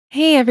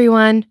Hey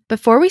everyone,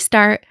 before we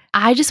start,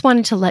 I just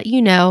wanted to let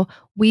you know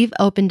we've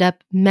opened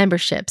up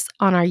memberships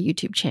on our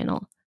YouTube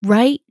channel.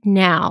 Right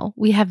now,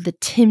 we have the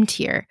Tim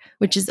tier,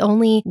 which is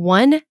only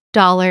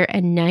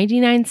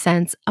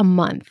 $1.99 a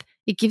month.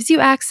 It gives you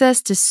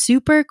access to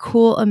super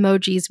cool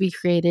emojis we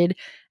created,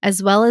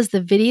 as well as the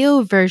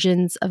video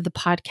versions of the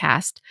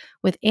podcast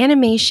with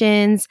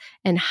animations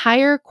and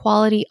higher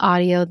quality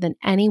audio than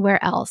anywhere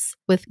else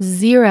with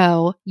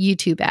 0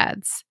 YouTube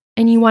ads.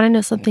 And you want to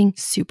know something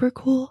super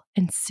cool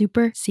and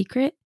super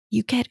secret?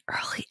 You get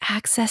early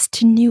access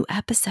to new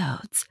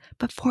episodes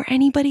before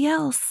anybody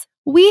else.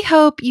 We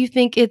hope you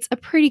think it's a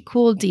pretty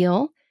cool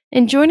deal,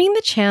 and joining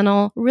the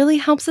channel really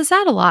helps us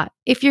out a lot.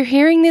 If you're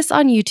hearing this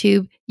on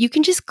YouTube, you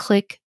can just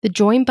click the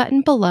join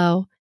button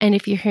below, and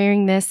if you're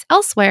hearing this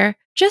elsewhere,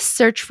 just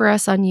search for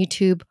us on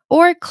YouTube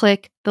or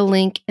click the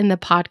link in the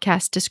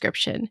podcast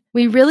description.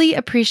 We really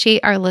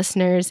appreciate our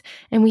listeners,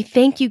 and we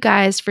thank you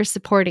guys for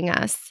supporting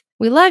us.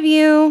 We love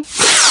you.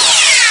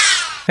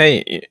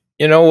 Hey,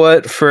 you know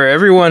what? For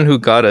everyone who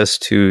got us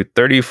to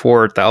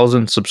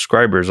 34,000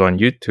 subscribers on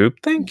YouTube,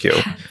 thank you.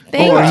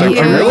 Thank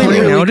you.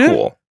 Really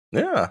cool.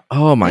 Yeah.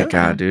 Oh my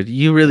God, dude.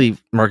 You really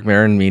Mark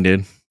Maron me,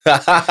 dude.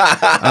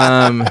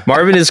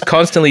 Marvin is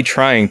constantly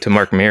trying to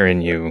Mark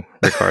Maron you,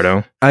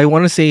 Ricardo. I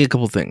want to say a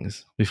couple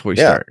things before we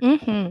start.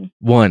 Mm-hmm.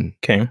 One,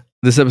 Okay.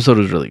 this episode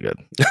was really good.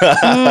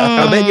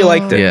 I bet you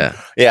liked it. Yeah.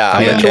 Yeah,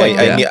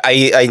 Yeah.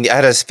 I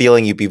had a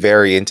feeling you'd be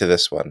very into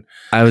this one.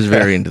 I was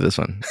very into this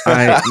one.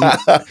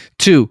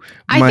 Two,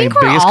 I my think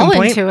we're biggest all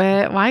complaint. into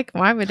it.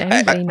 Why would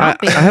anybody I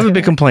not be? have a into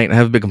big it? complaint. I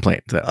have a big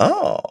complaint. Though.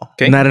 Oh.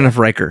 Okay. Not enough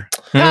Riker.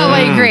 Oh, I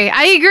agree.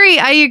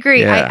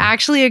 Yeah. I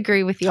actually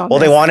agree with you on Well,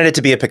 this. they wanted it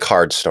to be a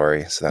Picard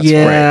story, so that's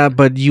Yeah,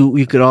 but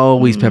you could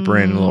always pepper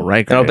in a little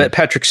Riker. And I'll dude. bet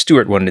Patrick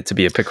Stewart wanted it to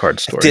be a Picard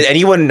story. Did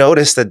anyone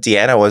notice that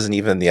Deanna wasn't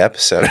even in the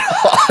episode at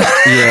all?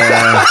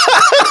 Yeah.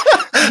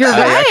 You're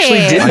right. I actually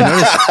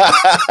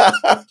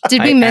didn't.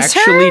 Did we miss her?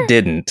 I actually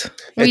didn't.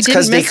 We It's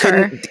didn't miss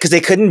her. because they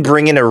couldn't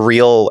bring in a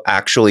real,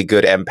 actually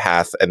good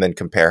empath and then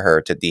compare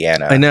her to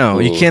Deanna. I know.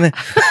 You Ooh. can't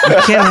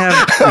have.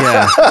 Yeah.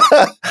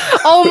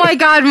 Oh my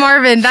God,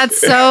 Marvin, that's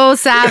so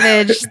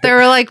savage. They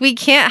were like, we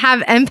can't have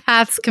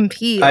empaths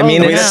compete. I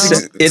mean, Oh, it's no.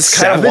 it's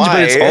kind of savage,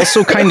 but it's why.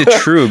 also kind of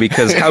true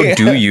because how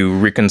do you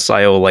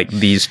reconcile like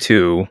these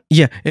two?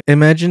 Yeah,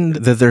 imagine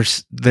that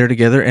they're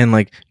together, and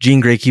like Jean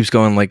Grey keeps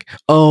going like,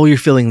 "Oh, you're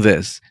feeling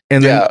this,"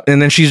 and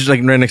then she's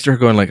like right next to her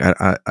going like,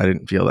 "I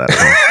didn't feel that." At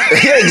all."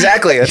 Yeah,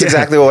 exactly. That's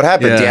exactly what would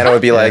happen. Yeah. Deanna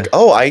would be like,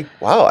 "Oh, I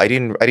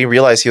didn't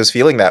realize he was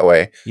feeling that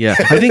way." Yeah,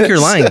 I think you're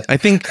lying. I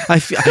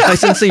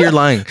sense that you're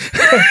lying.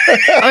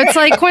 Oh, it's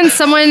like when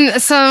someone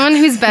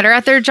who's better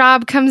at their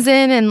job comes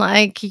in and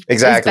like is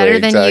Exactly, better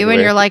than you, exactly.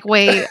 and you're like,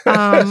 wait,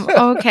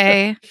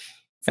 okay.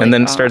 It's And like,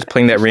 then oh. starts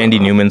playing that Randy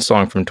Newman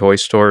song from Toy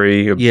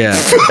Story. Yeah,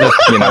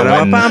 You know,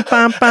 when Buzz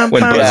Yeah,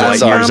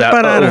 Lightyear's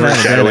sorry. out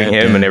overshadowing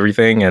him and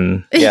everthing.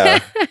 And Yeah.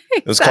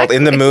 It was called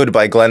 "In the Mood"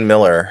 by Glenn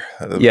Miller.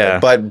 Yeah.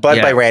 but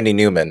Yeah. by Randy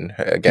Newman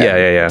again.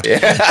 yeah.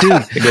 dude,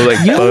 It goes like,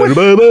 you know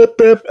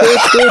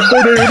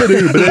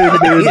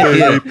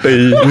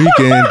we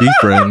can be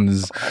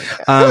friends.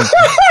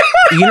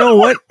 You know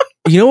what?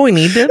 You know what we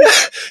need, dude?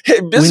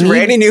 This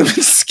Randy Newman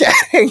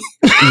scatting.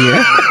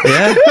 Yeah.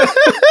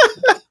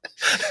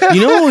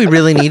 You know what we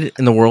really need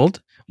in the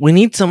world? We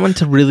need someone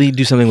to really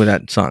do something with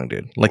that song,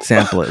 dude. Like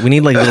sample it. We need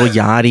like Little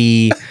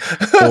Yachty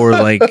or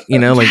like, you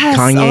know, like Yes,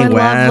 Kanye I love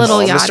West. Little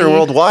Yachty. Mr.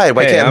 Worldwide.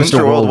 Why Hey, can't I'm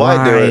Mr.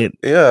 Worldwide do it?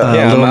 Yeah.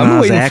 yeah, Lil I'm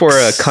Nas waiting for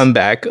a X.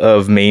 comeback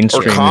of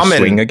mainstream Common.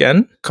 swing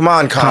again. Come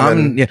on,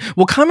 Common. Yeah.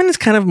 Well, Common is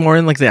kind of more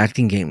in like the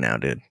acting game now,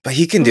 dude. But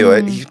he can do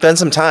it. He spend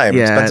some time.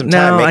 Yeah. Spend some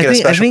time. No, Make I it a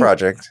think- special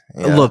project.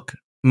 Yeah. Look,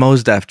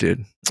 Mos Def,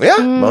 dude. Yeah,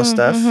 most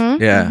stuff.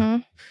 Yeah.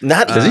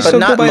 Not, Does he but still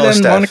not go by most that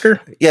stuff. moniker?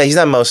 Yeah, he's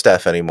not most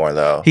Def anymore,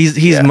 though. He's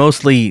Yeah.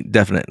 mostly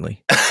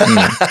definitely.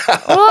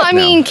 Well, I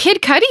mean,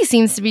 Kid Cudi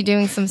seems to be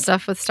doing some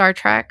stuff with Star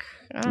Trek.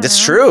 I don't That's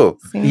know. true.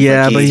 Seems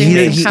Yeah, like but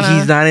doing he's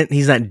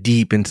kinda- not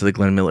deep into the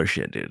Glenn Miller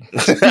shit, dude.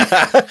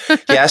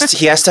 he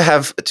has to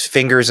have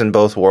fingers in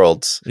both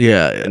worlds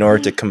Yeah. in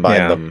order to combine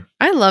Yeah. them.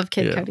 I love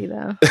Kid Yeah. Cudi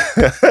though.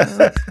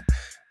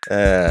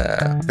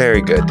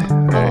 Very good.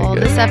 Very Oh,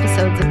 good. this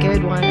episode's a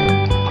good one.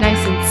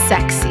 Nice and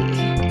sexy.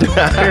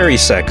 Very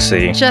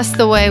sexy. Just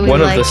the way we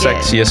One like of the it.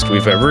 sexiest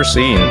we've ever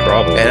seen,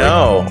 probably. I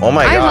know. Oh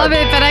my I god. love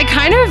it, but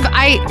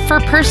for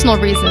personal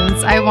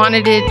reasons, I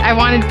wanted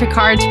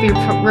Picard to be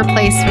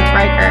replaced with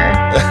Riker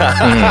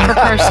for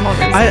personal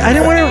reasons. I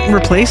didn't want to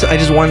replace it. I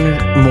just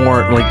wanted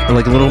more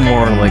like a little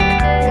more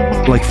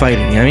like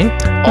fighting, you know what I mean?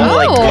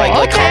 Oh, like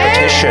okay.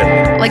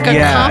 competition. Like a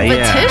Yeah,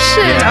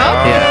 competition.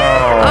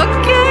 yeah.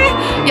 Okay.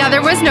 Yeah,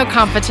 there was no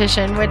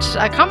competition, which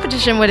a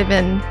competition would have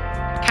been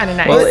kind of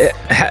nice. Well,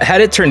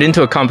 had it turned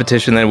into a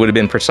competition, then it would have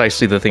been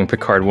precisely the thing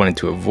Picard wanted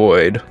to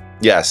avoid.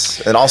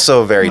 Yes, and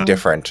also very Hmm.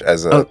 different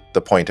as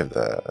the point of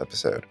the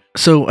episode.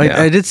 So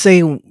Yeah. I did say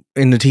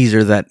in the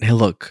teaser that, hey,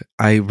 look,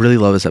 I really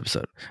love this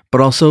episode, but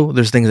also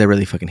there's things I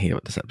really fucking hate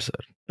about this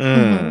episode.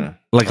 Mm.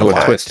 Like a Oh,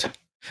 lot. twist.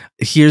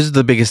 Here's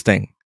the biggest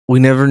thing: we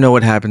never know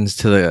what happens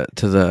to the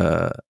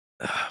fuck, what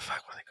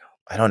do they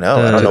call? I don't know.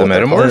 I don't To know the what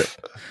they're called. metamorph.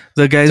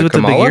 The guys To with the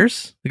big Kamala?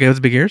 ears. The guy with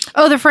the big ears.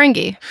 Oh, the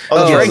Ferengi.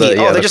 Oh, the Oh, Ferengi.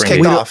 yeah, They the just Ferengi.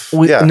 kicked off.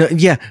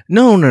 Yeah.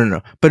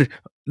 No. But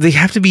they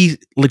have to be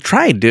like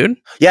tried, dude.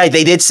 Yeah,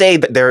 they did say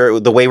that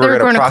the way we're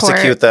going to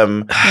prosecute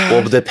them Yeah.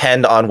 will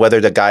depend on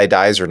whether the guy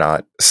dies or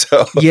not.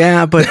 So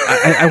Yeah, but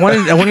I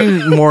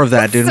wanted more of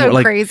that, dude. So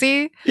Like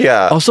crazy.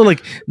 yeah, also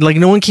like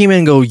no one came in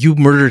and go, you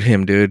murdered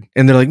him, dude.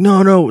 And they're like,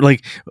 no,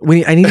 like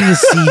I needed to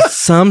see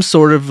some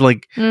sort of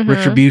like Mhm.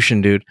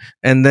 retribution, dude.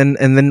 And then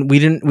we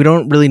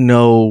don't really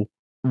know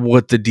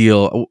what the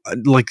deal,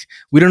 like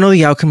we don't know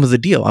the outcome of the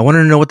deal. I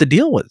wanted to know what the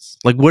deal was.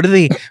 Like what do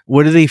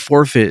they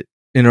forfeit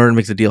in order to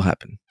make the deal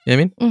happen? You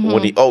know what I mean? Mhm.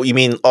 what do you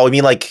mean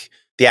like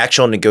the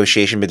actual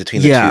negotiation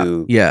between the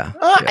two? Yeah.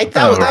 I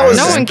thought Oh, that was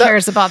No just- one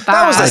cares about that.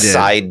 That was I a did.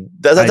 side.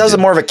 That I was did.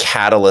 more of a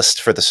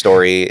catalyst for the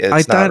story. It's I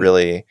not thought-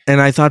 really.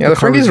 And I thought Yeah, the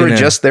Picard was Ferengis were gonna-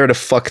 just there to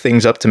fuck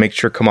things up to make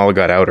sure Kamala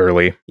got out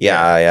early.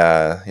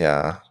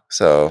 Yeah.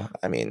 So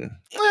I mean,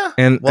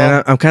 And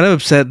I'm kind of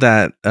upset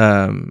that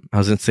I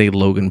was gonna say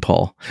Logan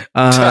Paul.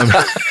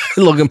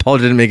 Logan Paul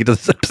didn't make it to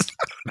this episode.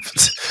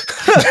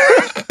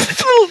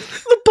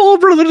 The Paul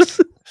brothers.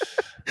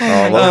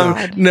 Oh my Um,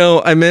 God.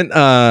 No, I meant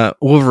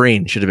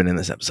Wolverine should have been in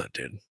this episode,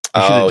 dude.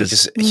 He should have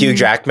just Hugh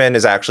Jackman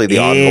is actually the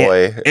Yeah.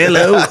 envoy.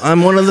 Hello,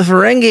 I'm one of the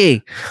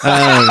Ferengi.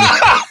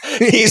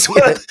 He's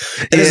one of,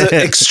 he's an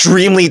Yeah.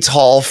 extremely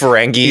tall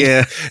Ferengi.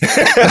 Yeah.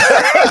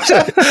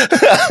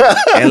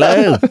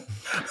 Hello.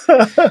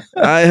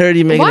 I heard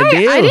you making Why? a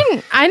deal.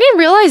 I didn't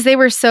realize they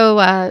were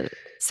so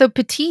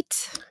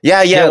petite.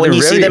 Yeah. When they're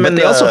you see very- them but in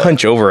they the, also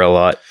hunch over a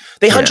lot.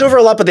 they hunch Yeah. over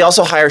a lot, but they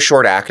also hire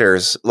short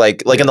actors.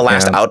 Like in the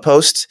last Yeah.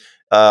 Outpost.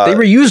 They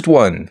reused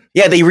one.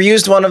 Yeah, they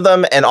reused one of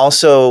them, and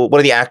also one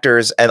of the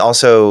actors, and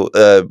also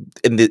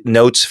in the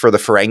notes for the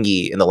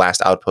Ferengi in the last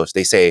Outpost,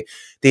 they say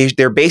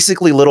they're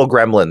basically little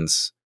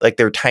gremlins, like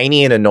they're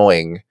tiny and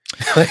annoying.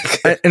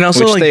 And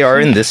also, Which like, they are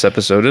in this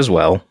episode as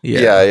well.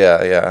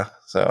 Yeah.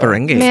 So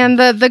Ferengi. Man,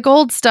 the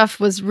gold stuff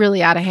was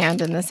really out of hand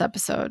in this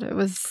episode. It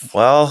was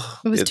well,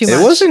 It was it's- too It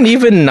much. wasn't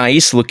even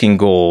nice looking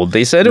gold.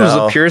 They said it was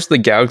No. the purest of the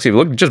galaxy. It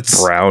looked just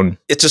brown.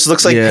 It just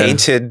looks like Yeah.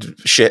 painted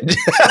shit.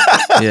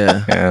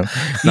 Yeah. Yeah.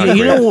 Not You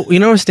great. know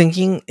what I was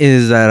thinking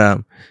is that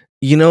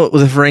with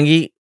the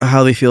Ferengi,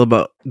 how they feel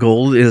about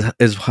gold is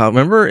how,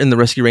 remember in the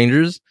Rescue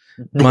Rangers,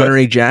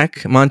 Monterey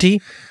Jack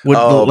Monty would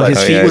Oh, like his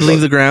but- feet yeah, would so-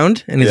 leave the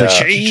ground and he's like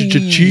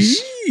Yeah.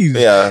 cheese.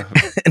 Yeah,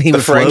 And he the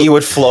would Ferengi float.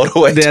 would float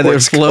away. Yeah, they would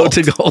towards float gold.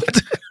 to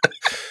gold.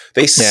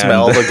 They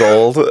smell the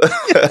gold.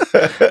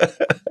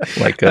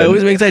 Like I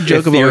always make that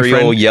joke about my ethereal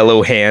friend.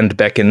 yellow hand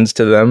beckons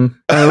to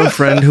them. I have a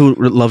friend who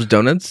loves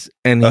donuts,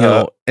 and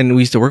Uh-huh. and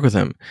we used to work with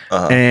him,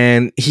 Uh-huh.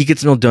 and he could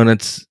smell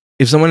donuts.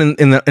 If someone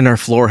in our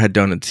floor had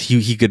donuts,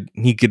 he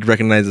could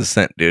recognize the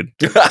scent, dude.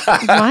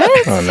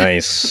 what? Oh,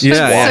 nice. so he'd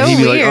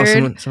be like, "Oh,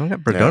 weird. someone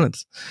got burnt Yeah.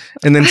 donuts,"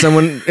 and then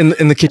someone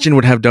in the kitchen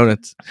would have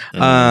donuts.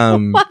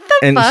 What the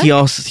And fuck? he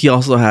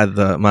also had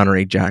the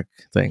Monterey Jack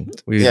thing.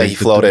 Yeah, he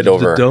floated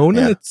over. the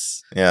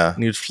donuts. Yeah.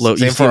 And he would float.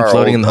 Same You see for him our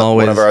floating old, in the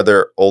hallways, one of our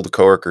other old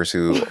coworkers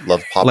who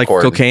love popcorn. like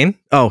cocaine.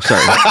 Oh,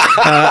 sorry.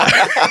 I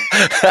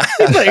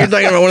thought you were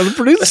talking about one of the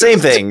producers. Same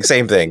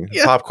thing.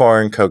 Yeah.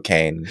 Popcorn,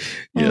 cocaine.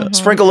 Mhm.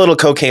 Sprinkle a little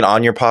cocaine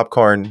on your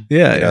popcorn.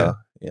 Yeah.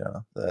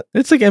 That.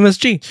 It's like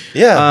MSG.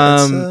 Yeah,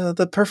 that's Um,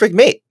 the perfect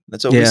mate.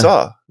 That's what we yeah.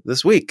 saw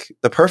this week.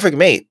 The perfect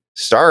mate,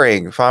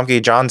 starring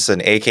Famke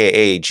Johnson,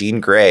 aka Jean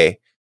Grey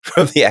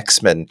from the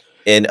X-Men,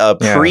 in a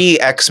Yeah.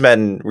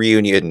 pre-X-Men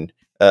reunion.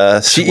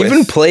 She with-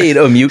 even played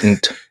a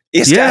mutant.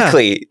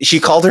 exactly. She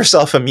called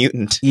herself a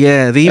mutant.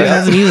 Yeah, they even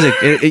have the music.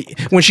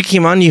 When she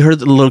came on, you heard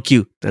the little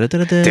cue.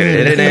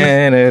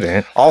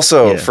 Da-da-da-da-da.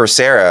 Also, Yeah. for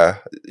Sarah,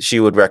 she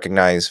would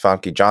recognize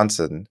Famke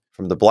Johnson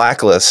from The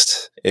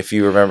Blacklist, if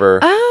you remember.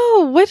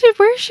 Oh, where's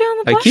she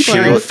on the I keep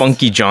hearing blacklist?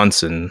 Funky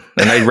Johnson,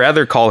 and I'd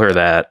rather call her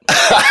that.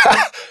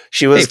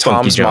 She was Hey,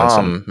 Funky Tom's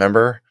Johnson. mom,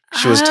 remember?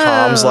 She was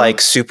Tom's Oh.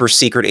 like super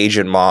secret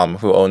agent mom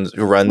who runs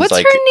What's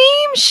like her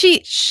name?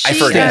 She I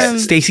forget.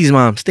 Stacy's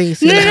mom.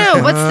 Stacy.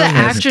 No, what's the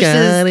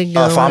actress's-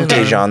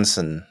 Famke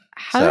Johnson.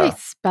 How do I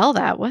spell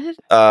that? What?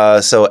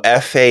 So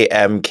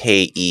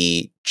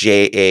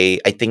FAMKEJA,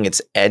 I think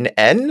it's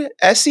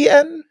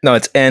NNSEN. No,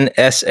 it's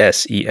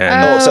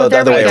NSSEN. Oh, so the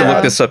there other we way I had to go. around.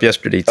 look this up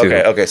yesterday too.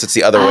 Okay, so it's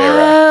the other way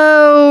around.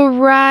 Oh,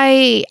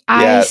 right.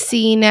 I Yeah.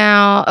 see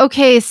now.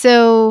 Okay,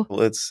 so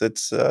Well, it's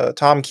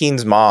Tom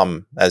Keen's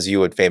mom, as you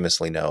would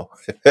famously know,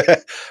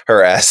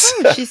 her S.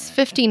 she's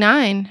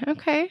 59.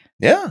 Okay.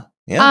 Yeah.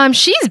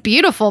 She's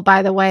beautiful,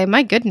 by the way.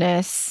 My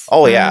goodness.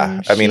 Oh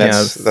yeah. I mean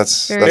she's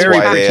that's very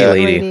why pretty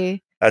they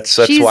lady.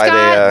 that's She's why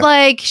got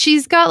they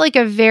she's got like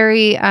a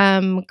very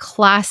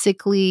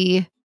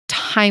classically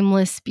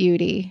timeless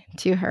beauty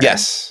to her.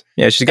 yes.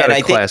 Yeah, she's got And a I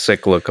think-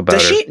 classic look about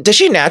her. Does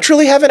she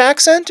naturally have an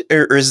accent,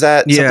 or is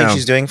that Yeah. something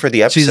she's doing for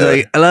the episode? She's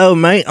like, "Hello,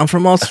 mate. I'm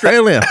from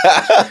Australia."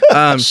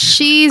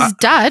 She's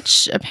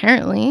Dutch,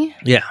 apparently.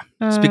 Yeah.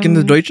 Speaking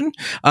of Deutschen,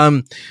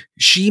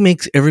 she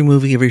makes every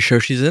movie, every show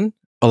she's in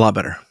a lot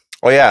better.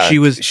 oh yeah, she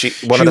was- one she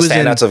of the was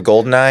in- standouts of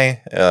Goldeneye.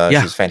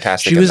 Yeah. She's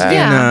fantastic She in was that. in.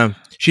 Yeah.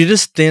 She did a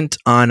stint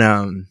on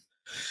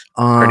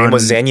on. Her name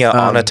was Xenia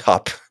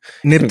Onatopp.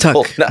 Nip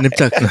Tuck. Nip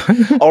Tuck.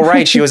 Oh,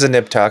 right. She was a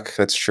Nip Tuck.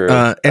 That's true.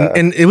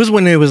 And it was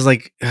when it was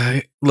like,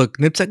 look,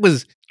 Nip Tuck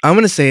was, I'm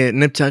going to say it.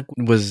 Nip Tuck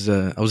was,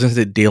 I was going to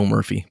say Dale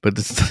Murphy, but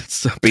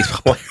it's a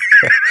baseball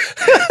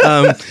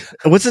player.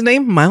 What's his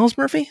name? Miles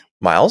Murphy?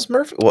 Miles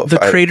Murphy? What, the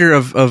creator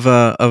of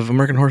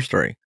American Horror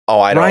Story. Oh,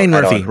 I don't. Ryan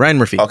Murphy. Ryan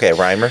Murphy. Okay,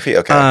 Ryan Murphy.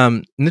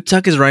 Okay. Nip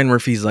Tuck is Ryan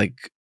Murphy's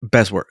like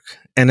best work.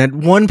 And at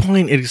one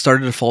point it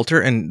started to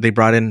falter and they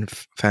brought in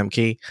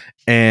Famke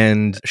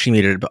and she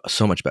made it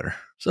so much better.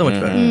 So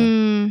much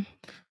better.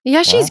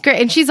 Yeah, she's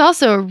great. And she's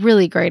also a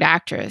really great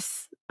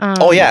actress.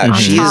 Oh yeah, on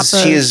she top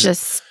is of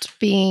just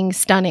being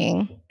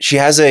stunning. She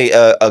has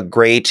a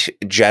great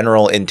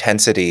general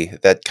intensity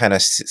that kind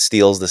of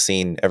steals the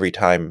scene every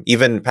time.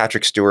 Even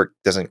Patrick Stewart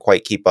doesn't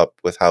quite keep up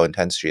with how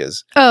intense she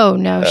is. Oh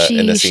no,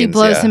 she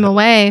blows him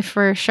away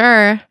for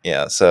sure.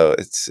 Yeah, so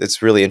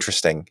it's really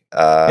interesting.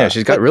 Yeah,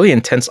 she's got really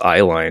intense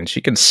eye lines. She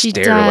can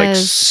stare like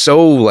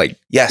so like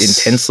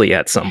intensely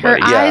at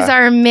somebody. Her eyes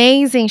are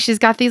amazing. She's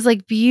got these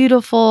like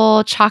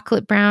beautiful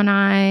chocolate brown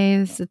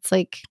eyes. It's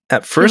like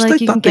at first I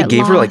thought they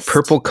gave her like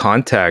purple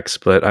contacts,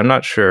 but I'm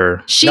not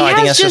sure. I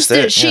think that's just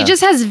it. She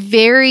just has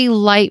very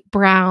light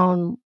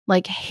brown,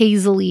 like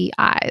hazily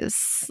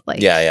eyes.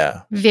 Like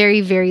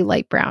very, very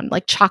light brown,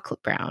 like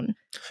chocolate brown.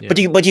 Yeah.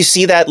 But you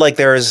see that like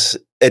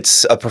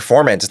it's a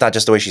performance. It's not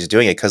just the way she's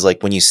doing it. Because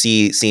like when you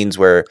see scenes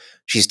where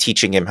she's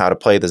teaching him how to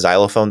play the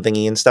xylophone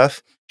thingy and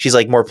stuff, she's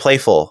like more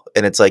playful,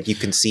 and it's like you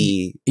can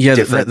see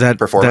different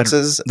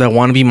performances. That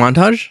wannabe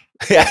montage.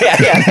 Yeah.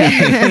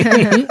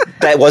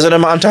 That wasn't a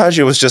montage.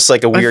 It was just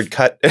like a weird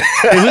cut.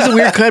 It was a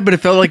weird cut, but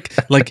it felt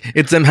like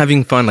it's them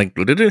having fun. Like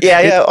they wanted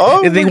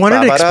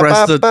to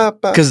express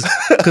because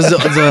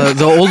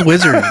the old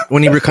wizard,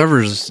 when he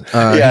recovers,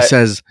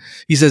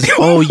 he says,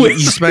 "Oh, you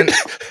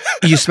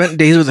spent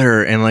days with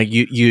her, and like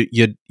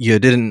you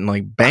didn't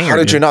like bang her. How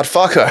did you not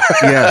fuck her?"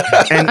 Yeah,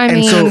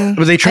 and so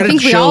but they try to show. I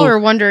think we all are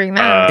wondering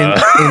that in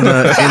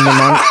the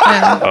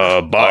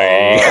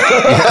bye.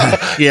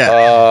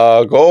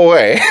 Yeah. Go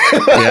away.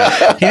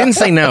 Yeah, he didn't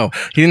say no.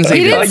 He didn't say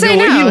no. The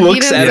way he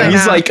looks at him,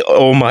 he's like,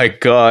 "Oh my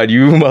god,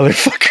 you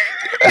motherfucker!"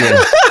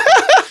 Yeah.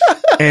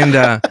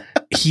 And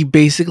he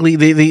basically,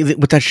 they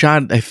with that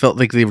shot, I felt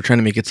like they were trying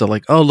to make it so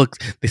like, oh look,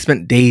 they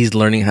spent days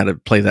learning how to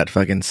play that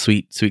fucking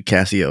sweet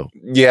Casio.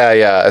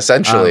 Yeah.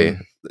 Essentially,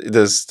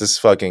 this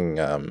fucking.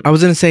 I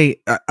was gonna say,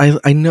 I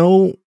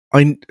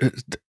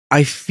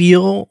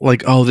feel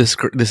like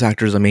this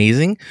actor is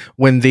amazing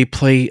when they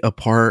play a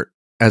part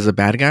as a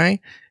bad guy.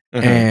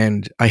 Mm-hmm.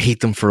 And I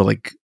hate them for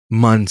like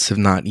months, if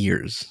not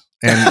years.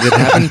 And it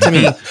happened to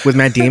me with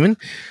Matt Damon.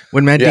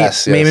 When Matt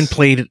Damon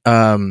played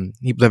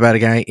the bad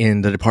guy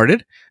in The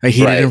Departed, I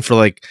hated him for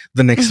like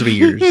the next 3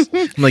 years.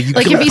 I'm like,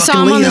 if you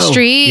saw him on the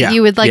street,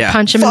 you would like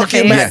punch him in the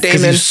face. Matt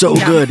Damon. He's so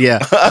good,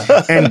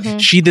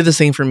 And she did the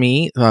same for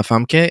me,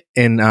 Famke,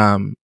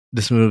 in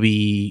this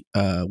movie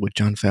with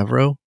Jon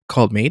Favreau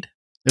called Maid.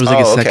 It was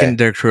like a second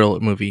directorial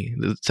movie,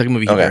 the second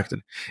movie he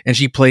directed. And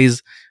she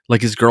plays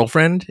like his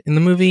girlfriend in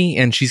the movie,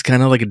 and she's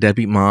kind of like a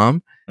deadbeat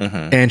mom.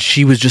 And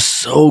she was just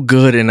so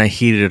good, and I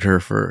hated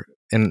her for.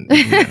 And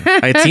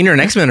I had seen her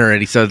in X-Men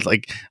already, so it's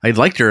like I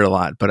liked her a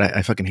lot, but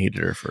I fucking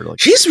hated her for like.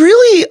 She's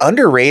really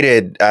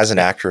underrated as an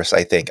actress.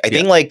 I think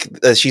like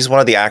she's one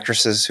of the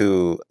actresses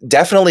who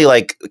definitely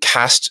like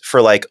cast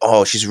for like,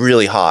 oh, she's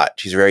really hot,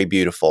 she's very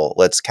beautiful,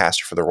 let's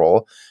cast her for the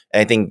role.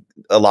 And I think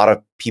a lot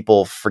of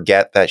people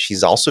forget that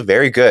she's also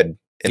very good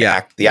in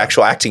the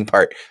actual acting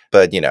part.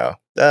 But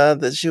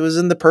she was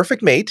in The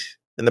Perfect Mate.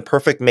 In The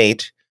Perfect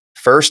Mate,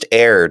 first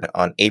aired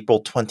on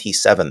April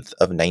 27th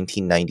of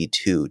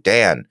 1992.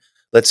 Dan,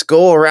 let's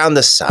go around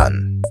the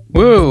sun.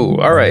 Woo!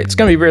 All right, it's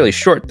going to be really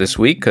short this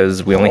week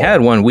because we only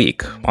had 1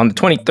 week. On the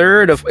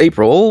 23rd of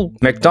April,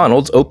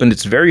 McDonald's opened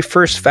its very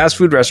first fast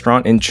food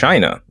restaurant in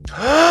China.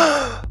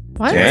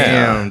 What?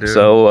 Damn, dude.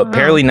 So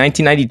apparently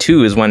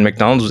 1992 is when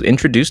McDonald's was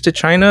introduced to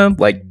China.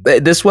 Like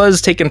this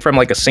was taken from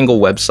like a single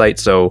website.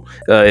 So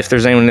if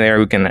there's anyone there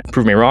who can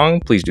prove me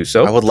wrong, please do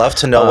so. I would love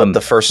to know what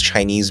the first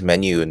Chinese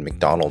menu in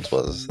McDonald's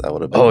was. That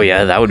would have been. Oh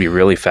yeah, that would be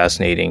really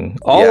fascinating.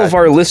 All of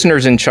our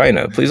listeners in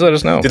China, please let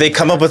us know. Do they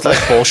come up with like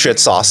bullshit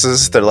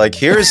sauces? They're like,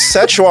 here's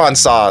Szechuan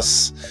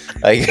sauce.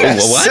 I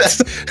guess.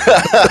 What?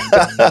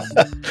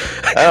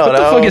 I don't know. What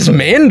the fuck is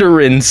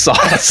Mandarin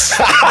sauce?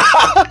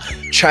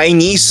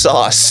 Chinese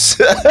sauce.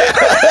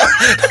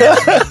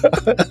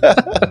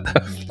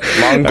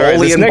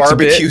 Mongolian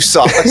barbecue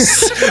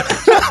sauce.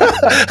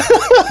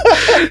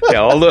 Yeah,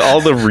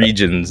 all the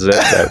regions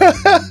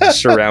that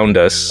surround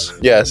us.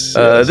 Yes.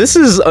 This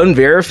is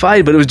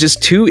unverified, but it was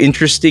just too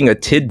interesting a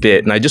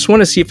tidbit, and I just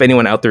want to see if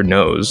anyone out there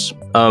knows.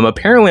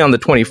 Apparently on the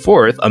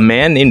 24th, a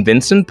man named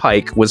Vincent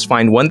Pike was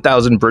fined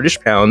 1,000 British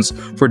pounds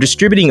for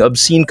distributing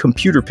obscene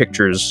computer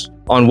pictures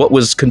on what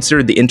was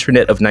considered the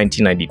internet of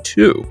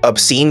 1992.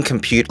 Obscene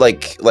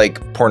like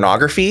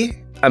pornography?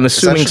 I'm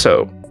assuming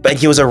so. But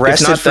he was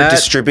arrested for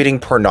distributing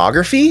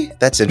pornography?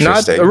 That's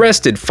interesting. Not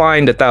arrested,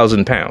 fined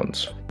 1,000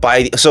 pounds.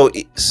 So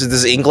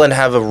does England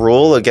have a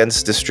rule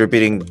against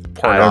distributing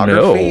I don't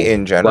know. pornography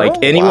in general?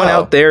 Like anyone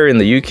out there in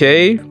the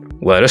UK,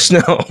 let us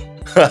know.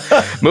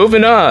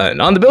 Moving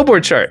on the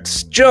Billboard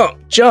charts,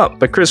 Jump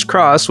by Criss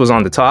Cross was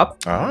on the top.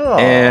 Oh.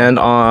 And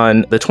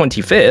on the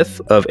 25th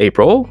of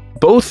April,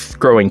 both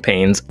Growing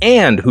Pains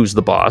and Who's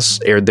the Boss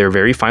aired their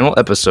very final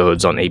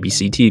episodes on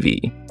ABC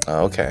TV.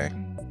 Okay,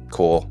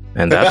 cool.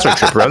 And that's our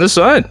trip around the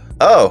sun.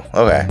 Oh,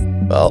 okay.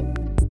 Well,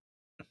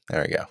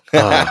 there we go.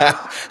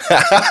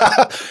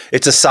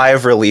 It's a sigh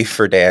of relief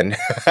for Dan.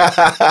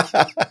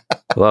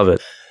 Love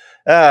it.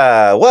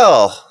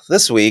 Well,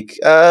 this week,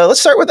 let's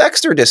start with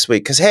Extra this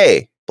week, because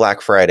hey,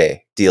 Black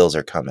Friday deals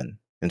are coming.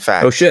 In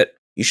fact, Oh shit.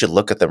 you should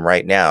look at them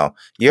right now.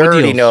 You What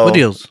already deals? know. What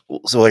deals?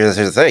 So here's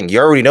the thing. You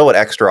already know what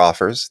Extra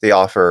offers. They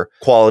offer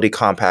quality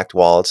compact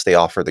wallets. They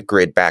offer the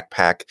grid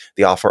backpack.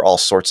 They offer all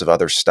sorts of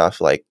other stuff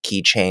like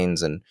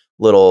keychains and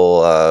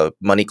little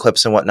money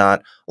clips and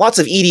whatnot. Lots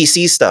of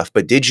EDC stuff.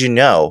 But did you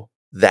know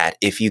that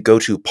if you go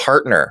to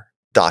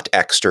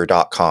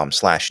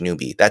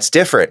partner.extra.com/newbie, that's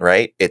different,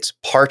 right? It's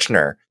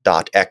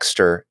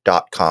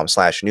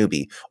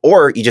partner.extra.com/newbie.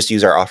 Or you just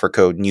use our offer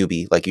code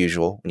newbie like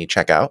usual when you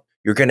check out.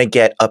 You're going to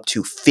get up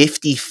to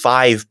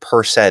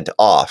 55%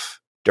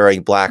 off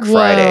during Black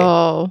Friday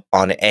Whoa.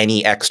 on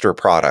any Extra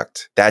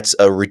product. That's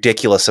a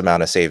ridiculous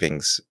amount of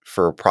savings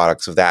for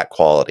products of that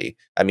quality.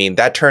 I mean,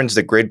 that turns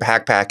the grid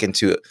backpack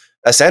into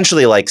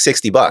essentially like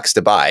 $60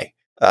 to buy.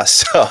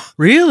 So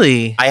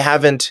Really? I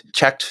haven't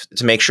checked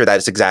to make sure that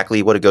it's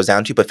exactly what it goes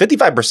down to, but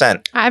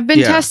 55%. I've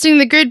been testing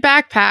the grid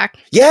backpack.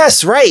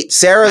 Yes, right.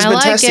 Sarah's I been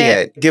like testing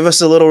it. it. Give us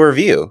a little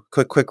review.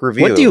 Quick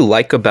review. What do you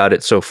like about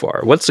it so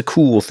far? What's the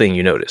cool thing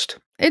you noticed?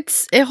 It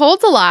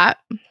holds a lot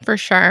for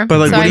sure. But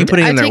like, So what are you I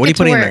putting in there? take What are you it to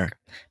putting in work. there?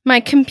 My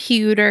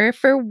computer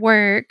for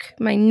work,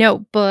 my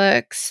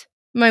notebooks,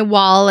 my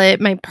wallet,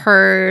 my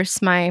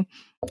purse, my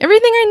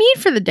everything I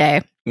need for the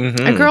day.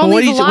 Mhm. A girl But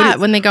what needs do a you- what do lot you-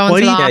 when they go what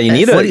into do the you- Yeah, office. you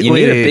need a What do you- you need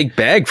wait, a wait. big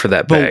bag for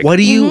that But bag. what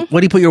do you Mhm. what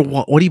do you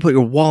put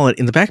your wallet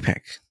in the backpack?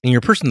 In your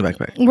purse in the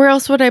backpack? Where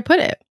else would I put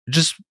it?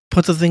 Just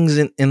put the things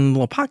in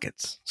little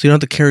pockets, so you don't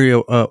have to carry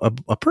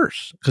a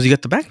purse because you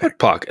got the backpack.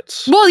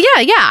 Pockets. Well,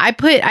 yeah.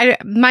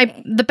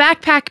 The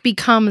backpack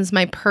becomes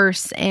my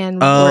purse and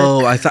Oh,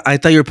 work. I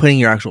thought you were putting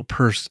your actual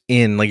purse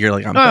in. Like you're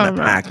like, I'm gonna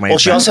no. pack my. Well,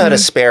 she also had a Mhm.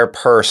 spare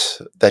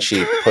purse that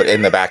she put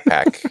in the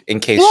backpack in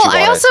case Well, she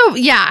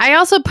wanted. I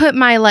also put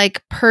my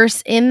like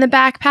purse in the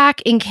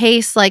backpack in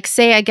case, like,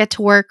 say I get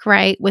to work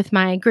right with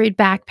my grid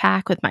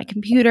backpack with my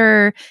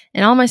computer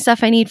and all my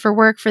stuff I need for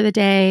work for the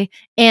day,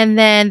 and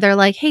then they're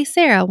like, "Hey,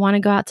 Sarah, want to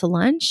go out to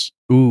lunch?"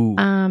 Ooh.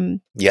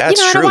 Yeah,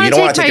 it's I true. You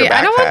don't want to take your backpack.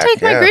 I don't want to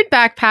take my yeah. grid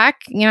backpack.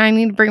 I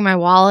need to bring my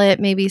wallet,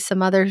 maybe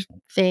some other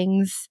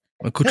things,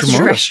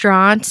 Accoutrement.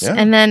 restaurant, Yeah.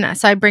 and then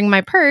so I bring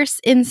my purse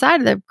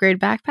inside of the grid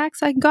backpack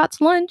so I can go out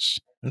to lunch.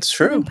 It's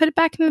And true. put it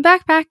back in the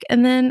backpack,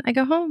 and then I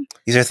go home.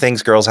 These are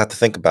things girls have to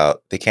think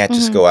about. They can't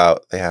just Mhm. go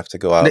out. They have to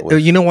go out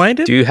with. You know why I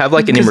did? Do you have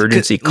like an 'Cause-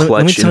 emergency 'cause-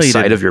 let me clutch tell you,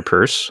 inside dude. of your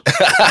purse?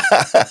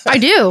 I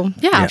do.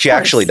 Yeah. She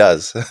actually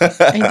does. I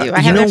do. I You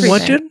have know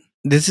what, everything. dude?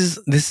 This is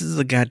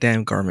the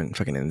goddamn garment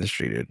fucking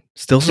industry, dude.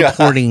 Still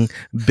supporting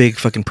big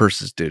fucking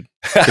purses, dude.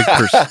 Big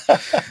purse.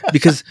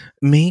 Because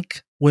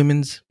make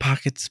women's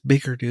pockets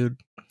bigger, dude.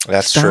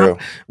 That's Stop. true.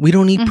 We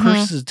don't need Mhm.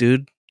 purses,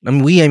 dude. I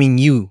mean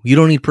you. You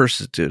don't need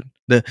purses, dude.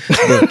 The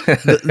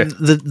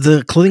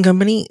clothing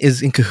company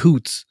is in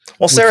cahoots.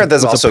 Well, Sarah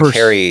does with a also purse.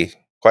 carry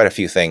quite a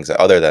few things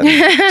other than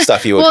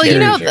stuff you would Well, carry.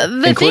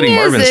 the Including thing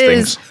Marvin's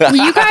is things.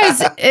 you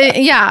guys,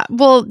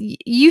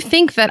 you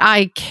think that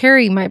I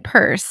carry my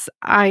purse.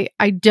 I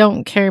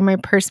don't carry my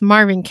purse.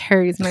 Marvin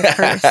carries my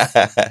purse.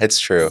 It's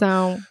true.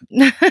 So,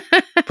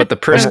 But the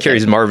purse Okay.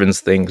 carries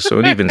Marvin's things, so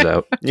it evens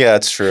out. Yeah,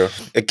 it's true.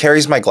 It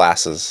carries my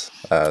glasses.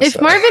 if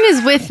So- Marvin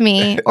is with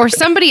me or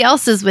somebody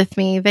else is with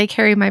me, they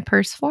carry my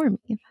purse for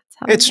me.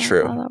 It's That's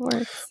true. how that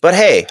works. But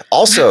hey,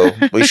 also,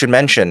 we should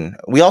mention,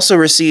 we also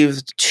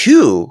received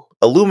 2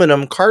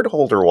 aluminum card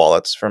holder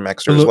wallets from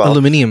Extra as well.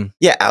 Aluminium.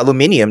 Yeah,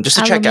 aluminium, just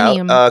to check out.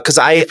 Aluminium. Because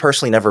I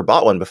personally never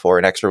bought one before,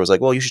 and Extra was like,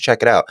 well, you should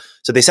check it out.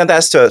 So they sent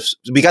that to us.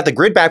 We got the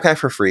grid backpack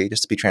for free,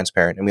 just to be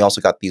transparent. And we also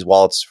got these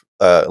wallets,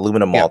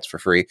 aluminum Yeah. wallets for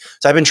free.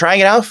 So I've been trying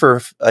it out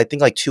for, I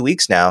think, like 2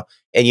 weeks now.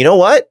 And you know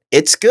what?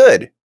 It's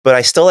good. But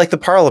I still like the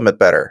Parliament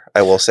better,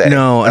 I will say.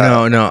 No.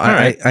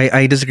 right.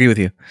 I disagree with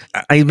you.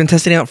 I've been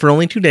testing it out for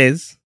only 2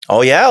 days.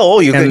 Oh, yeah? Oh,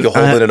 you can And, go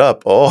holding it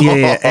up. Oh,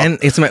 Yeah, and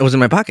it was in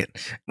my pocket,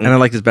 and I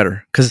like this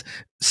better because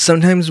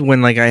sometimes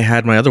when like I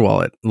had my other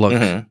wallet, look,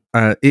 Mhm.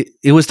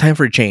 it was time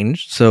for a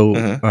change. So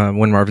Mhm.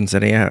 when Marvin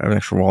said, "Hey, I have an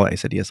extra wallet," I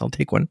said, "Yes, I'll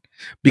take one,"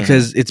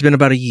 because it's been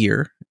about a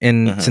year,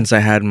 and Mhm. since I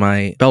had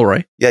my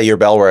Bellroy, Yeah, your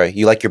Bellroy.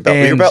 You like your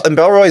Bellroy. And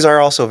Bellroys are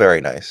also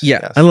very nice. yeah,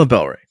 Yes. I love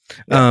Bellroy.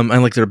 Yeah. I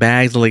like their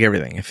bags. I like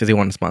everything. If they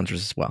want to sponsor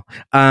us as well.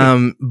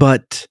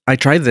 But I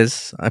tried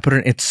this. I put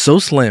it. It's so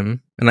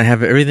slim, and I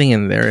have everything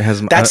in there. It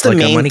has That's the like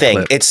a main money thing.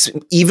 clip. It's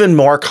even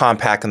more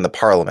compact than the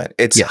Parliament.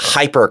 It's Yes.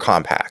 hyper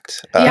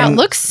compact. Yeah, it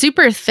looks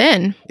super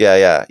thin.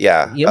 Yeah.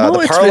 Yeah, well, The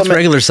it's Parliament.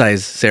 regular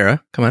size,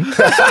 Sarah. Come on.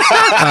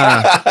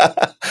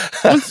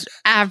 It's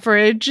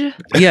average.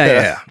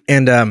 yeah.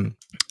 And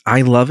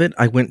I love it.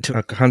 I went to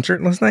a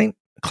concert last night,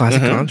 a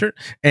classic Mhm. concert,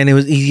 and it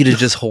was easy to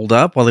just hold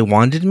up while they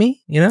wanted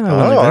me. You know, I went Oh,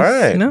 like all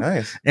this, right. you know?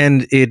 Nice.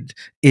 And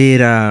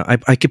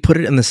I could put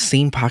it in the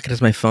same pocket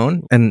as my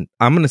phone, and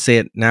I'm gonna say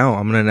it now.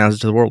 I'm gonna announce it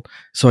to the world,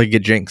 so I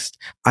get jinxed.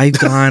 I've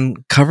gone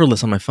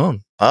coverless on my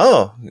phone.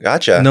 Oh,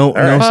 gotcha. No, All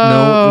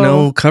right.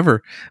 no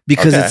cover,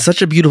 because Okay. it's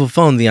such a beautiful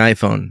phone. The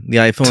iPhone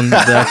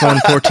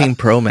 14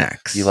 Pro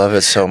Max. You love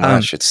it so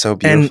much. It's so and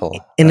beautiful.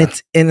 and Yeah.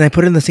 and I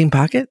put it in the same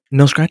pocket.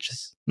 No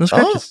scratches. No Oh,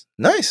 scratches.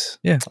 nice.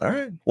 Yeah. All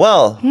right.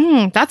 Well,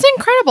 That's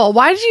incredible.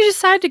 Why did you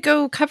decide to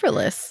go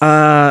coverless?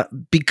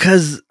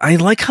 Because I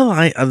like how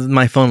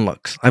my phone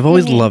looks. I've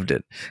always Mhm. loved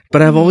it,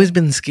 but I've Mhm. always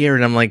been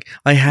scared. I'm like,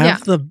 I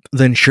have the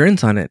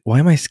insurance on it. Why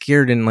am I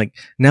scared? And like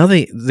now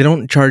they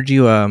don't charge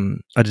you a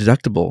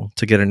deductible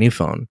to get a new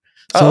phone.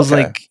 So I was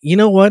okay. like, you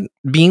know what?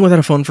 Being without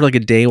a phone for like a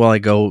day while I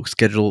go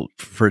schedule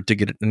for it to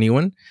get a new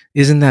one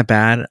isn't that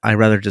bad. I'd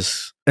rather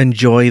just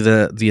enjoy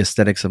the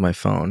aesthetics of my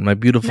phone. My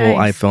beautiful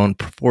Nice. iPhone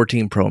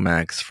 14 Pro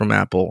Max from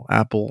Apple.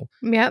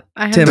 Yep,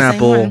 I have Tim the same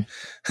Apple, one.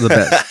 the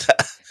best.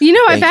 You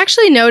know, I've Thank you.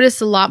 actually noticed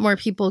a lot more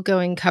people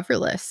going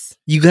coverless.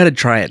 You got to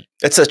try it.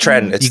 It's a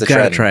trend. It's You the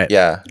gotta trend. try it.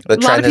 Yeah. The A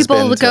lot trend of has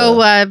people been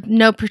go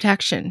no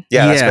protection.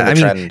 Yeah, that's been the I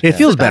mean, trend. it Yeah.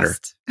 feels The better.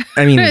 best.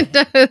 I mean, It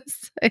does.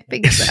 I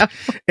think so.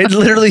 it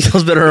literally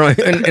feels better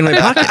in my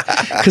pocket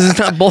because it's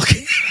not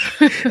bulky.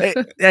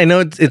 I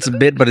know it's a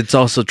bit, but it's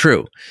also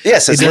true.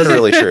 Yes, it's It does-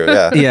 literally true.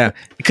 Yeah. Yeah,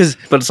 because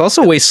But it's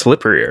also way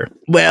slipperier.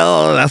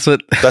 well, that's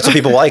what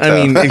People like. I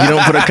though. mean, if you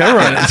don't put a cover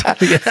on it,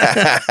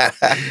 yeah.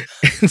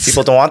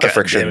 People don't want the God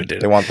friction. damn it,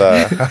 dude. They want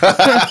the.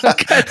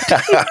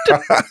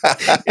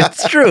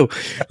 It's true.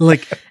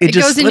 Like it It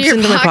just goes in slips your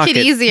into my pocket pocket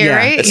easier,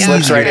 right? It Yeah.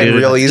 slips right in Dude.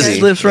 real It easy.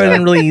 slips right Yeah.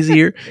 in really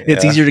easier.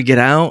 It's Yeah. easier to get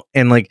out,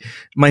 and like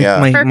my Yeah.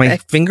 my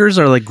Perfect. fingers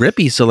are like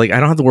grippy, so like I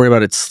don't have to worry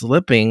about it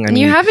slipping. I And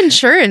mean, you have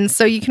insurance,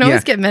 so you can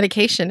always Yeah. get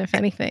medication if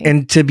anything.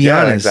 and to be Yeah,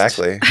 honest,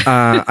 exactly.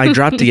 I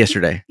dropped it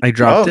yesterday. I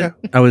dropped Oh,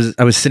 it. I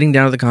was sitting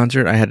down at the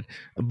concert. I had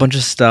a bunch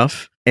of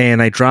stuff,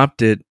 and I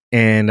dropped it.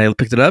 And I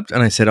picked it up,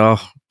 and I said, "Oh,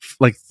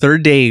 like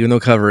third day, no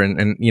cover,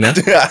 and you know."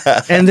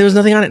 And there was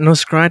nothing on it, no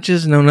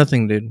scratches, no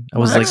nothing, dude. I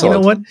was Wow. like, you know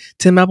Excellent. what?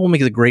 Tim Apple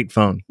makes a great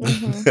phone.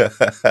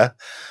 Mhm.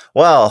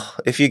 Well,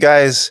 if you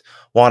guys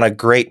want a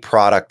great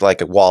product like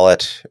a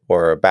wallet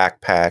or a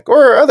backpack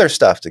or other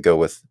stuff to go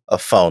with a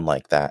phone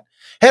like that,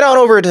 head on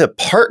over to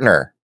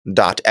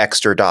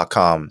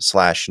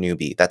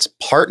partner.extra.com/newbie. That's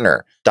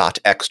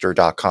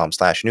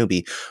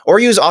partner.extra.com/newbie. Or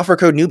use offer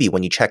code newbie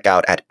when you check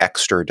out at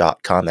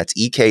extra.com. That's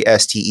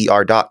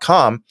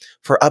EKSTER.com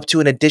for up to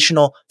an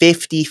additional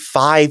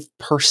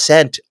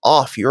 55%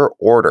 off your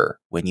order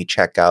when you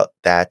check out.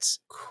 That's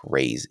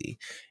crazy.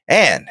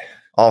 And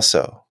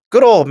also,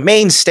 good old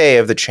mainstay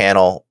of the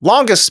channel,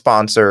 longest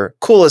sponsor,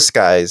 coolest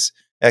guys,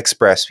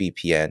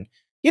 ExpressVPN.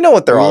 You know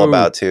what they're all Ooh.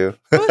 about too.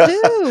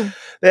 Woohoo.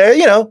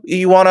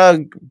 You want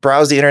to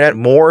browse the internet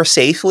more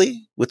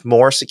safely with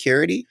more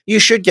security, you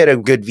should get a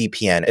good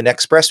VPN. And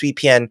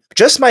ExpressVPN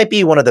just might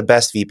be one of the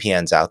best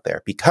VPNs out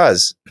there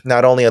because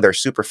not only are they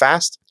super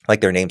fast,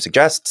 like their name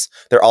suggests,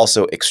 they're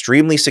also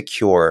extremely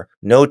secure.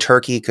 No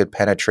turkey could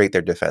penetrate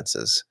their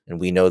defenses. And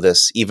we know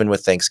this even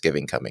with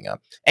Thanksgiving coming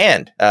up.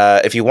 And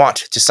if you want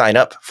to sign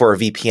up for a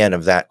VPN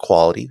of that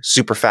quality,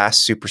 super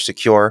fast, super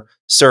secure,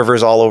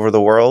 servers all over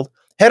the world,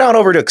 head on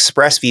over to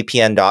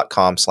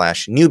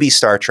expressvpn.com/newbie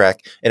Star Trek.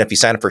 And if you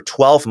sign up for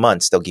 12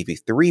 months, they'll give you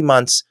 3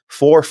 months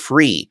for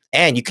free.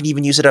 And you can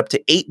even use it up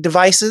to 8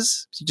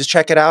 devices. So you just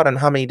check it out on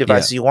how many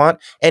devices you want.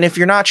 And if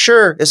you're not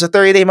sure, it's a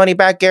 30-day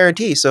money-back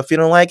guarantee. So if you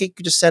don't like it, you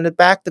can just send it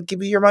back. They'll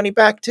give you your money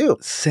back too.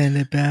 Send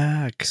it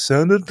back.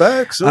 Send it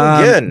back. So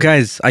again.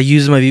 Guys, I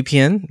use my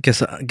VPN.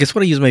 Guess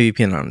what I use my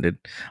VPN on, dude?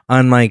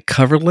 On my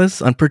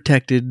coverless,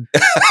 unprotected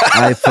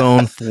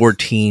iPhone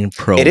 14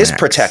 Pro. It is Max.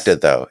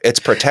 protected though. It's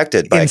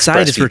protected by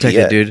Inside it's ExpressVPN.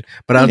 protected, dude.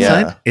 But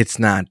outside, Yeah. it's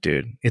not,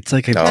 dude. It's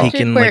like I've No.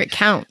 taken where like it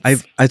counts.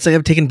 it's like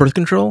I've taken birth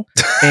control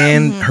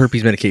and Mhm.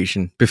 herpes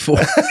medication before.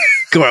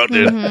 Go out,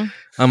 dude. Mhm.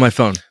 On my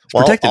phone. It's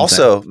Well, protected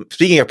inside. also,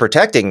 speaking of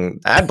protecting,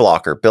 ad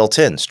blocker built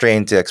in straight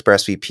into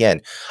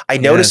ExpressVPN. I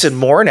notice Yes. it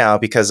more now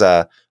because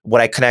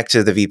when I connect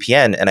to the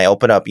VPN and I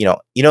open up,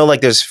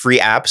 like there's free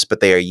apps, but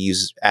they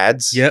use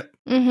ads. Yep.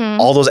 Mhm.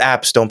 All those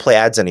apps don't play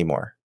ads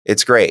anymore.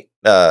 It's great.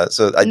 Those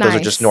are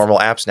Nice. just normal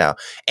apps now.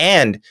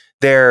 And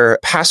their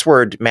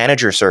password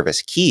manager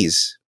service,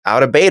 Keys,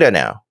 out of beta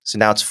now. So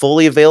now it's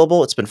fully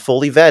available. It's been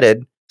fully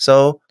vetted.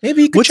 So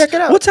maybe you can check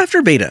it out. What's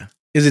after beta?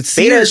 Is it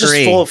C Beta or is just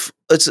A? full of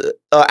it's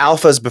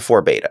alpha's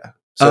before beta.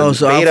 so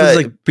beta alpha is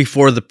like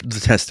before the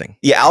testing.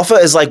 Yeah, alpha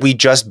is like we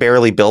just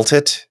barely built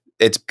it.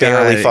 It's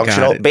barely it,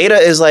 functional. got it. Beta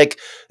is like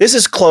this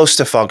is close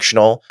to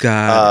functional.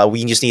 God.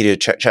 We just need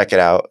to check it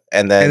out,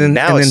 and then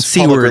now it's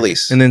C public word,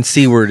 release. and then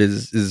C word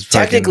is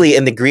Technically,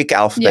 in the Greek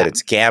alphabet, Yeah.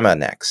 it's gamma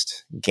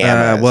next.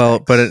 Gamma. is well,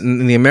 next. but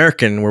in the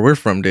American where we're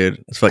from,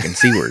 dude, it's fucking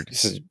C word.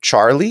 This is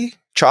Charlie.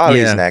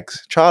 Charlie's Yeah.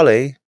 next.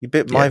 Charlie. You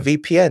bit my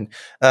VPN.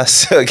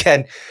 So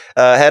again,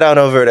 head on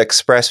over to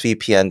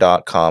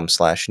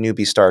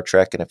expressvpn.com/newbie Star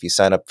Trek. And if you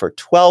sign up for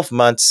 12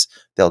 months,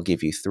 they'll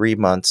give you 3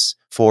 months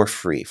for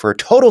free for a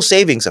total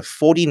savings of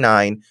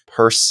 49%.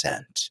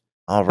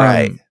 All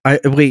right.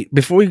 Wait,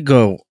 before we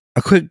go,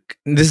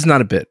 this is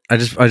not a bit. I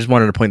just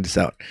wanted to point this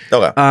out.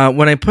 Okay.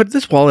 When I put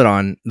this wallet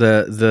on,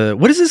 the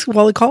what is this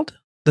wallet called?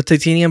 The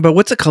titanium, but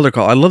what's the color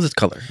called? I love this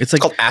color. It's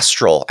called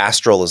Astral.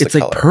 Astral is the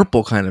color. It's like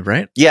purple kind of,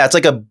 right? Yeah, it's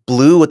like a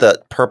blue with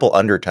a purple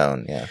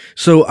undertone. Yeah.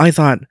 So I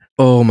thought,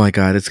 oh my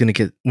God, it's gonna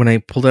get, when I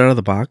pulled it out of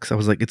the box, I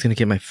was like, it's gonna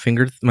get my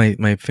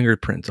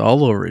fingerprints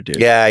all over it,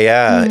 dude.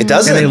 Yeah. It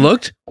doesn't. And they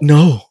looked?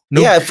 No.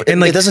 Yeah,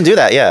 and it doesn't do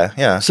that.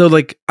 Yeah. So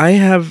like I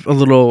have a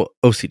little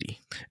OCD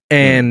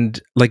and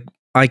like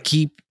I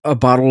keep a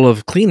bottle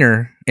of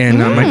cleaner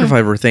and a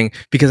microfiber thing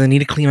because I need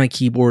to clean my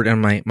keyboard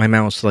and my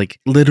mouse like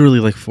literally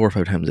like 4 or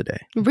 5 times a day.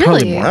 Really?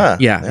 Probably more.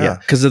 Yeah.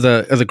 Because of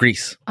the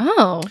grease.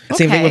 Oh, okay.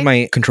 Same thing with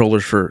my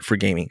controllers for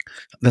gaming.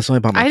 That's why I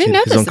bought my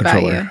his own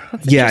controller. You.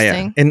 That's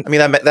interesting. And I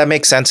mean that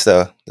makes sense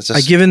though. It's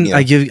just,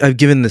 I've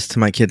given this to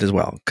my kid as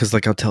well because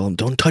like I'll tell him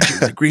don't touch it.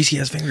 It's greasy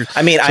has fingers.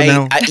 I mean,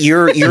 so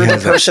you're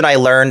the person I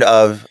learned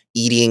of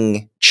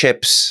eating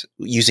chips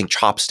using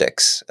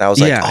chopsticks. And I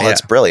was like,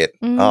 that's brilliant.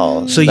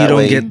 Oh, so you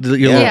don't get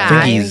your little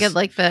fingies. You don't get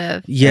like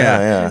the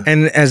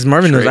And as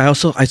Marvin knows, I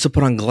still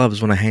put on gloves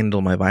when I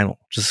handle my vinyl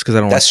just because I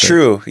don't. That's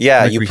true.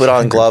 Yeah, you put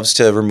on gloves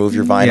to remove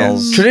your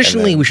vinyls.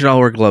 Traditionally, we should all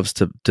wear gloves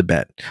to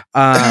bed.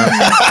 But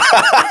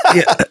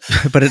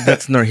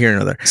that's nor here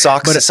nor there.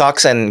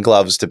 Socks and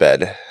gloves to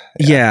bed.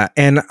 Yeah,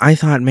 and I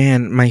thought,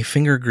 man, my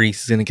finger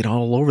grease is gonna get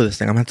all over this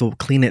thing. I'm gonna have to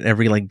clean it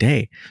every like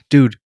day,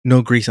 dude.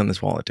 No grease on this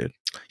wallet, dude.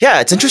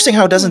 Yeah, it's interesting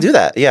how it doesn't do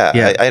that.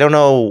 Yeah. I don't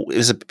know.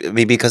 Is it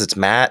maybe because it's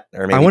matte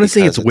or maybe I want to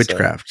say it's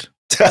witchcraft,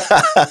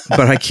 but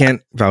I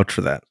can't vouch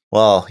for that.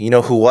 Well, you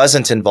know who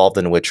wasn't involved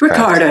in witchcraft?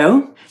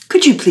 Ricardo,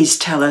 could you please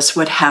tell us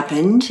what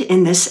happened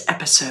in this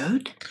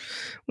episode?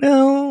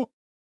 Well,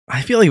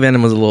 I feel like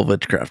Venom was a little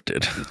witchcraft,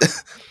 dude.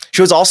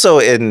 She was also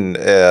in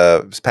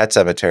Pet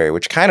Cemetery,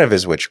 which kind of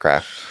is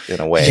witchcraft in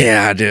a way.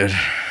 Yeah, dude.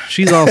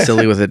 She's all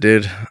silly with it,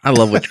 dude. I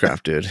love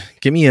witchcraft, dude.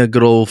 Give me a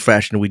good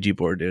old-fashioned Ouija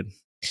board, dude.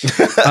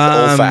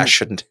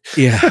 Old-fashioned.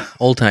 Yeah,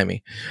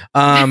 old-timey.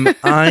 Do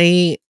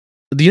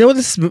you know what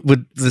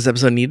this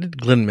episode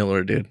needed? Glenn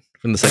Miller, dude.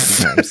 From the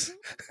Sexy Times.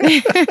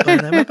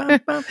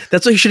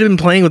 That's what you should have been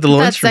playing with the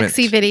little instrument.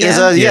 Sexy video.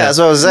 That's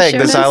what I was saying.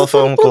 The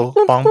xylophone.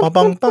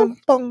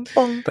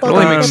 That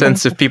only makes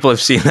sense if people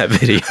have seen that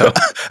video.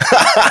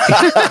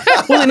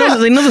 Well,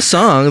 they know the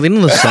song. They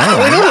know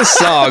the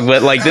song,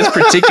 but like this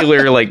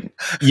particular like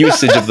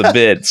usage of the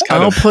bit, it's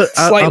kind of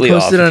slightly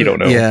off. If you don't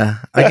know. Yeah,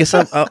 I guess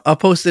I'll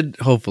post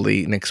it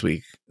hopefully next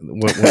week.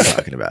 What we're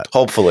talking about.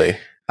 Hopefully.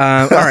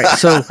 All right.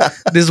 So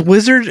this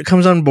wizard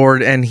comes on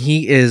board, and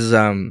he is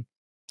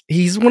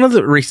he's one of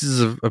the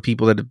races of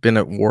people that have been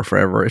at war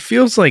forever. It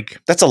feels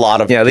like that's a lot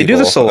of they do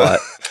this a lot.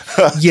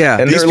 Yeah,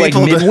 and they're like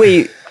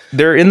midway.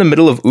 They're in the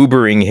middle of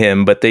Ubering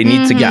him, but they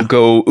need to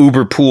go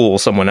Uber pool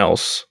someone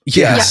else.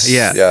 Yes.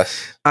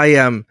 I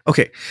am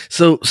okay.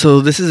 So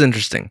this is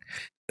interesting.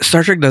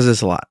 Star Trek does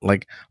this a lot.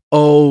 Like,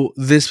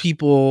 this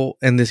people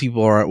and this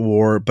people are at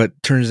war, but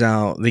turns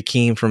out they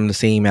came from the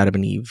same Adam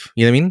and Eve.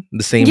 You know what I mean?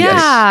 The same. Yeah. You know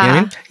what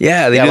I mean?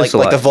 Yeah, they do like, this a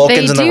lot. Like the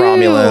Vulcans and the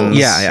Romulans.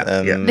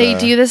 Yeah. They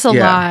do this a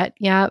lot.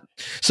 Yep.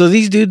 So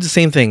these dudes, the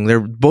same thing. They're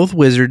both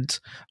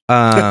wizards.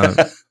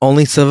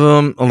 Only some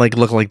of them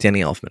look like Danny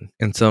Elfman,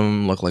 and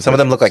some look like some of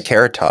them look like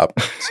Carrot Top.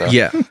 So.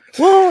 Yeah.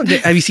 Well,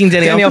 have you seen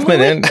Danny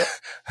Elfman?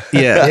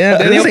 Yeah.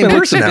 Danny Elfman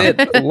looks a bit.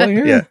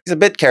 Yeah. He's a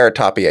bit Carrot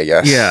Toppy, I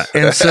guess. Yeah,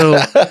 and so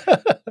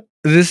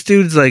this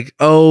dude's like,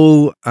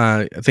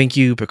 thank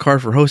you,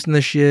 Picard, for hosting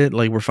this shit.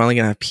 Like, we're finally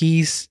gonna have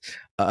peace.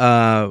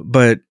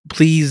 But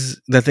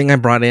please, the thing I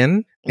brought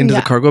into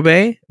the cargo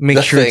bay,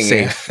 make sure it's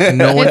safe.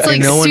 No one, it's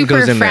like no one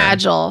goes in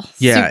fragile.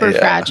 there. Super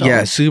fragile.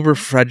 Yeah, super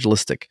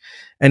fragilistic.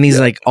 And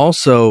he's like,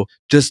 also,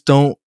 just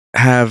don't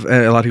have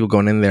a lot of people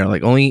going in there.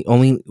 Like, only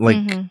like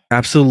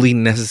absolutely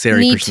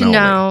necessary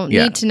personnel.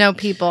 Need to know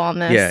people on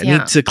this. Yeah,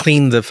 need to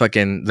clean the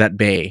fucking that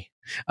bay.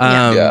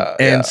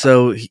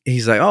 So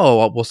he's like,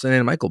 we'll send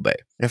in Michael Bay.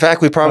 In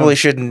fact, we probably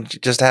shouldn't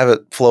just have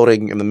it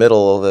floating in the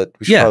middle. That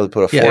we should probably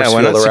put a force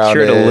field around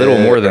secure it a little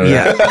more than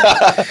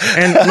that.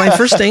 And my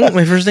first thing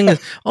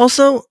is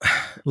also,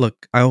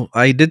 look,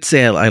 I did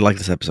say I like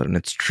this episode, and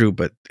it's true,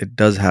 but it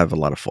does have a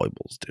lot of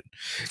foibles, dude.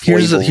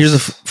 Here's a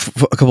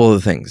couple of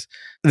the things.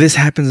 This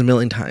happens a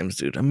million times,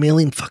 dude. A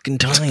million fucking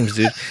times,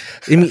 dude.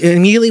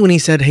 Immediately when he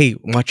said, "Hey,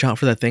 watch out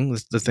for that thing,"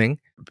 the thing,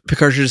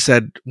 Picard should have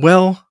said,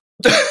 "Well."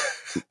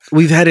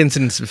 We've had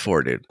incidents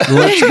before, dude.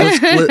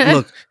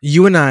 Look,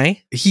 you and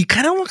I. He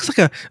kind of looks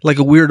like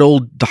a weird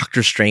old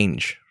Doctor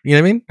Strange. You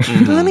know what I mean?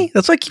 Doesn't he?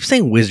 That's why I keep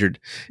saying wizard.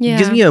 Yeah. He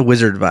gives me a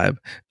wizard vibe.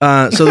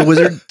 So the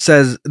wizard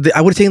says, I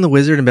would have taken the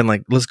wizard and been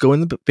like, let's go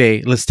in the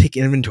bay. Let's take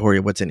inventory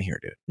of what's in here,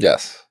 dude.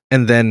 Yes.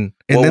 And then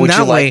And what then would that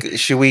you way, like?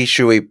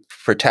 Should we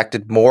protect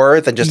it more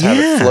than just have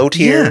it float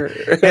here?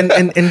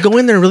 and go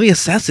in there and really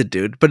assess it,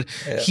 dude. But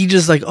he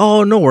just like,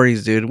 oh, no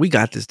worries, dude. We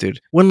got this,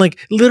 dude. When like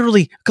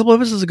literally a couple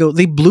episodes ago,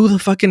 they blew the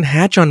fucking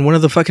hatch on one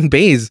of the fucking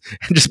bays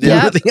and just blew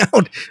everything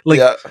out.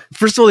 Like,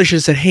 first of all, they should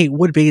have said, hey,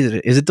 what bay is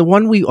it? Is it the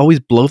one we always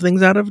blow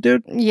things out of,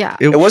 dude? Yeah.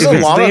 It wasn't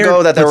long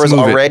ago that there was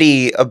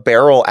already a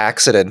barrel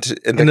accident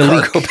in the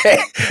cargo bay.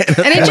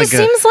 And it just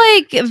seems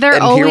like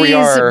they're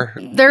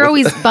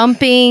always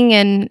bumping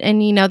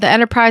and you know, the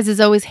Enterprise is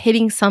always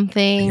hitting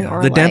something.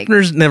 Or the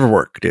dampeners never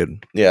work,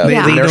 dude. Yeah, they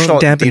inertial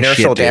don't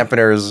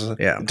dampeners.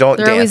 Yeah, don't.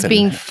 They're always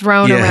being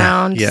thrown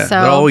around. Yeah, so.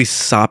 they're always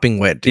sopping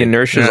wet. Dude. The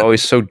inertia is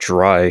always so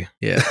dry.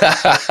 Yeah.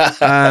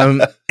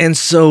 And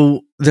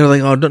so they're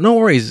like, "Oh, no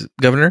worries,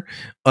 Governor.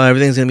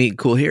 Everything's gonna be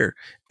cool here."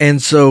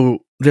 And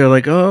so they're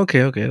like, "Oh,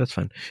 okay, that's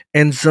fine."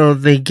 And so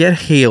they get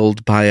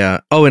hailed by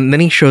and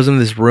then he shows them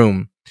this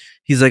room.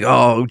 He's like,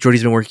 "Oh,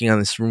 Geordi's been working on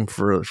this room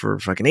for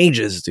fucking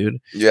ages, dude."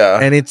 Yeah.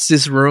 And it's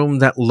this room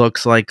that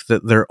looks like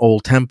their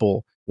old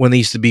temple when they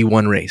used to be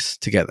one race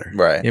together.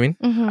 Right. You know what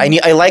I Mm-hmm. mean?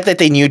 I like that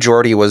they knew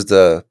Geordi was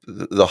the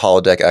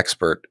holodeck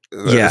expert.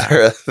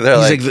 Yeah. they're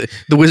like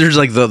the wizard's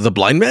like the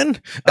blind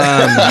man.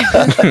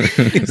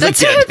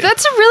 That's a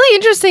really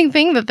interesting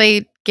thing that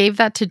they gave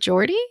that to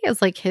Geordi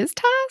as like his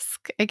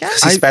task, I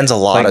guess. He spends a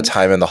lot of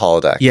time in the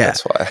holodeck. Yeah.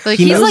 That's why. Like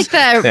he's like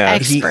the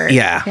expert.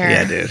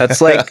 Yeah, dude.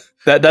 That's like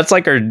that's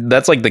like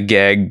the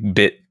gag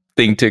bit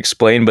thing to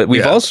explain, but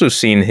we've also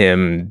seen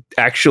him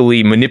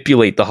actually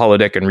manipulate the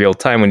holodeck in real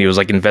time when he was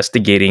like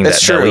investigating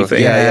that belly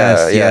thing.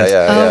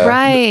 Yeah. Oh,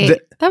 right.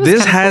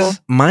 This has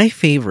cool. my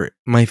favorite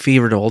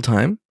of all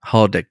time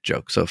holodeck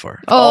joke so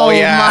far. Oh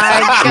yeah, my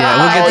God.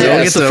 Yeah,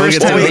 we'll get to it. When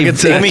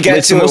we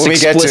get to it.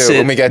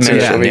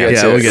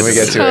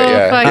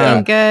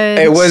 Fucking good.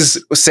 It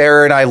was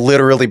Sarah and I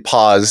literally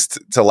paused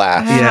to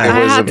laugh. Yeah, I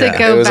had to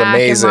go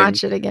back and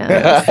watch it again.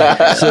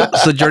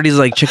 So Geordi's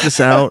like, check this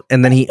out,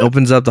 and then he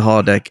opens up the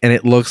holodeck, and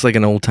it looks like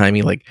an old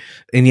timey like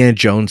Indiana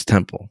Jones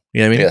temple.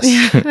 You know what I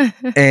mean?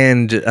 Yes.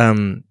 And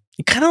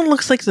it kind of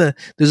looks like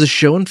there's a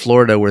show in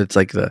Florida where it's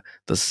like the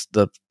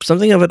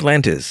something of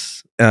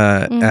Atlantis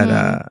at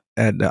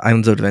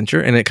Islands of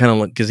Adventure, and it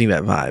kind of gives me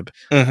that vibe.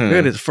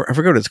 Mm-hmm. I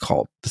forgot what it's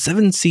called. The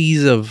Seven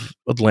Seas of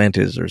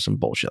Atlantis or some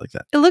bullshit like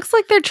that. It looks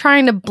like they're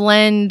trying to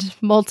blend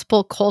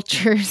multiple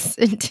cultures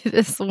into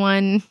this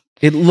one.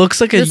 It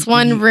looks like this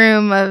one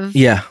room of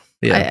yeah.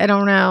 I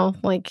don't know.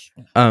 Like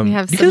we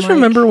have. Do you guys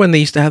remember when they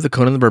used to have the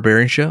Conan the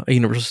Barbarian show at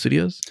Universal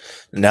Studios?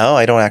 No,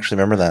 I don't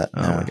actually remember that.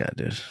 Oh my God,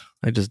 dude.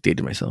 I just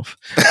dated myself.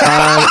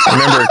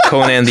 Remember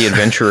Conan the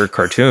Adventurer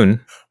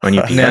cartoon on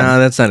UPN? No,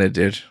 that's not it,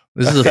 dude.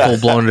 This is a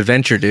full-blown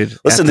adventure, dude.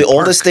 Listen, the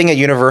oldest thing at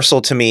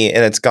Universal to me,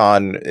 and it's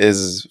gone,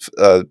 is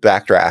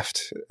Backdraft.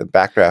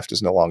 Backdraft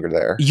is no longer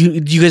there. You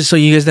guys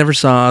never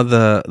saw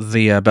the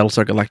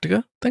Battlestar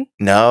Galactica thing?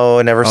 No,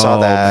 I never saw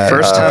that.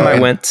 First time I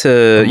went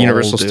to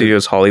Universal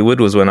Studios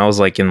Hollywood was when I was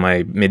like in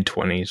my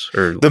mid-20s.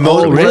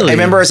 Really? I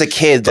remember as a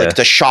kid, like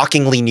the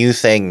shockingly new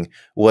thing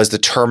was the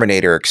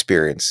Terminator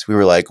experience. We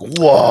were like,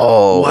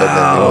 whoa.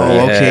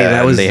 Wow. Okay,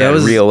 that was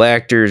real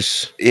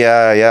actors.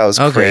 Yeah, it was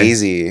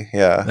crazy.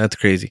 Yeah. That's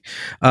crazy.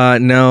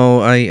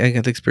 No, I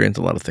got to experience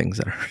a lot of things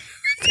that are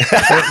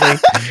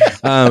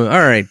all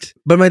right,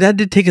 but my dad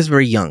did take us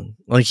very young.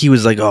 Like he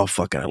was like, "Oh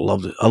fuck it, I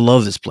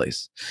love this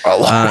place.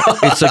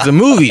 It's like the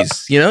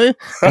movies, you know."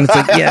 And it's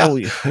like, yeah,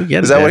 we get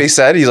it. Is that what he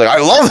said? He's like, "I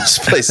love this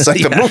place. It's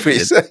like the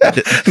movies."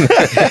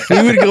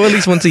 We would go at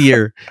least once a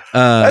year.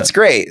 That's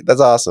great.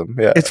 That's awesome.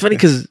 Yeah, it's funny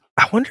because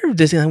I wonder if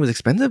Disneyland was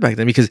expensive back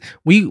then because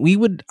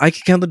I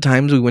could count the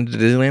times we went to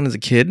Disneyland as a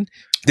kid.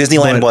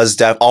 Disneyland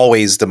was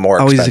always the more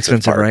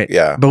expensive part. Right?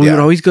 Yeah, but we would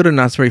always go to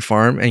Knott's Berry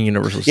Farm and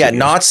Universal Studios. Yeah,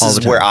 Knott's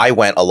is where I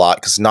went a lot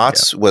because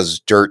Knott's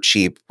was dirt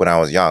cheap when I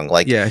was young.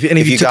 Like, yeah,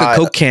 if you took a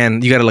Coke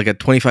can, you got like a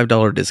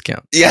 $25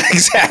 discount. Yeah,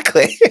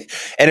 exactly.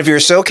 And if you're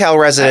a SoCal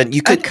resident,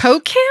 you could a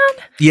Coke can.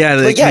 Yeah,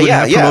 would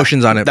have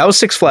promotions on it. That was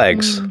Six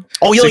Flags.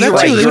 Oh, you're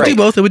right. It would do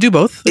both. It would do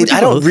both. I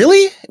don't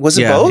really. Was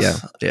it both?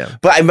 Yeah.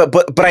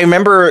 But I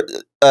remember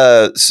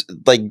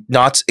like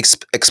Knott's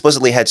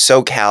explicitly had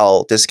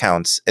SoCal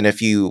discounts, and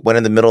if you went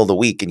in the middle of the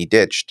week and you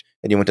ditched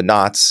and you went to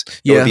Knott's,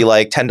 it would be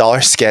like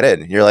 $10 to get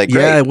in. You're like,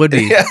 great. Yeah, it would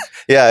be.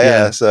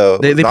 yeah. So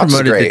they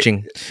promoted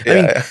ditching. Yeah. I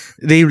mean,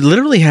 they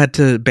literally had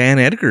to ban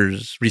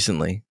Edgar's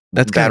recently.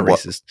 That's kind of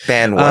racist.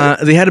 Ban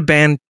what? They had to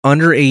ban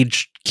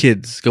underage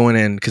kids going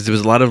in because there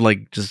was a lot of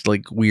like just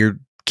like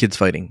weird kids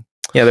fighting.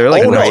 Yeah, they're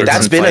like,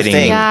 that's been a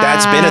thing. Yeah.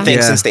 That's been a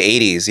thing since the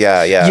 80s.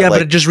 Yeah. Yeah,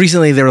 like, but just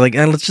recently they were like,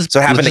 let's just. So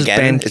it happened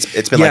again.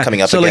 It's been like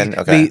coming up again. Like,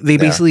 okay. They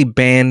basically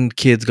banned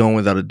kids going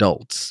without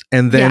adults,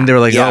 and then they were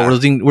like, oh,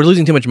 we're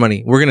losing too much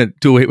money. We're gonna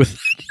do away with.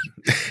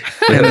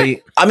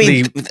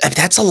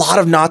 That's a lot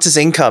of Knott's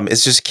income.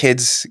 It's just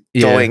kids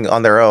going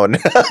on their own.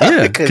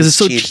 Yeah, because it's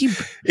so cheap.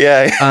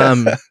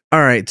 Yeah.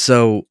 All right,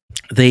 so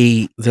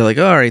they're like,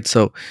 all right,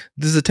 so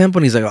this is a temple.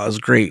 And he's like, oh, it's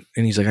great.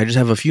 And he's like, I just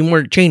have a few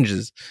more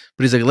changes.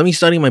 But he's like, let me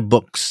study my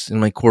books in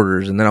my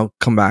quarters, and then I'll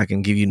come back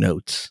and give you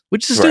notes.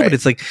 Which is stupid.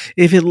 It's like,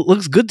 if it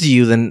looks good to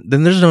you, then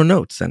there's no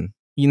notes. Then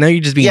You're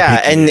just being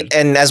picky, dude.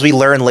 and as we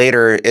learn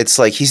later, it's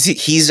like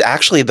he's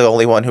actually the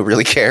only one who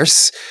really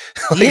cares.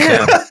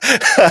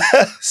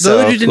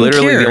 So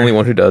literally the only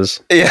one who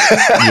does.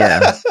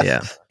 Yeah.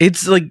 Yeah.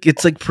 It's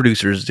like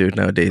producers do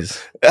nowadays.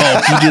 Oh,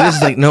 if you do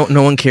this, like no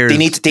one cares. They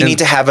need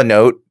to have a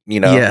note, you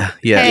know. Yeah.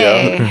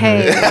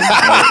 Hey.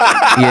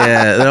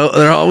 Yeah,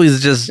 they're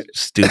always just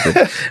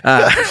stupid.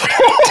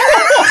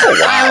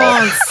 I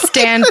won't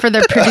stand for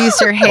the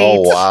producer hate.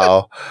 Oh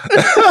wow.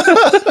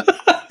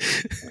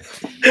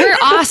 We're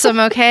awesome,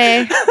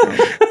 okay?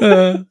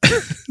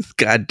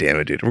 God damn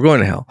it, dude. We're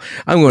going to hell.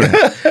 I'm going to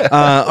hell.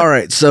 All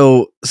right.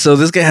 So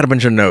this guy had a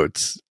bunch of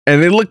notes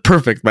and they look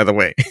perfect, by the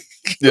way.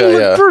 They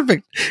look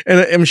perfect.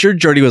 And I'm sure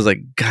Jordy was like,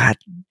 God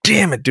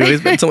damn it, dude. I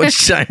spent so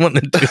much time on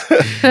the dude.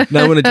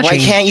 Now I'm going to Why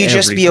can't you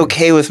just be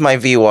okay with my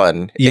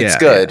V1? It's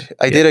good.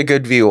 I did a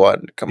good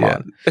V1. Come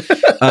on.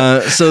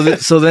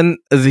 So then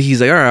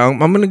he's like, all right, I'm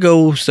going to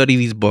go study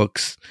these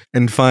books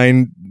and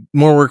find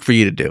more work for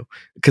you to do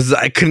because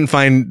I couldn't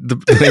find the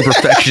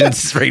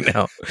imperfections right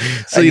now.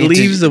 So he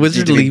leaves. The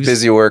wizard leaves.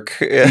 Busy work.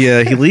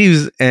 Yeah, he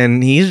leaves,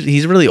 and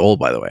he's really old,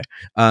 by the way.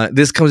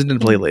 This comes into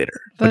play later,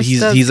 but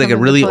he's like a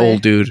really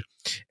old dude.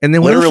 And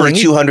then literally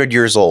 200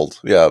 years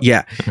old. Yeah.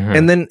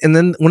 Mm-hmm. And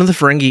then one of the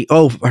Ferengi.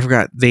 Oh, I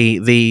forgot.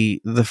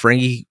 The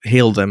Ferengi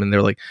hailed them, and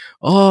they're like,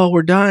 "Oh,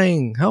 we're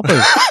dying. Help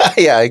us!"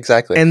 Yeah,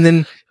 exactly. And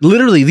then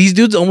literally, these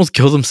dudes almost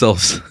killed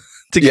themselves.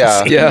 They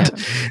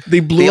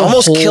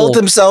almost killed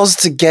themselves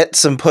to get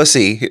some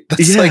pussy.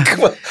 That's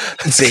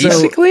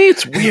basically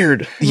it's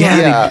weird.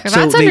 That's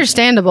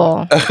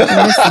understandable.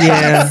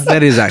 That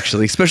is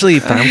actually, especially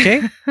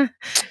Famke.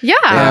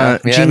 Yeah,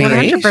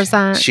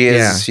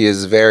 100%. She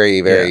is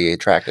very, very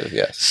attractive.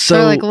 Yes. So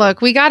they're like,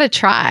 look, we got to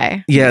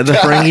try. Yeah, the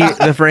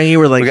Ferengi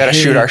were like, we got to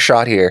shoot our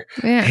shot here.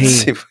 Yeah.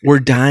 Hey, we're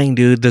dying,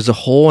 dude. There's a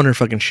hole in our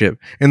fucking ship,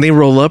 and they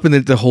roll up, and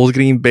the hole's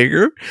getting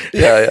bigger.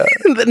 Yeah.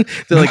 And then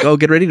they're like, oh,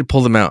 get ready to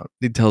pull them out.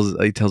 He tells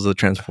the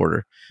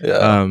transporter,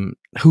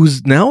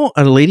 who's now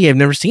a lady I've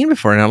never seen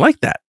before, and I like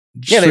that.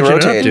 They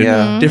rotate,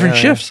 different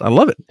shifts. I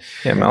love it.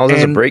 Yeah, Miles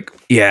has a break.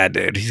 Yeah,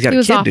 dude, he's got he a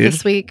was kid, off dude.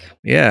 This week.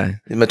 Yeah,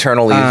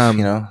 maternal leave.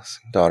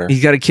 Daughter.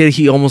 He's got a kid.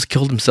 He almost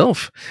killed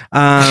himself.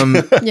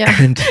 Exactly.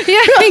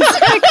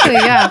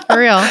 Yeah, for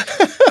real.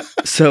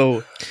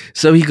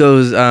 So he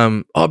goes,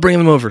 I'll bring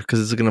them over because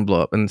it's gonna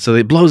blow up. And so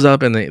it blows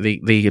up and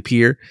they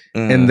appear.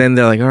 And then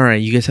they're like, all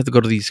right, you guys have to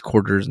go to these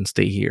quarters and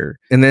stay here.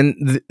 And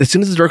then as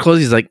soon as the door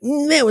closes, he's like,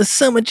 that was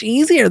so much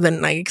easier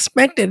than I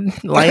expected.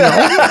 Lionel.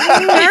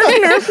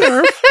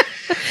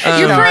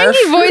 Your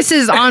Ferengi voice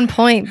is on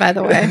point, by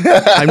the way.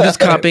 I'm just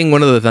copying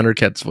one of the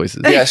Thundercats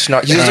voices. Yeah,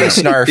 Snarf. He's doing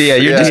Snarf. Yeah,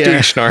 you're just doing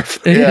Snarf.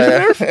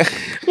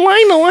 Snarf.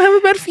 Lionel, I have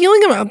a bad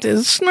feeling about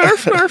this.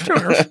 Snarf.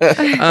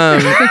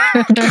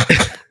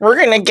 We're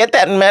gonna get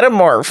that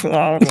metamorph.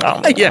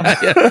 Yeah.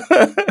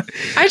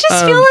 I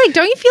just feel like,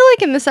 don't you feel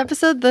like in this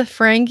episode the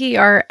Ferengi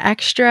are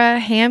extra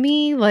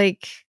hammy?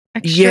 Like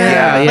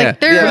extra, like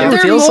they're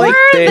feels more like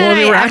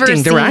than were I've ever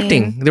acting. They were seen.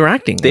 acting. They were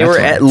acting. They were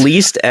at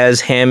least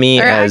as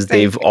hammy as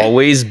they've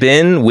always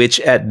been, which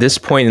at this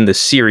point in the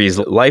series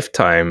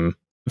lifetime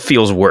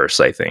feels worse,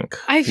 I think.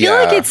 I feel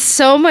like it's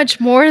so much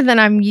more than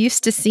I'm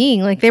used to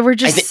seeing. Like they were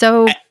just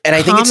so and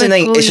I think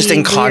it's just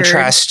in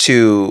contrast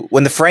to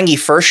when the Ferengi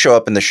first show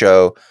up in the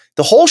show.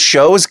 The whole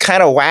show is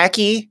kind of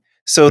wacky.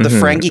 So the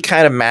Ferengi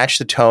kind of match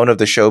the tone of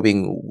the show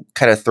being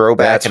kind of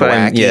throwback and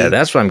wacky.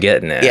 That's what I'm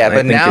getting at. Yeah,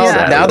 but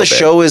now the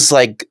show is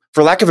like,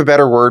 for lack of a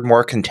better word,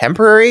 more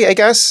contemporary, I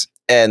guess.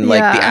 And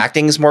like the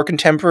acting is more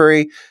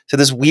contemporary. So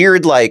this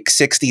weird like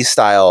 60s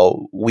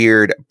style,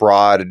 weird,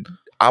 broad,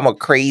 I'm a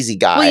crazy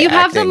guy. Well, you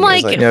have them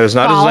like there's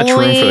not as much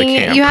room for the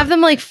camp. You have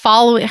them like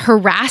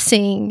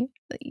harassing,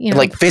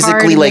 like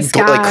physically like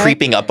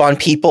creeping up on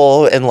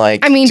people and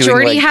like. I mean,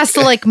 Jordy has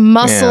to like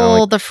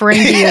muscle the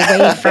Ferengi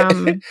away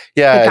from. The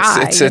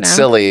guy, it's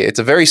silly. It's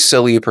a very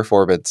silly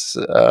performance.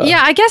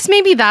 I guess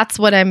maybe that's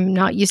what I'm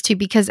not used to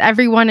because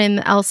everyone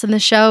else in the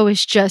show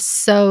is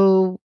just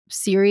so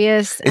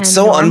serious. It's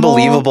so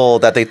unbelievable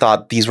that they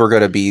thought these were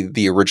going to be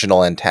the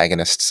original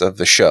antagonists of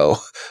the show,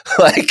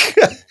 like.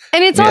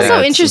 And it's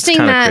also interesting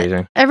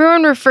that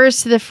everyone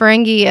refers to the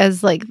Ferengi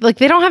as like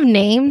they don't have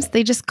names.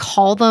 They just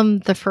call them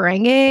the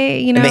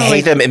Ferengi, And they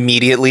hate them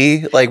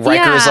immediately. Like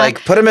Riker's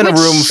like, put them in a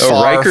room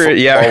far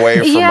away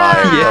from mine.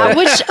 Yeah.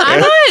 Which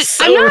I'm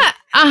not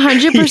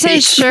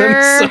 100%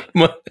 sure. So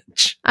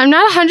much. I'm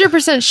not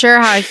 100% sure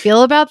how I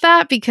feel about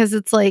that because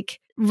it's like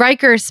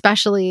Riker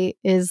especially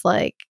is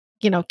like,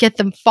 get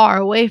them far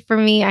away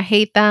from me. I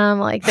hate them.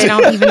 Like they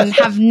don't even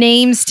have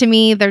names to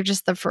me. They're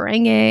just the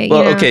Ferengi.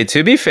 Well, okay.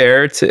 To be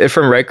fair,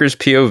 from Riker's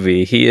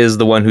POV, he is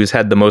the one who's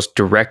had the most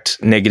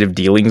direct negative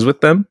dealings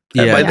with them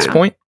by this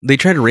point. They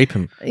tried to rape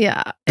him.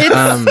 Yeah,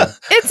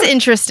 it's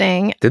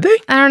interesting. Did they?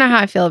 I don't know how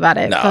I feel about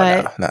it. No.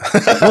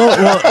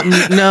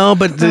 well, no,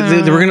 but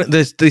they were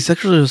they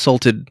sexually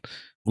assaulted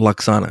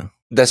Lwaxana.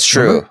 That's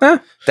true.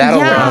 That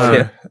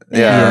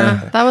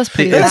was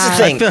pretty bad. That's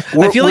the thing.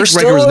 I feel like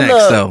Riker was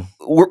next, though.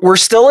 We're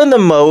still in the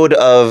mode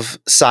of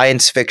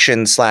science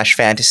fiction /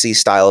 fantasy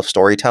style of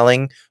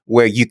storytelling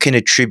where you can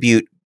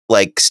attribute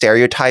like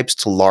stereotypes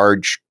to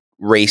large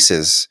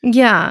races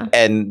Yeah.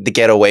 and to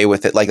get away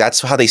with it. Like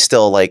that's how they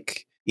still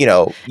like, you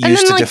know, And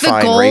used then to like the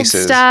define gold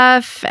races.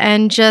 stuff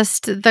and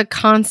just the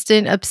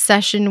constant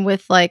obsession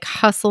with like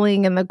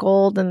hustling and the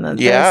gold and the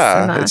this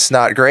Yeah, and the, it's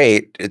not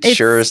great. It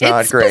sure is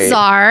not it's great.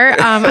 bizarre.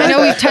 I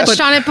know we've touched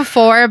on it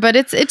before, but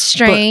it's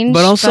strange.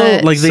 But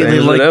also, like Same they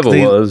as like it ever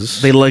they,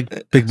 was. they like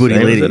big booty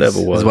Same as it ladies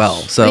ever was. as well.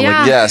 So yeah,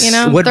 like, yes. you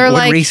know, what they're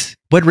like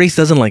what race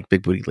doesn't like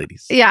big booty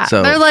ladies? yeah,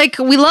 So they're like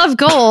we love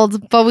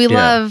gold, but we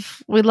Yeah.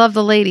 love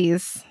the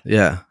ladies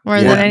yeah. more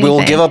We'll- than anything.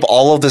 We'll give up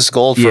all of this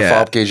gold for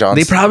Yeah. Fopke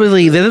Johnson.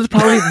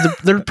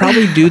 They're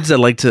probably dudes that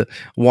like to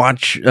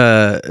watch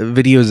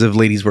videos of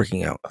ladies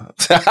working out.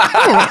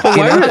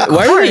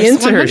 Why are they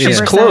into her? She's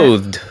 100%.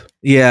 clothed.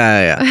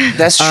 Yeah.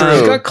 That's true.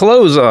 She's got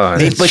clothes on.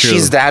 But It's true.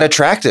 she's that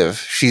attractive.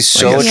 She's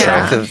so guess so.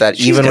 attractive that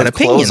She's even got with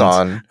clothes opinions.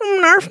 on.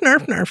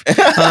 Narf.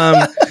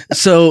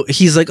 So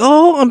he's like,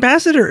 "Oh,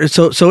 ambassador."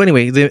 So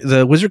anyway,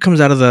 the wizard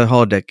comes out of the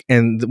holodeck,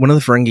 and one of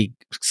the Ferengi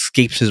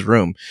escapes his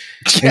room,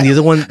 and the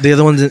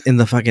other one's in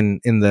the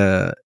fucking in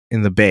the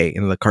bay,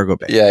 in the cargo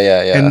bay.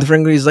 Yeah. And the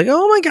Ferengi's like,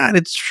 "Oh my god,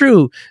 it's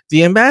true.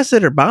 The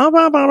ambassador, blah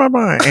blah blah blah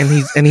blah."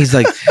 And he's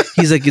like,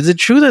 "Is it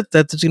true that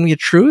there's gonna be a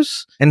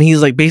truce?" And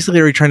he's like, basically,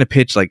 already trying to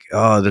pitch like,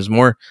 "Oh, there's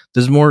more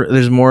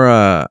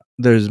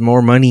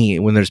money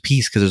when there's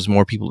peace because there's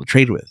more people to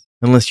trade with.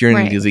 Unless you're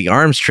into Right. the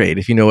arms trade,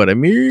 if you know what I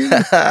mean."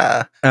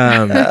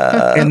 And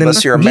then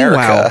unless you're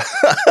America.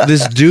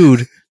 this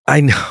dude,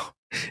 I know.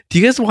 Do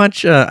you guys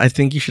watch? I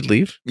Think You Should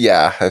Leave.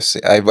 Yeah,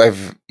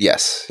 I've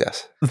yes.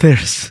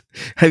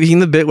 Have you seen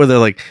the bit where they're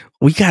like,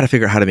 "We got to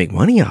figure out how to make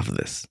money off of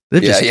this.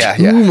 There's just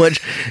too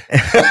much."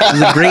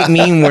 There's a great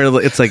meme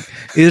where it's like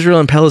Israel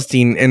and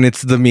Palestine, and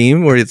it's the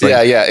meme where it's like,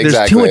 yeah, "There's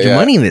exactly. too much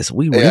money in this.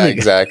 We really, Yeah,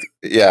 exactly.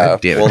 Yeah.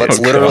 God damn it. Well, that's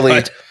Oh, literally.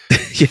 God.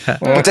 yeah."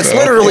 But that's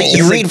literally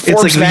you It's read like- it's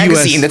Forbes like the US.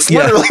 magazine. That's Yeah.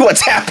 literally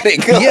what's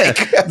happening. Yeah,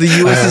 the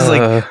U.S. is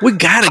like, we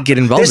gotta get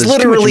involved. There's too much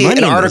literally money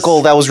an in this."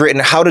 article that was written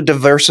how to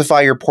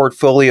diversify your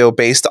portfolio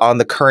based on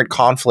the current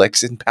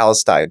conflicts in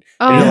Palestine.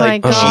 Oh And you're my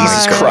like, god,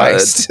 Jesus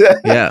Christ.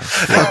 Yeah,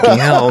 Fucking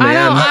hell, I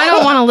man.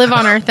 don't want to live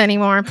on Earth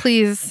anymore.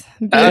 Please.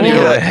 I don't Be-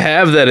 even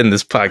have that in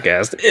this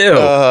podcast.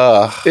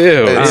 Ew.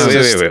 Ew. It's Ew,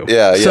 just- ew, ew.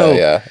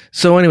 Yeah.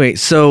 So anyway,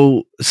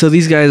 so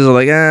these guys are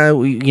like,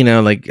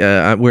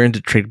 we're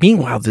into trade.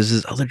 Meanwhile, there's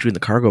this other dude in the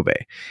cargo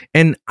bay,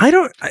 and I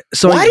don't.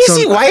 Why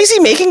is he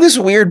making this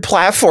weird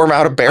platform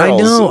out of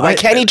barrels? know, Why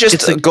can't he it's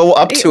just like- go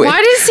up to Why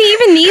it? does he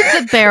even need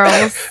the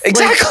barrels?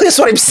 Exactly, that's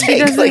what I'm He saying.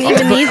 doesn't Like,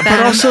 even need But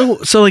that.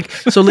 also,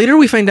 so later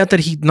we find out that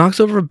he knocks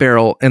over a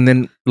barrel, and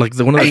then like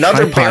one of the another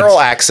tripods, barrel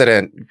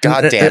accident.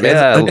 God damn it.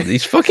 Yeah,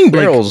 these fucking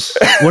barrels.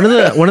 one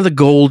of the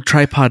gold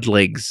tripod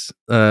legs,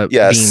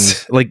 Yes.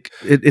 beams, like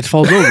it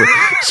falls over.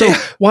 So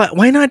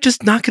why not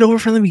just knock it over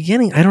from the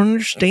beginning? I don't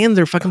understand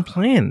their fucking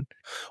plan.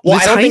 Well,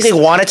 This I don't think they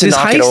wanted to this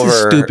knock heist it over.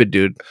 is stupid,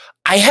 dude.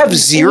 I have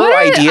zero What are-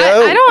 idea.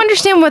 I don't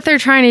understand what they're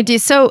trying to do.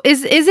 So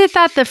is it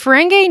that the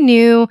Ferengi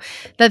knew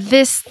that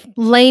this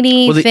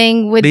lady Well,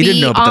 thing would they be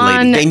didn't know about the lady.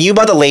 on, They knew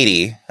about the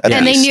lady. at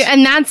and they least. knew,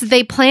 and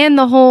they planned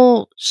the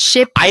whole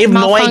ship I have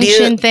no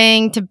malfunction idea.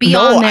 thing to be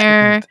No, on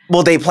there,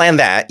 Well, they planned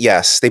that.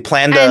 Yes, they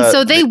planned. and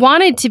so they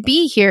wanted to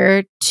be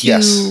here to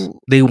Yes.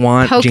 They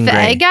want poke Jean the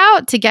Grey. egg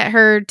out to get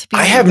her to be.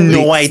 I have released.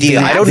 no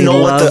idea. I don't They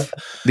know what love-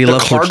 they the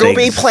love poached cargo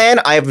bay eggs. plan.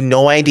 I have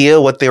no idea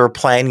what they were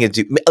planning to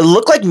do. It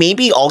looked like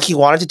maybe all he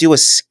wanted to do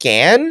was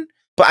scan,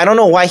 but I don't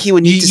know why he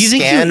would need to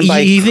scan.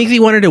 You think they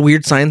wanted a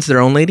weird science their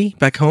own lady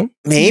back home?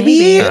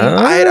 Maybe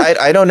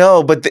I don't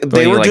know, but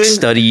they were like doing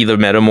study the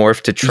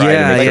metamorph to try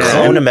to make like it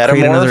clone a Create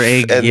metamorph. another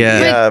egg, and,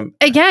 yeah.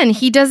 Again,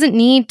 he doesn't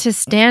need to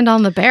stand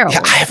on the barrel.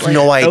 I have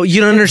no idea. Oh, you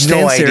don't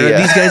understand, no Sarah. idea.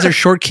 These guys are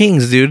short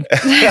kings, dude.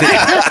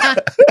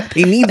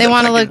 They need. They the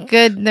want to fucking- look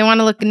good. They want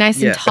to look nice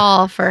Yeah. and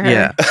tall for her.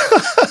 Yeah.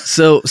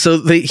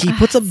 He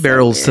puts up So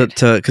barrels weird.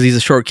 to because he's a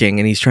short king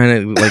and he's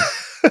trying to like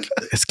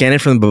scan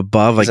it from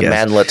above, I He's a guess.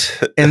 manlet.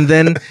 And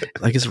then,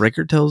 I guess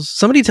Riker tells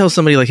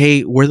somebody like,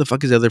 "Hey, where the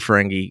fuck is the other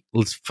Ferengi?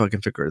 Let's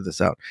fucking figure this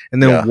out."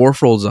 And then Yeah.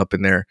 Worf rolls up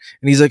in there,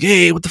 and he's like,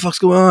 "Hey, what the fuck's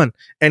going on?"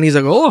 And he's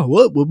like, "Oh,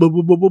 what?"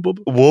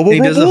 And he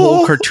does the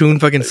whole cartoon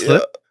fucking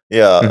slip,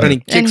 Yeah. and he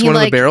kicks And he one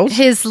of like the barrels.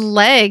 his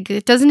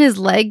leg. Doesn't his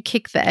leg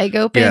kick the egg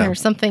open Yeah. or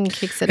something?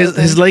 Kicks it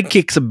open. His leg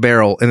kicks a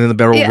barrel, and then the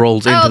barrel Yeah.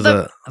 rolls Oh, into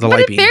the- the But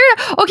light beam.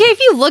 okay, if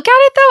you look at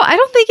it though, I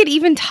don't think it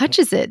even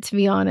touches it. To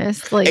be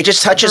honest, like It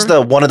just touches for-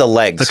 one of the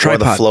legs, The one of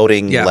the tripod.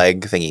 floating Yeah.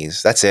 leg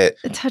thingies. That's it.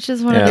 It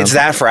touches one Yeah. of It's the.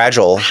 that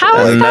fragile. How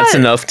is and that's that-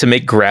 enough to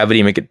make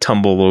gravity make it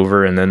tumble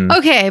over and then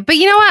Okay, but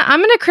you know what? I'm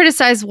going to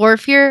criticize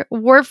Worf here.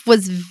 Worf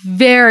was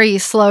very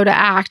slow to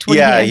act. When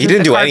Yeah, he he entered didn't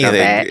the do cargo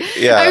anything. bay.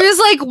 Yeah. I was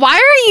like, why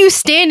are you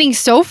standing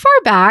so far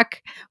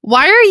back?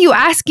 Why are you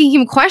asking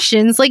him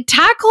questions? Like,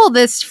 tackle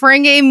this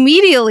Ferengi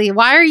immediately.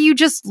 Why are you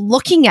just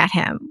looking at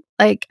him?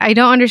 Like, I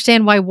don't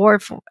understand why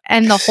Worf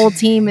and the whole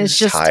team is He's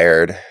just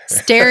tired.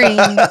 staring.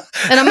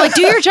 And I'm like,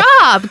 do your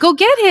job. Go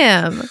get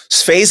him.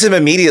 Just phase him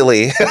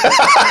immediately.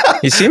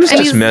 he seems And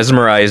just he's-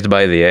 mesmerized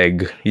by the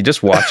egg. He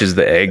just watches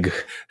the egg.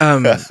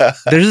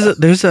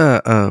 There's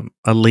a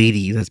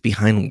lady that's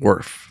behind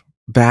Worf,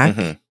 back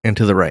Mhm. and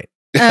to the right.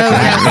 Oh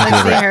yes,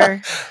 I see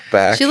her.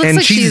 back. She looks And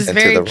like she's and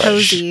to very the right.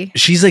 posy.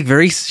 She's like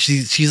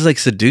she's like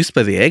seduced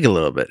by the egg a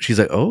little bit. She's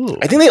like, oh,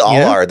 I think they all you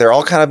know? are. They're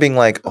all kind of being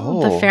like, The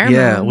oh, pheromone.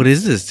 Yeah, what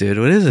is this, dude?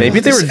 What is it? Maybe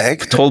they This were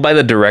egg? told by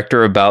the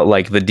director about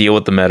like the deal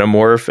with the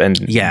metamorph, and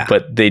Yeah.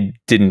 but they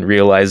didn't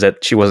realize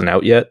that she wasn't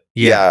out yet.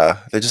 yeah.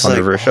 They're just On like,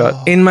 the reverse shot.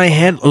 oh. In my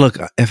head, look,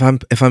 if I'm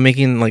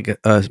making like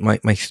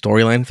my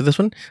storyline for this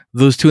one,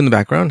 those two in the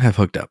background have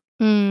hooked up.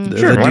 Mm. The,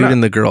 Sure, the why dude not?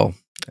 and the girl.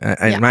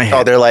 Yeah. In my Oh,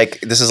 head, they're like,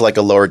 this is like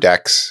a lower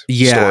decks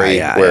Yeah, story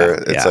yeah, where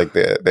yeah, it's yeah. like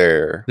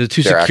they're the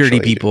two they're security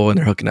actually- people and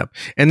they're hooking up.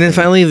 And then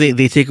finally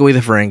they take away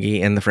the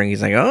Ferengi and the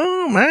Ferengi's like,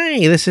 oh my,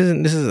 this is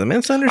a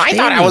misunderstanding. I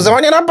thought I was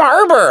owning a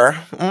barber.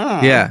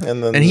 Yeah.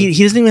 and then And he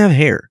doesn't even have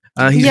hair.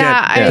 He's Yeah,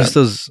 got I- just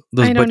those I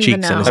butt don't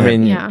even cheeks on his know. I head.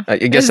 mean, Yeah. I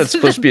guess that's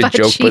supposed to be a Butt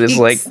joke, but it's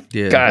like, cheeks.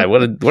 Yeah. God,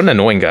 what an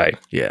annoying guy.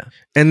 Yeah.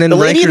 And then the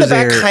lady in the Riker's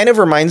back there. kind of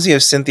reminds me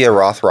of Cynthia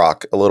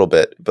Rothrock a little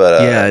bit,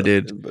 but Yeah,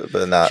 dude.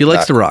 but not. She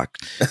likes not- to rock.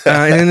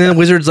 And then the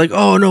wizard's like,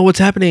 oh no, what's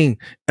happening?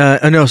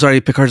 No, sorry.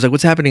 Picard's like,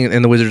 what's happening?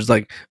 And the wizard's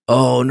like,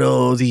 oh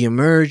no, the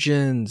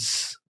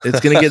emergence. It's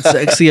going to get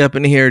sexy up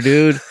in here,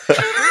 dude.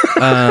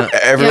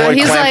 Everyone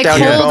he's clamp like, down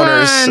your hold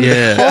boners. on,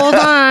 Yeah. hold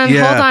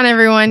on,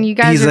 everyone. You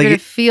guys He's are like- gonna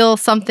feel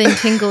something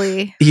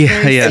tingly. Yeah,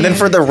 very yeah. And then soon.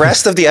 for the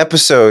rest of the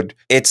episode,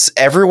 it's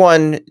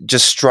everyone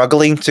just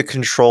struggling to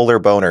control their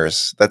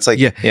boners. That's like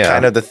Yeah. Yeah.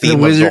 kind of the theme of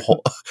the wizard-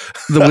 whole.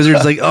 The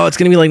wizard's like, oh, it's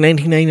going to be like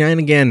 1999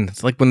 again.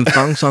 It's like when the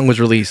Thong Song was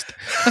released.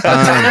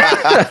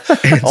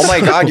 Oh my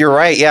God, you're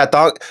right. Yeah,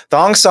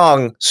 Thong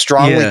Song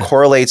strongly Yeah.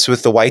 correlates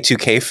with the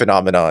Y2K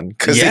phenomenon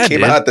because Yeah, they came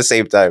dude. out at the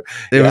same time.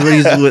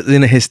 Everybody's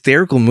in a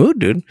hysterical mood,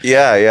 dude.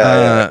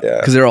 Yeah.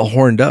 Because they're all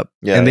horned up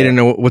Yeah, and they yeah. didn't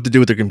know what to do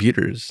with their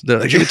computers. They're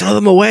like, should we throw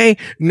them away?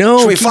 No.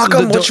 Should we keep fuck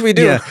them. 'em? What Don't- should we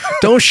do? Yeah,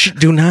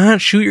 do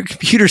not shoot your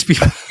computers,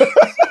 people.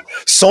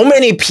 So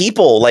many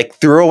people like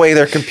threw away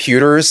their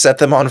computers, set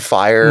them on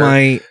fire.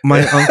 My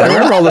I uncle.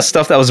 remember all the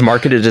stuff that was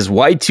marketed as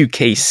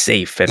Y2K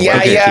safe and yeah,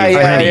 Y2K yeah, yeah,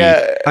 ready.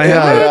 yeah. I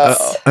have yeah.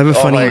 I have a Oh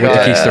funny my God.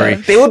 Y2K story.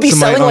 They would be So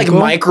my selling like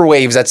uncle-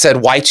 microwaves that said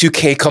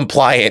Y2K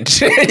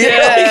compliant.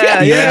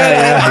 Yeah,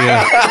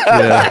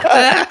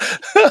 Yeah.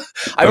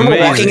 I remember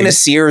Amazing. walking into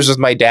Sears with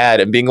my dad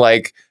and being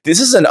like, "This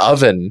is an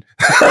oven."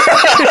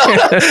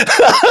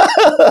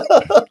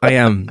 I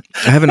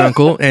have an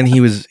uncle and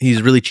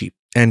he's really cheap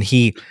and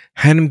he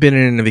hadn't been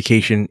in a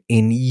vacation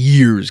in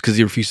years because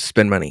he refused to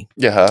spend money.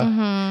 Yeah.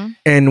 Mhm.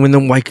 And when the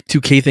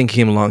Y2K thing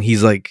came along,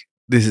 he's like,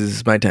 this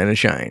is my time to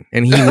shine.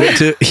 And he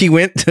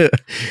went to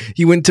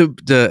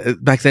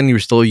back then you were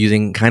still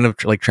using kind of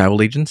like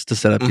travel agents to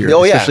set up your,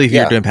 Oh, yeah, especially if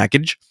yeah. you're doing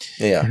package.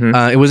 Yeah.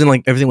 Mhm. It wasn't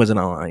like everything wasn't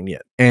online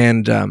yet.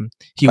 And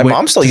he My went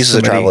mom still to uses a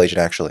somebody- travel agent,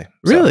 actually.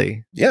 So,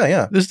 Really? Yeah,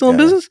 yeah. They're still in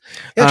Yeah. business?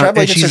 Yeah, travel and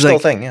agents are she's still like-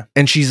 a thing. Yeah.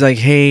 And she's like,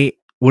 hey,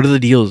 what are the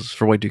deals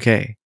for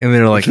Y2K? And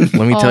they're like, let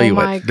me tell Oh you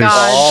my what. There's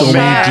God, so many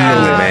man.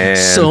 deals. Man.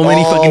 So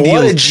many Oh, fucking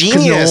what a deals. 'Cause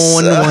genius. No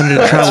one wanted to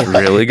That's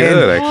travel. really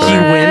good, And actually. He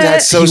went.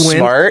 That's so he went-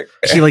 smart.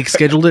 He like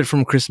scheduled it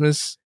from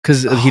Christmas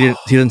because he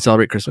didn't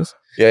celebrate Christmas.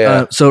 Yeah,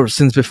 yeah. So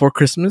since before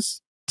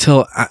Christmas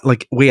till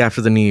like way after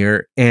the New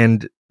Year,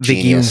 and they gave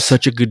him Genius.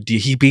 such a good deal.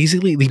 He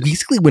basically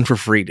went for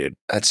free, dude.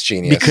 That's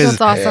genius. because-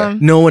 That's awesome.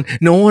 No one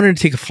wanted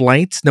to take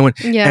flights. No one,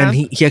 Yeah. and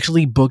he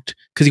actually booked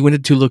because he went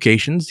to 2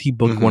 locations. He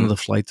booked one of the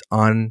flights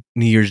on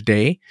New Year's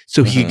Day,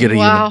 so he could get a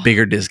Wow. even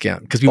bigger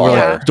discount because people were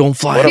Baller. like, "Don't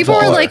fly." What a People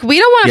were baller. like, we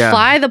don't want to Yeah.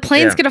 fly. The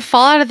plane's Yeah. going to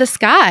fall out of the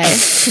sky.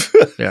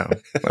 Yeah,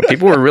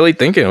 People were really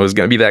thinking it was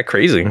going to be that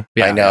crazy.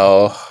 yeah. I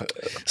know.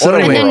 So What a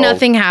And anyway, then world.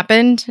 nothing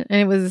happened.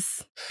 And it was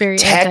very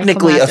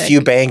Technically, a anticlimactic.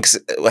 few banks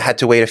had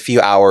to wait a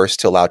few hours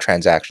to allow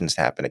transactions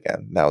to happen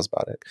again. That was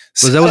about it.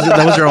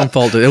 that was their own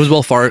fault. It was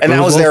Wells Fargo. and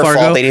that was their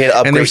fault. They didn't and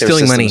upgrade they're their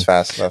stealing systems money.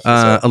 fast enough.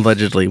 so.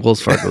 Allegedly,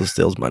 Wells Fargo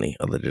steals money.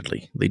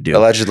 Allegedly, they do.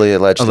 Allegedly,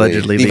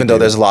 Allegedly, they even though do.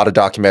 there's a lot of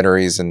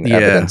documentaries and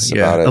evidence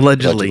about it.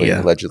 Allegedly,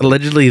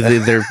 Allegedly.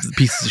 they're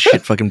pieces of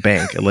shit fucking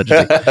bank.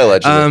 Allegedly.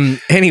 Allegedly.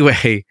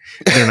 Anyway,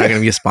 they're not going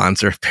to be a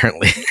sponsor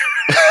apparently.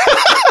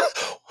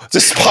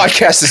 This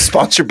podcast is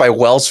sponsored by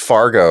Wells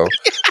Fargo.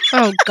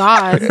 Oh,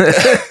 God.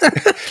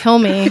 Kill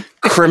me.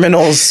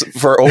 Criminals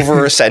for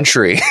over a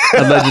century.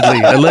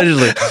 allegedly,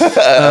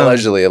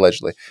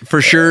 Allegedly.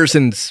 for sure.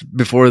 Since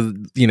before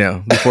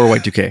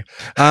Y2K.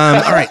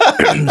 All right,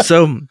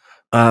 so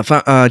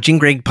Jean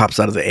Grey pops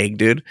out of the egg,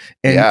 dude,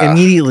 and Yeah.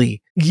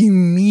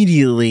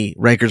 immediately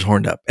Riker's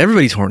horned up.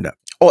 Everybody's horned up.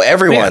 Oh,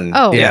 everyone.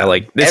 Oh, Yeah,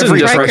 like this Every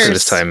isn't just Riker's- Riker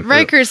this time.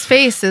 Riker's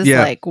face is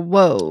Yeah. like,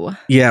 whoa.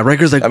 Yeah,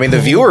 Riker's like. I mean, the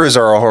 "Whoa." viewers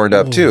are all horned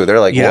up too. They're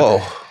like, Yeah.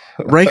 whoa.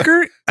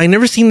 Riker, I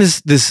never seen this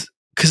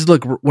because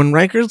look, when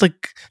Riker's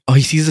like, oh,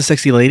 he sees a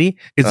sexy lady,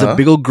 it's Uh-huh. a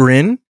big old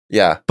grin.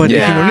 Yeah. But if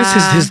Yeah. you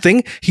notice his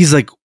thing, he's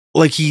like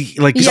he's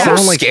He's Yeah.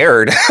 almost like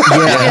scared.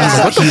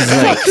 yeah, What the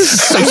fuck? This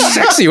is so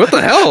sexy. What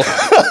the hell?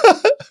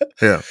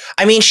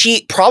 I mean,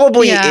 she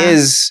probably Yeah.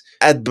 is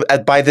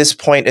at by this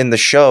point in the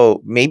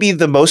show, maybe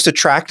the most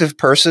attractive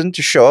person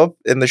to show up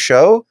in the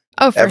show.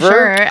 Oh, for Ever?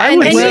 sure. I And,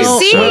 would and say you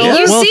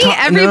so. see,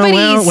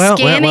 everybody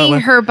scanning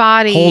her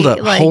body. Hold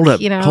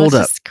up, You know, hold it's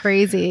up. just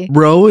crazy.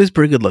 Ro is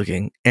pretty good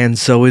looking, and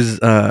so is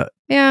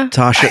Yeah.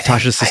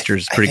 Tasha's sister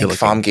is pretty I good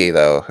think looking. Famke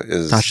though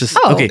is Tasha's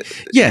Oh. okay,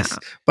 yes,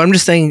 but I'm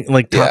just saying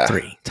like top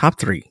three.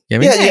 You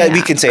know what I mean? Yeah,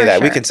 we can say for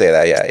that. We sure. can say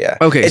that. Yeah.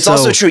 Okay, It's so-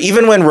 also true.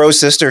 Even when Ro's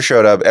sister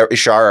showed up,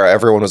 Ishara,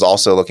 everyone was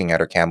also looking at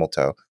her camel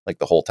toe like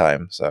the whole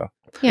time. So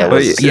Yeah. that But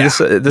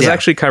was- this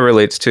actually kind of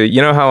relates to,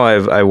 you know how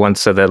I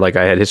once said that like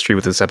I had history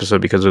with this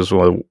episode because it was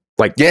one of,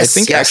 like I Yes,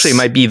 think yes. actually it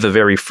might be the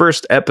very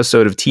first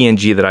episode of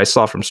TNG that I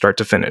saw from start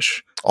to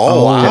finish.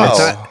 Oh,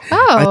 wow.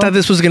 I thought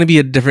this was going to be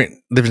a different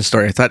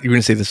story. I thought you were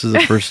going to say this was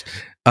the first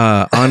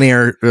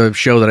on-air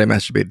show that I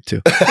masturbated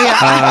to.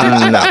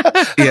 No.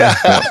 Yeah,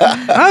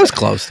 I was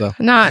close though.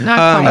 Not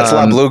quite. That's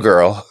La Blue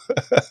Girl.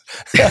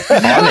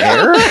 On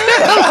air?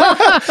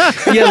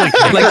 Yeah,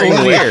 like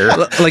over the air,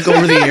 like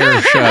over the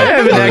air show. I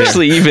haven't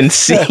actually even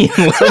seen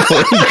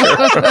Little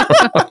Girl.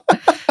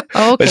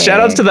 Okay. But shout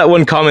outs to that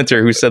one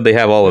commenter who said they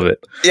have all of it.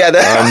 Yeah,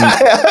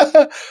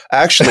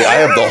 actually, I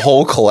have the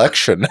whole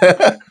collection.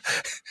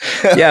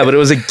 Yeah, but it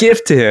was a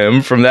gift to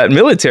him from that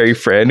military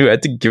friend who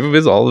had to give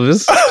him all of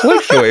his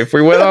collection away if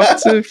we went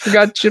off to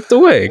got shipped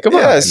away. Come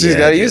on. Yes, he's Yeah,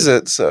 got to dude. use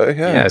it. So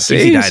Yeah,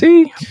 Easy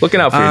see? died.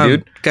 Looking out for you,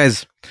 dude.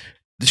 Guys,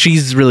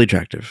 she's really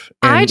attractive.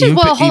 I And just, even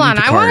well, hold even on.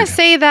 I want Picard. to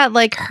say that,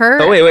 like,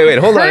 her. Oh, wait.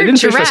 Hold on. I her didn't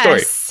finish my story.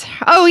 dress-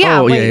 Oh, yeah.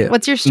 Oh, wait, yeah.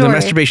 what's your The story?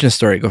 masturbation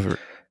story. Go for it.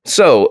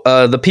 So,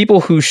 the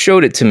people who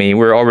showed it to me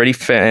were already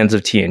fans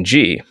of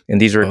TNG, and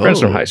these were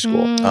friends from high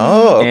school. Mm.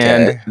 Oh,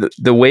 okay. And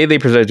the way they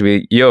presented to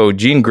me, yo,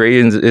 Jean Grey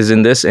is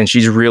in this, and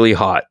she's really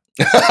hot.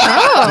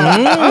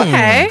 Oh,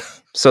 okay.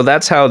 So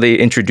that's how they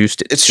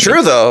introduced it. It's to true,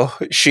 me. though.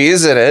 She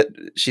is in it.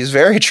 She's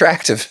very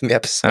attractive in the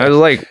episode. I was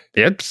like,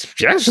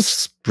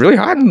 it's really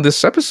hot in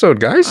this episode,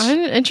 guys.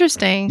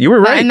 Interesting. You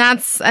were right. And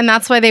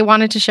that's why they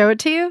wanted to show it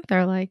to you?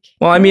 They're like,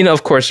 Well, I mean,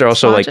 of course, they're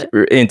also Watch like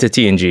into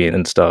TNG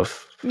and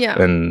stuff.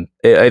 yeah. And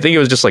I think it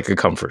was just like a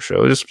comfort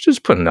show,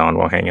 just putting it on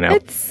while hanging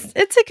out.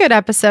 It's a good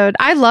episode.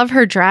 I love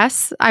her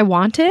dress. I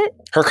want it.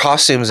 Her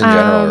costumes in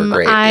general are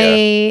great. I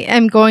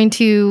am going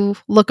to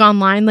look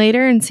online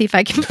later and see if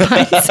I can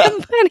find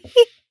somebody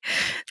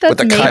that's With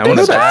the made cut- I wonder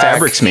this what that dress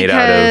fabric's made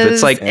out of.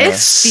 It's like because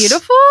it's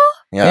beautiful.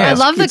 Yeah. Yeah, I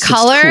love the it's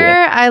color. cool.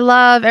 I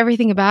love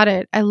everything about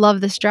it. I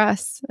love this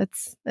dress.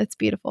 It's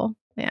beautiful.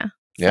 Yeah.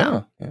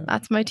 Yeah.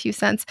 That's my 2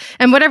 cents.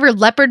 And whatever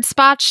leopard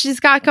spots she's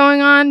got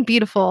going on,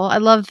 beautiful. I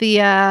love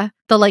the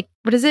like,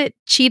 what is it?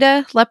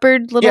 Cheetah,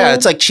 leopard, little. Yeah,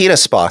 it's like cheetah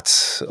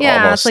spots.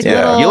 Yeah, almost. it's like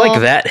yeah. little- You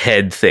like that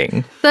head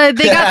thing. they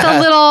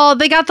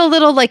got the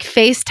little like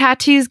face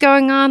tattoos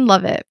going on.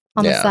 Love it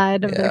on the Yeah,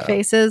 side of their yeah.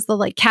 faces. The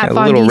like Kat Yeah,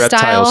 Von little D reptile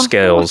style.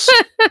 scales.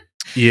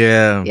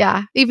 Yeah.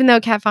 Yeah, even though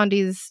Kat Von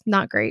D's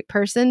not a great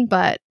person,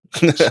 but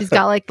she's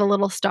got like the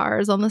little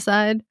stars on the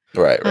side.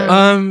 Right.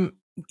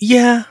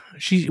 Yeah.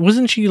 She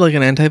wasn't she like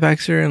an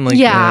anti-vaxxer and like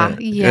yeah,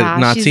 a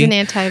Nazi? she's an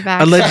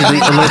anti-vax. Allegedly.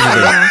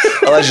 Yeah.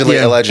 Allegedly.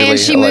 Yeah. Allegedly. And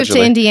she moved to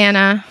allegedly.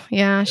 Indiana.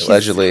 Yeah, she's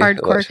Allegedly.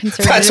 hardcore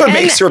conservative. That's what And-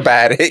 makes her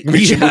bad. She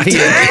moved to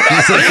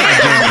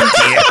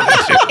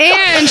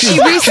And she She's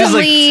like,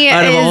 recently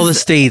out of all the is-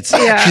 states,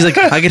 Yeah. she's like,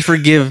 I could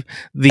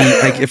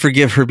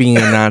forgive her being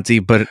a Nazi,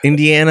 but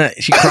Indiana,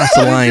 she crossed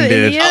the line,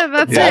 dude. Yeah,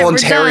 that's it. We're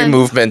Voluntary done.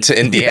 movement to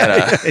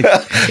Indiana.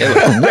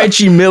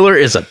 Reggie Miller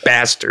is a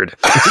bastard.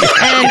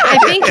 And I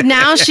think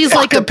now she's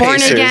like a the born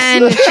Pacers.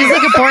 again. She's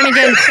like a born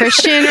again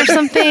Christian or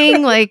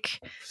something. Like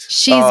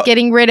she's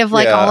getting rid of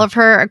like yeah. all of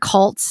her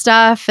occult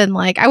stuff, and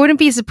like I wouldn't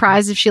be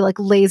surprised if she like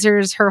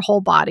lasers her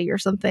whole body or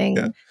something.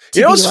 Yeah. to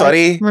You know be, what's like,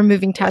 funny?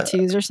 Removing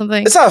tattoos or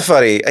something. It's not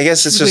funny. I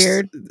guess it's just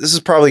Weird. this is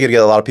probably gonna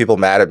get a lot of people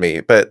mad at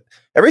me, but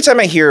every time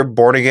I hear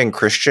born again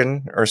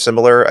Christian or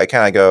similar, I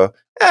kind of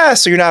go,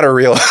 so you're not a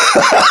real.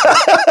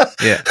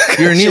 Yeah.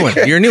 You're a new one.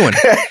 You're a new one.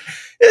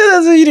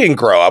 You didn't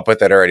grow up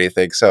with it or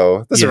anything, so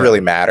it doesn't Yeah. really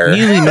matter.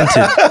 Newly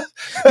minted.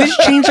 They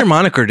should change their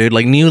moniker, dude.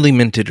 Like newly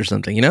minted or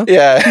something, you know?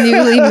 Yeah.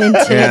 Newly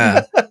minted.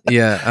 Yeah.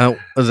 Yeah.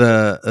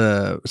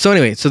 So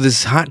anyway, so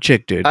this hot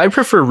chick, dude. I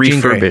prefer Jean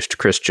Grey. refurbished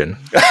Christian.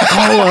 Oh,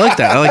 I like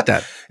that. I like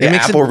that. It Yeah,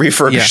 makes Apple it,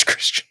 refurbished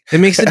Christian. it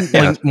makes it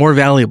Yeah. like more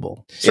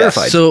valuable.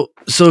 Certified. So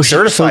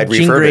Certified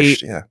Jean Grey,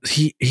 refurbished.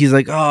 Yeah. he's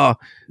like, oh,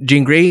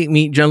 Jean Grey,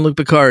 meet Jean-Luc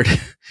Picard.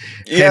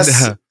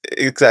 Yes. And,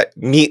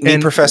 Exactly. Meet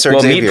and- Professor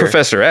Well, Xavier. meet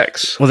Professor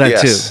X. Well, that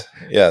yes.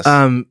 Yes.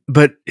 too.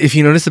 But if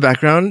you notice the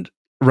background,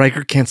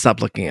 Riker can't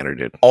stop looking at her,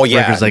 dude. oh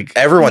yeah. Riker's like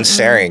Everyone's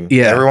staring.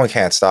 Yeah. Everyone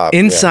can't stop.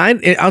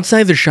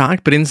 outside they're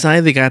shocked, but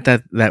inside they got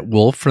that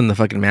wolf from the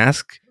fucking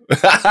mask. Like,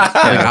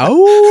 Yeah.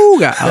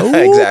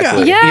 You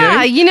Exactly. Yeah,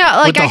 know? you know,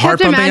 like With the I heart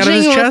kept pumping out of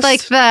his imagining with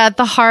chest? like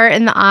the heart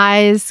and the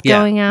eyes Yeah.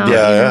 going out.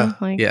 Yeah, you yeah. know?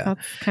 Like Yeah.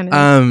 that's kind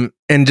of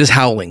And just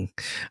howling.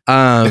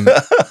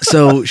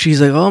 So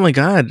she's like, "Oh my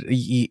god,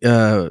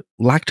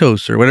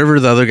 lactose or whatever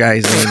the other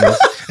guy's name is,"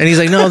 and he's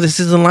like, "No, this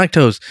isn't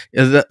lactose.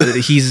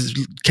 He's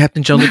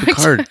Captain Jean-Luc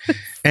Picard."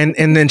 And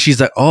then she's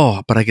like,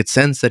 "Oh, but I could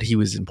sense that he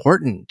was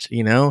important,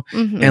 you know."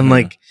 Mhm. And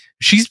like,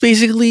 she's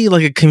basically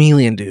like a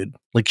chameleon, dude.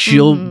 Like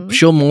she'll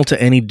mold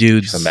to any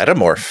dude's She's a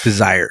metamorph.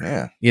 desire.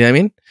 Yeah. You know what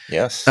I mean?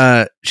 Yes.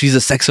 She's a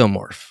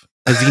sexomorph.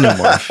 a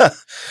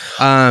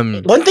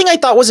xenomorph. One thing I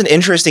thought was an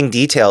interesting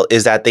detail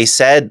is that they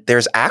said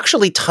there's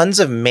actually tons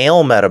of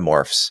male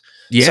metamorphs.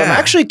 Yeah. So I'm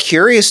actually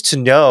curious to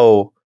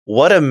know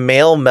what a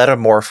male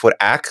metamorph would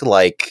act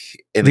like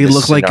in They this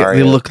look like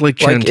scenario. they look like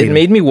Channing Like, it Tatum.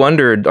 made me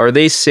wonder, are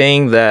they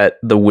saying that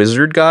the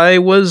wizard guy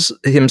was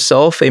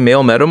himself a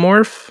male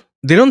metamorph?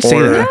 They don't say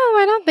Or- No, that.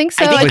 I don't think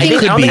so. I think- I I think,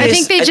 think- I don't think I it's-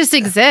 think they I- just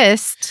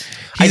exist.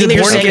 I think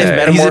they're saying okay. He's a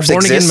metamorphs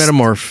born again exist.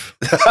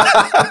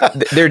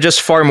 metamorph. They're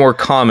just far more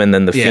common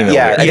than the Yeah. female.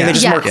 Yeah, I think Yeah. they're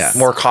just Yes.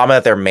 more common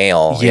that they're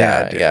male. Yeah,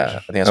 Yeah, dude. yeah. I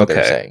think that's what they're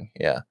Okay. saying.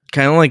 Yeah,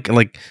 Kind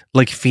of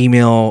like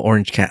female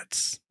orange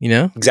cats, you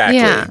know? exactly.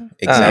 Yeah.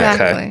 Exactly.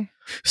 Exactly.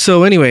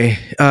 So anyway,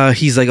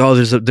 he's like, oh,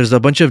 there's a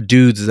bunch of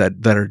dudes that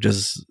are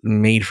just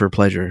made for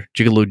pleasure,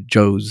 gigolo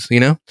Joes, you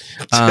know,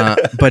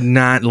 but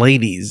not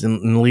ladies,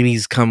 and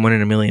ladies come 1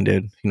 in a million,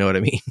 dude. You know what I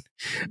mean?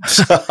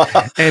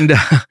 And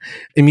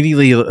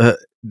immediately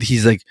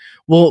he's like,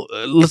 well,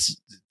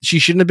 she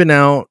shouldn't have been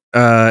out,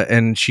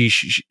 and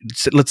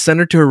let's send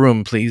her to her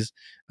room, please.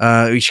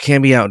 She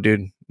can't be out,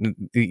 dude.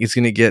 It's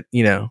gonna get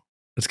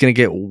it's gonna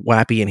get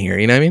wappy in here.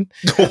 You know what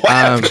I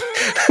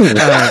mean?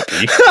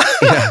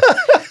 Yeah.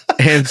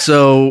 And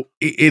so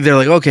they're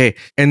like, okay.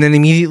 And then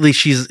immediately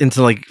she's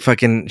into like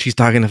she's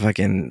talking to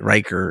fucking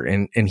Riker,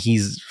 and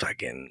he's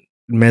fucking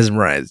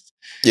mesmerized.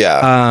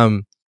 Yeah.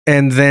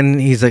 And then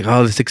he's like,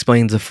 oh, this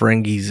explains the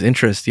Ferengi's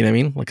interest. You know what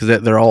I mean? Like,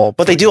 because they're all.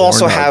 But they do fucking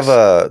also horn have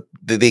dogs.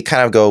 they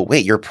kind of go,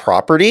 wait, your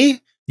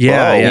property?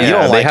 Yeah, Oh, yeah. you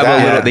don't they like have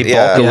that. a little. They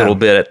Yeah. balk a Yeah. little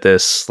bit at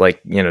this,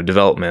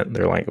 development.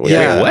 They're like, wait,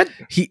 Yeah. what?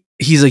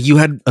 He's like, you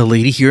had a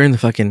lady here in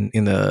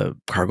the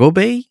cargo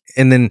bay,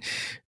 and then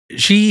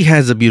she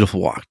has a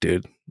beautiful walk,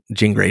 dude.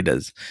 Jean Grey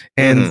does,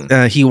 and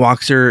he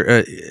walks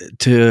her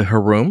to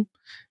her room,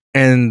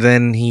 and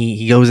then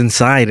he goes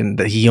inside, and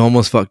he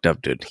almost fucked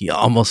up, dude.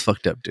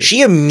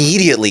 She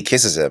immediately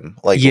kisses him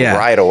Yeah.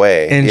 right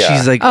away. And Yeah.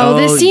 she's like, Oh,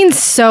 this scene's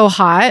so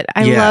hot.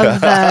 I Yeah. love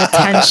the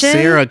tension.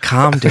 Sarah,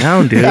 calm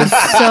down, dude. It's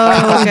so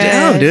Calm good.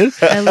 down, dude.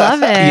 I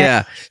love it.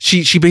 Yeah,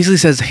 she basically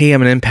says, "Hey,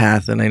 I'm an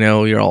empath, and I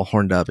know you're all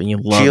horned up, and you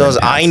love." She goes, empaths,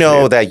 I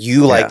know dude." that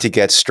you Yeah. like to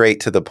get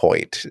straight to the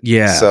point.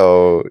 Yeah.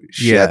 So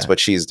Yeah. that's what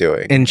she's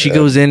doing. And she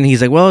goes in. And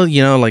he's like, "Well,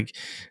 he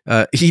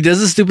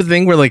does this stupid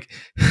thing where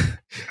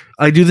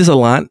I do this a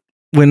lot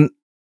when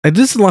I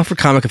do this a lot for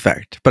comic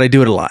effect, but I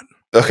do it a lot.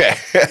 Okay.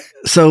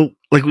 So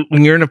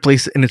when you're in a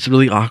place and it's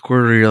really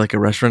awkward, or you're like a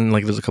restaurant, and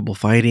there's a couple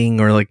fighting,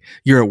 or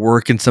you're at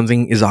work and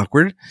something is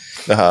awkward,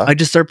 Uh-huh. I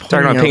just start Talking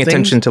pointing about out paying things.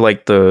 attention to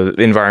the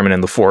environment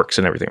and the forks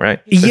and everything, right?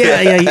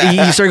 Yeah.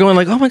 You start going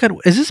oh my god,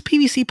 is this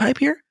PVC pipe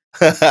here?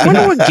 I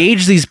wonder what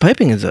gauge these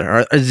piping is.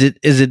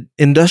 Is it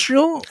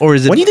industrial, or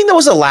is it? When do you think that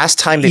was the last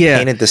time they Yeah.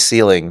 painted the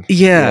ceiling?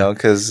 Yeah.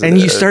 Because And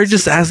you start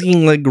just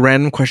asking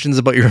random questions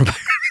about your environment.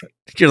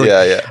 You're like,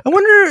 yeah. I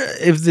wonder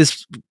if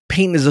this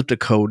paint is up to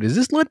code. Is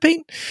this lead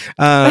paint?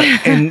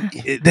 And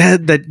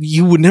that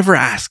you would never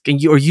ask, and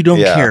you don't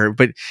Yeah. care.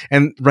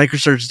 And Riker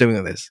starts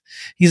doing this.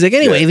 He's like,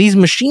 anyway, these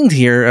machines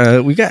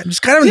here, we got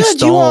just kind of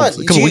installed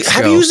a couple weeks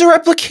have ago. you used a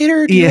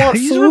replicator? Do you Yeah, want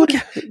use a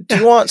food? Do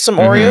you want some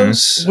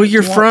Oreos? Where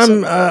you're Do you want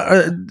from?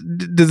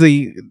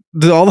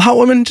 Do all the hot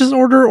women just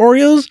order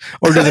Oreos,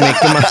 or do they make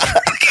them up?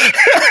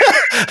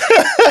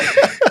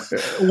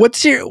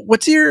 What's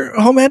your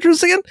home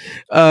address again?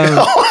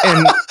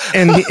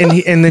 And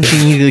then she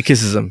immediately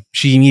kisses him.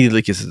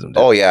 Dude.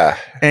 Oh yeah,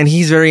 And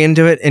he's very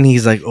into it, and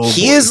he's like, "Oh,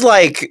 he boy. is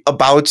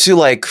about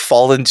to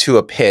fall into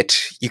a pit.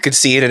 You can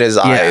see it in his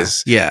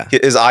eyes. Yeah,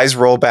 His eyes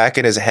roll back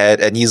in his head,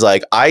 and he's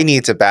like, "I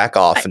need to back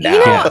off now." You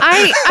know,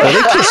 Yeah. Well,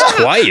 they kiss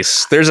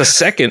twice. There's a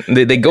second.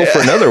 They go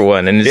for another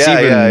one, and it's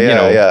even I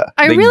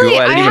they really,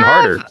 go at it even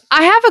harder.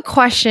 I have a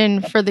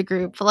question for the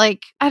group. I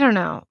don't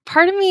know.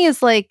 Part of me is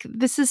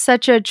this is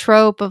such a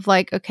trope of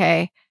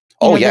okay,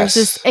 Yes. there's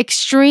this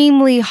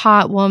extremely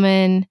hot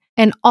woman,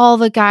 and all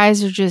the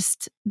guys are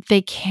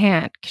they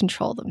can't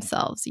control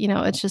themselves.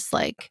 It's just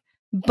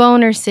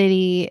boner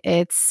city.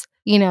 It's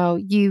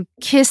you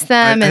kiss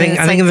them, I and think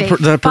it's I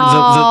think the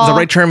fall.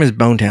 right term is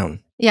Bone Town.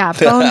 Yeah,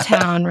 Bone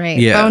Town, right?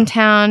 Yeah. Bone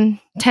Town,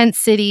 Tent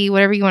City,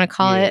 whatever you want to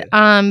call it.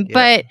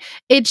 But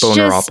it's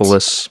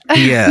Boneropolis.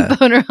 Yeah.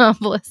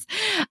 Boneropolis.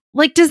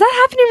 Does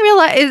that happen in real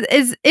life?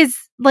 Is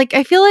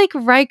I feel like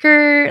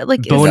Riker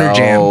Boner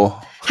Jam.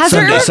 has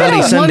Sunday, there ever Sunday, been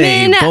a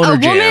Sunday, woman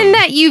Boner Jam.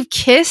 that you've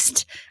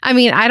kissed? I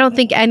mean, I don't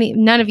think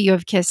none of you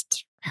have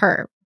kissed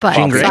her, but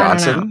Jean I Grey don't know.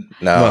 Johnson?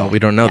 No. Well, we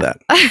don't know that.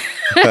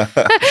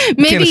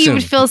 Maybe you would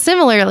assume. feel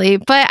similarly,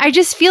 but I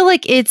just feel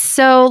like it's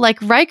so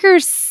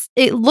Riker's.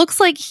 It looks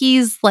like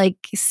he's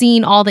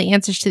seen all the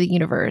answers to the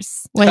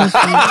universe when he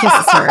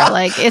kisses her.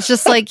 It's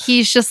just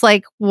he's just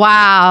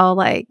wow,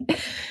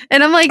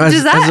 and I'm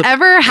does that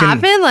ever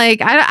happen?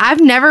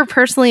 I've never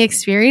personally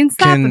experienced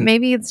that, but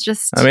maybe it's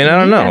just. I mean, I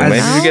don't know. I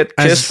Maybe you get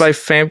kissed by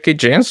Famke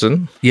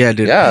Janssen. Yeah,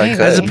 dude. Yeah,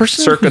 Maybe. As a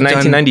person Circa who's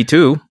done-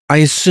 1992. I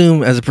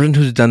assume as a person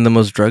who's done the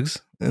most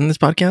drugs in this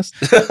podcast,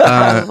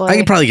 I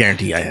can probably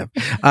guarantee I have.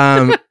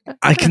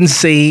 I can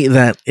say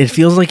that it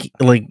feels like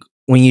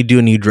when you do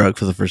a new drug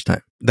for the first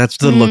time. That's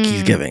the look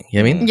he's giving. You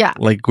know what I mean? Yeah.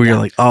 Where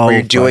you're oh, Where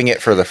you're doing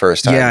it for the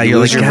first time. Yeah, you you're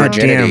lose like, your God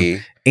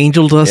virginity.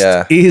 Angel dust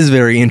is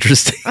very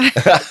interesting.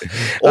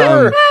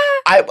 Or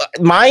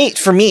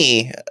for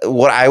me,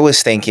 what I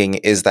was thinking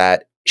is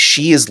that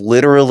she is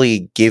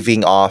literally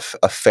giving off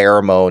a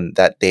pheromone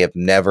that they have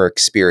never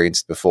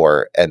experienced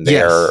before, and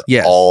they're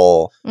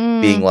all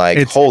being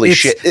like, "Holy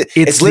shit!"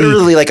 It's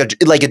literally like a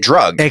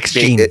drug.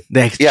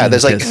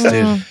 There's like.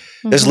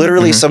 There's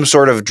literally some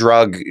sort of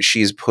drug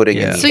she's putting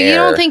in the So air. you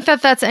don't think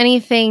that that's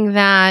anything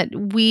that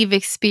we've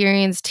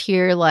experienced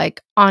here,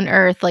 like on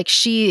Earth? Like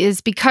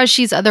because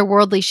she's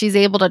otherworldly, she's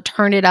able to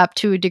turn it up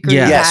to a degree.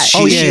 Yes,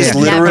 she's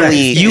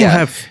literally. You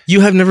have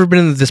never been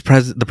in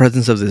the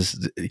presence of this.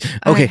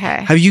 Okay.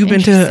 Have you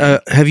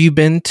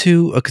been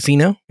to a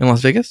casino in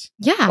Las Vegas?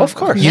 Yeah, of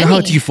course. You know how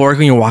it's euphoric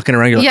when you're walking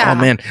around. You're like, oh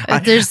man,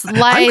 there's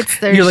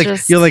lights.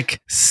 You're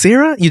like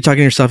Sarah. You're talking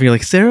to yourself. And you're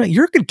like, Sarah,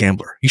 you're a good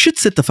gambler. You should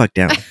sit the fuck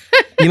down.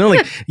 You know,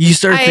 like you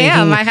start thinking.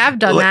 I have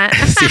done that.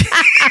 I've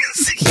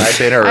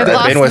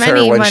been with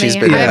her when she's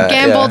been. I've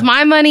gambled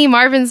my money,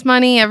 Marvin's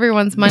money,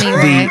 everyone's money.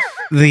 Her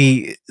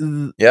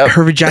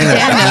vagina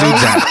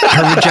exudes that.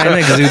 Her vagina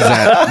exudes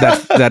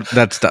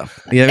that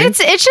stuff. You know what I mean?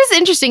 It's just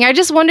interesting. I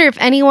just wonder if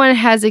anyone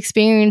has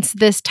experienced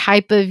this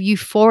type of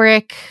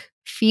euphoric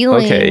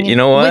feeling. Okay, you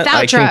know what?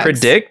 I can drugs.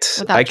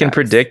 predict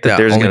that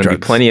there's going to be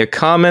plenty of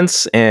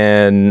comments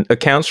and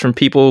accounts from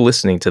people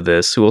listening to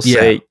this who will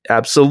say,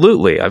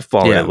 absolutely, I've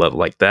fallen in love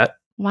like that.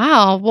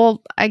 Wow.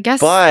 Well, I guess.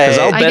 Because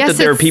I'll bet that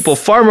there are people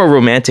far more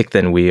romantic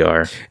than we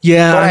are.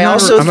 Yeah, but I'm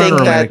not a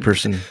romantic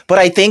person. But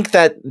I think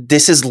that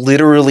this is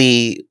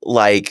literally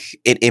like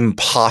an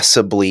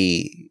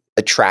impossibly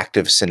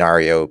attractive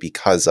scenario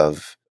because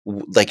of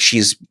like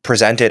she's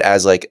presented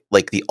as like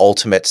the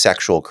ultimate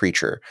sexual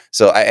creature.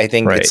 So I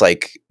think it's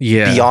like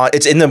beyond.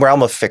 It's in the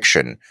realm of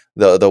fiction.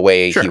 The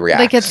way he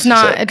reacts, like it's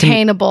not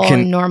attainable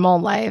in normal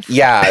life.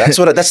 Yeah,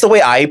 that's the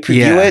way I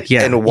view it,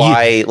 and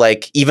why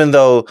like even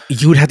though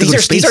you would have to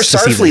these are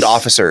Starfleet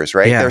officers,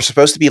 right? They're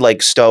supposed to be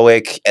like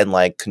stoic and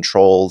like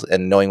controlled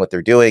and knowing what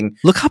they're doing.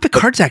 Look how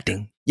Picard's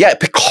acting. Yeah,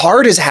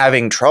 Picard is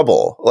having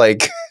trouble,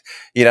 like.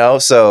 You know,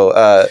 so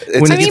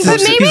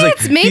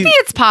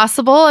it's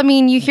possible. I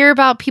mean, you hear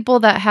about people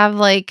that have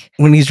like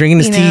when he's drinking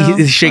his tea,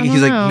 he's shaking.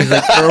 He's like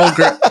Earl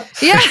Grey.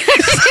 Yeah,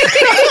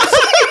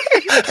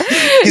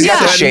 he's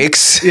got the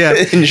shakes.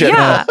 Yeah, in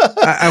general.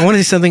 Yeah. I want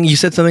to say something. You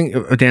said something.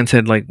 Dan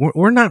said like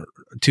we're not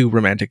too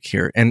romantic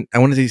here, and I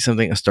want to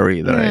say a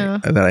story that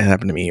I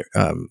happened to me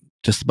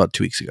just about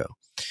 2 weeks ago.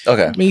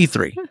 Okay, maybe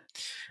 3.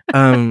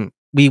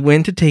 We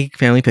went to take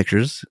family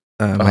pictures.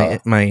 My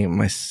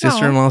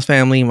sister-in-law's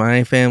family,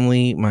 my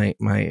family, my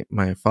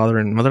father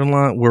and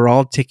mother-in-law, we're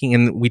all taking,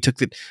 and we took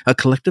a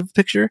collective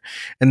picture,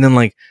 and then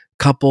like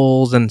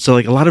couples, and so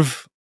like a lot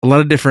of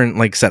different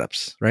like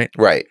setups, right?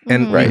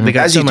 And they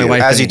got as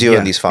you do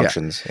in these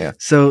functions. Yeah.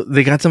 So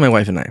they got to my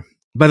wife and I.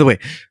 By the way,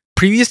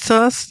 previous to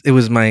us, it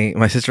was my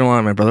sister-in-law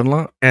and my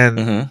brother-in-law, and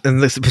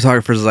the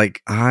photographer's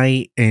like,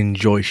 I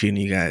enjoy shooting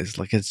you guys.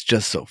 Like it's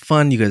just so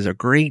fun. You guys are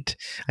great.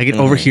 I can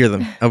overhear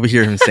him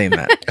saying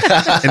that,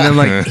 and then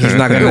like he's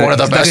not gonna. You're one of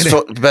the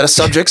best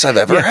subjects I've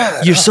ever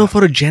had. You're so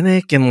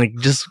photogenic and like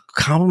just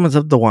compliments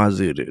up the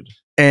wazoo, dude.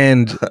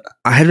 And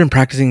I had been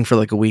practicing for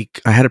like a week.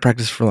 I had to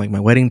practice for like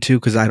my wedding too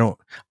because I don't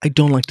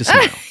like to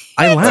smile.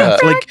 I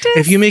laugh. Like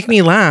if you make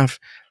me laugh.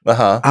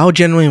 I'll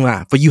genuinely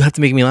laugh, but you have to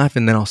make me laugh,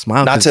 and then I'll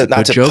smile. Not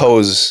to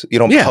pose. You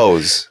don't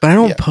pose, but I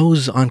don't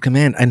pose on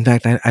command. In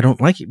fact, I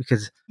don't like it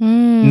because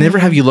never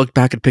have you looked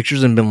back at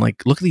pictures and been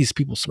like, "Look at these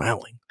people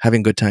smiling, having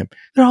a good time."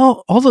 They're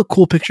all the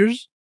cool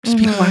pictures.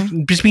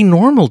 Just be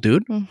normal,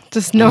 dude.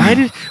 Just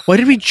normal. Why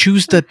did we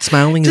choose that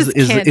smiling is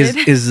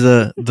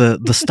the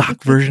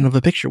stock version of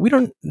a picture? We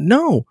don't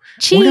know.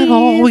 We're not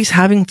always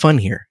having fun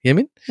here. You know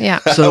what I mean? Yeah.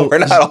 So we're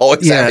not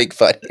always having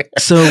fun here.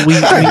 So we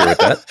agree with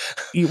that,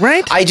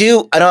 right? I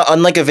do.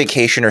 Unlike a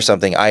vacation or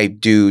something, I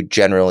do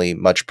generally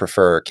much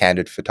prefer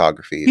candid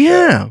photography.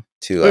 Or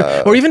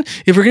even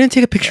if we're gonna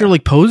take a picture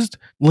like posed,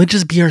 let's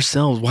just be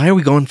ourselves. Why are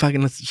we going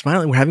fucking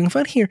smiling? We're having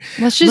fun here.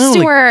 Let's just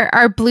do our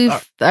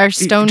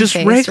stone just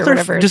face regular, or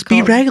whatever. Just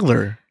be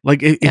regular.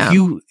 Like if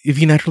you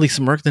naturally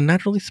smirk, then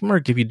naturally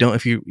smirk. If you don't,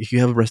 if you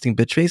have a resting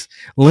bitch face,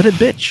 let it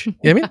bitch. You know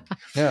what I mean?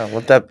 Yeah,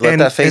 let that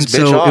face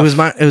bitch so off. It was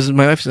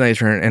my wife's and I's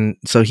turn, and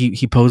so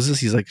he poses.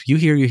 He's like, you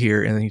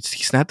here, and then he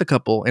snapped a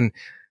couple, and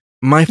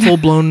my full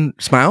blown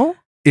smile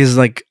is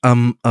like a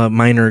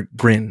minor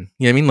grin.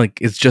 You know what I mean?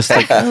 Like it's just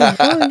like, but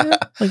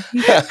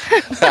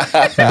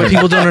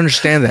people don't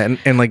understand that,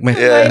 and like my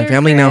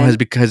family now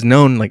has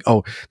known like,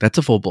 oh, that's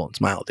a full blown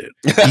smile, dude.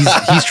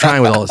 He's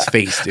trying with all his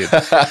face, dude.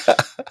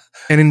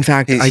 And in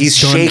fact, he's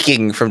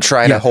shaking from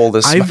trying to hold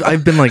this.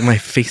 I've been like, my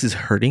face is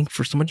hurting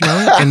for so much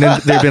smiling, and then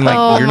they've been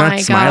like, you're not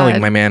smiling,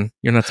 my man.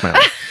 You're not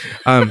smiling.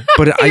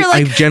 But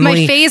I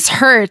generally, my face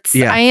hurts.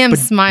 I am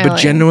smiling, but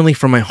genuinely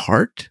from my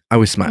heart, I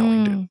was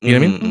smiling, dude. You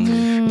know what I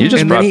mean? You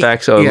just brought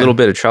back a little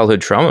bit of childhood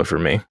trauma for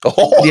me.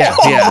 Yeah.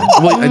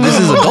 Well, this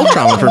is adult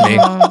trauma for me.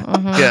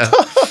 Yeah.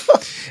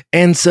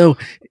 And so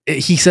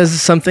he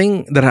says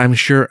something that I'm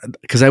sure,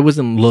 because I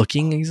wasn't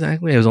looking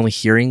exactly, I was only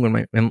hearing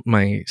when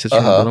my sister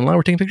and brother-in-law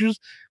were taking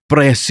pictures. but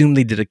I assume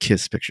they did a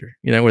kiss picture,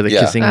 where they're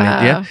kissing.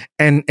 Yeah.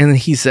 And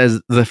he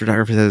says, the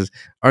photographer says,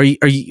 are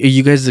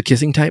you guys the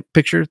kissing type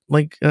picture,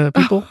 like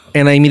people?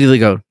 And I immediately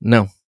go,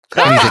 no.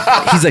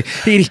 He's like,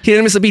 he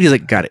didn't miss a beat. He's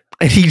like, got it.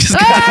 And he just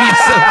got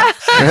it.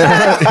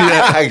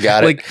 I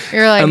got it. Like,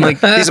 you're like, I'm like,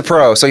 he's a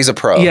pro, so he's a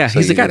pro. Yeah, so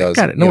he's like,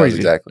 got it. No worries,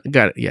 exactly.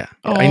 Got it. Yeah,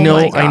 Oh I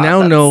my God,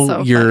 now know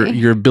that's so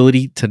your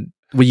ability to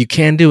what you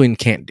can do and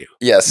can't do.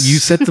 Yes, You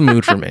set the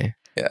mood for me.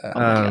 yeah. Oh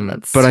my God,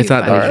 that's But I too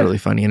thought that was funny. really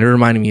funny, and it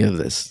reminded me of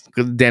this.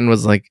 Dan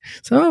was like,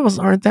 "Some of us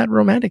aren't that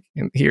romantic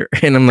in here,"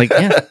 and I'm like,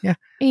 "Yeah. I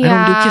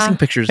don't do kissing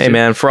pictures." Hey dude.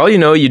 man, for all you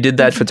know, you did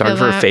that I feel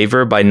photographer a that.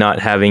 favor by not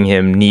having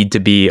him need to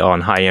be on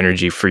high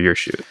energy for your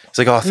shoot. It's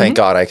like, oh, thank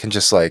God, I can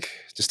just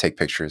take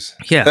pictures.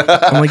 Yeah,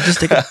 I'm like,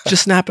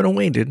 just snap it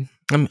away, dude.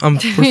 We're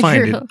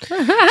fine,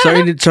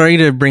 dude. Sorry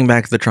to bring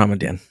back the trauma,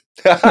 Dan.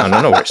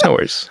 No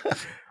worries.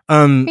 It's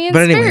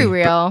But anyway, very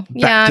real.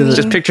 Yeah, to the-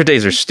 Just picture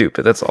days are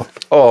stupid. That's all.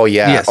 Oh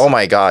yeah. Yes. Oh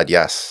my God.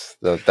 Yes.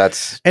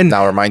 That's And-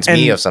 now reminds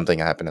me and- of something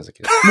that happened as a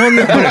kid. Well,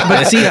 no,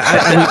 but see,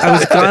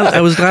 I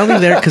was gladly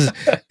there because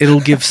it'll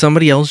give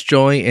somebody else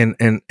joy and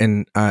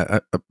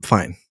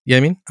fine. You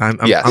know what I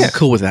mean? Yes. I'm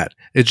cool with that.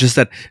 It's just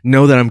that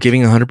know that I'm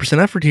giving 100%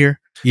 effort here,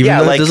 even Yeah,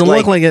 though like- it doesn't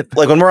look like it.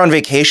 Like when we're on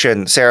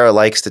vacation, Sarah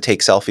likes to take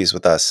selfies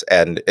with us,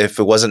 and if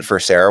it wasn't for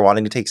Sarah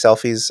wanting to take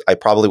selfies, I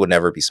probably would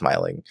never be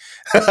smiling.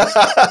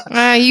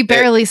 you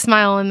barely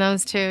smile in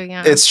those too.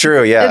 Yeah, It's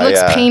true. Yeah. it looks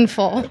yeah.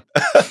 painful.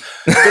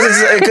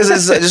 Because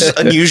it's just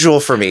unusual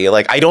for me.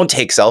 Like I don't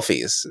take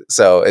selfies,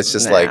 so it's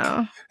just like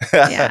No.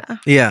 Yeah,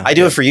 Yeah, I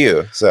do it for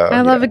you. So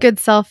I love a good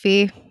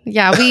selfie.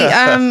 Yeah, we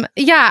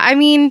yeah, I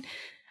mean,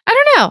 I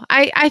don't know.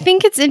 I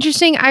think it's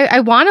interesting. I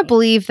want to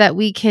believe that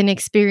we can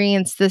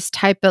experience this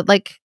type of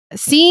like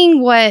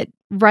seeing what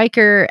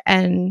Riker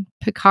and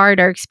Picard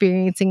are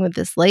experiencing with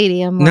this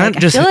lady. I'm not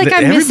like, just I feel like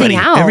I'm missing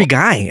out. Every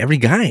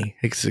guy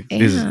is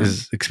Yeah.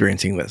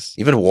 experiencing this.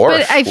 even Worf.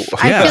 But I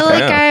Yeah, feel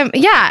like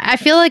I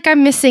feel like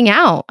I'm missing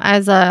out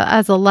as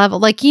a level.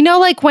 Like,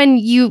 like when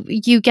you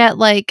get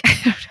like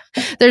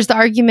there's the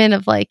argument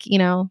of like,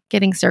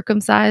 getting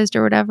circumcised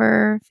or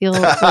whatever. Feel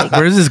like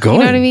Where is this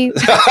going? you know what I mean?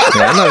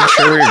 Yeah, I'm not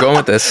sure where you're going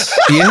with this.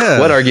 Yeah.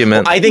 What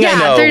argument? I think I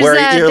know where you're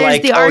there's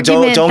like, the oh, don't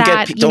argument get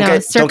that,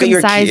 don't get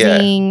your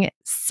circumcising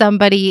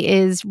somebody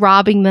is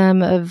robbing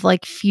them of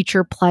like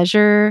future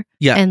pleasure.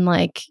 Yeah. And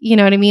like, you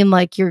know what I mean?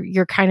 Like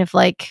you're kind of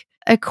like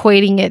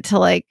equating it to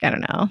like, I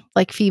don't know,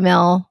 like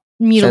female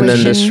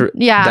mutilation.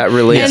 that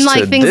relates and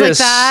like to things this.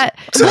 like that.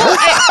 Well,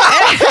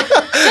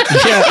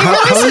 Yeah,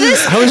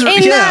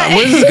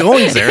 where is this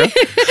going, Sarah?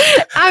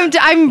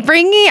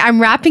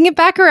 I'm wrapping it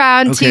back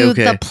around Okay, to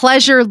okay. the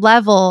pleasure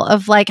level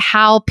of like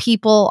how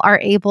people are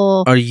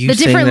able, Are you the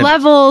saying different that-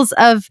 levels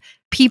of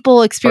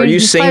people Are experiencing you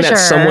saying pleasure.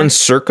 that someone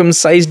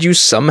circumcised you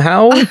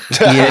somehow? And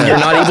you're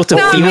not able to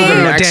No, feel man. the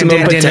No, maximum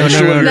Dan,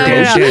 potential no, of No, your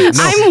no, no. bullshit?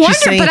 No, I'm she's wondering,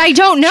 saying- but I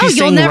don't know. she's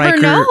You'll saying never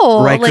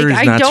know. Riker Like is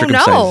I not don't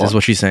circumcised, know. is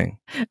what she's saying.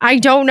 I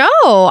don't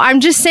know. I'm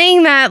just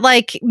saying that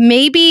like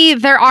maybe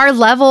there are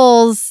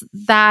levels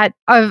that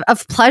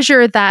of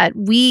pleasure that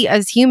we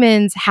as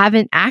humans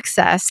haven't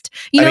accessed.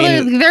 You I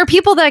know, mean- there are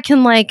people that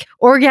can like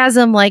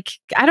orgasm like,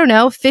 I don't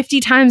know,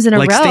 50 times in a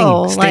Like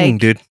row. Sting,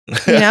 dude.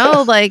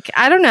 Like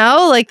I don't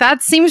know, like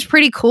that seems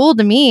pretty cool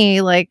to me.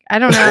 Like I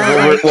don't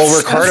know. like, well,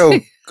 Ricardo.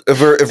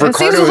 If it seems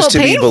Ricardo a is little to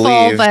be painful,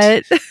 believed,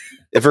 but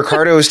if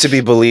Ricardo is to be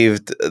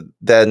believed,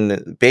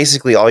 then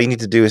basically all you need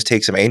to do is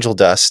take some angel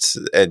dust,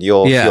 and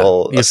you'll Yeah,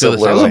 feel you'll a feel the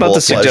similar I was about level to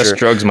of suggest pleasure.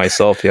 drugs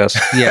myself. Yes.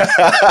 Yeah,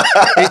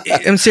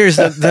 I'm serious.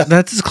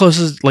 That's as close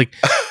as like.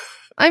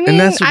 I mean, And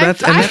that's why-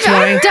 I've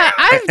and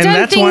done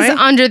that's things why-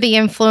 under the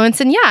influence,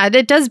 and yeah,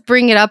 it does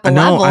bring it up a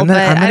No, level. I'm not-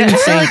 but I'm not I even feel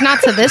saying- like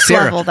not to this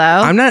Sarah, level, though.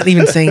 I'm not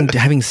even saying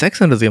having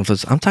sex under the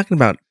influence. I'm talking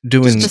about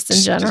doing just in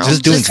general,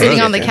 just doing sitting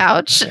drugs. on the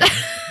couch.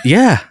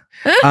 Yeah.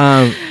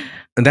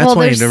 And that's Well,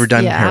 why I've there's- never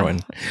done yeah. heroin.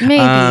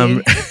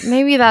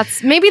 Maybe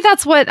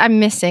that's what I'm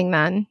missing.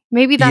 Then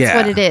maybe that's Yeah.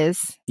 what it is.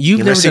 You've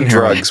You're never missing done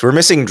heroin. drugs. We're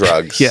missing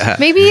drugs. Yeah.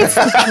 Maybe it's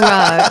the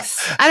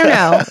drugs. I don't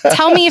know.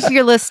 Tell me if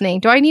you're listening.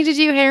 Do I need to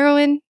do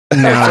heroin?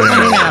 No, Let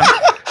me know.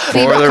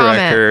 Leave For a the comment.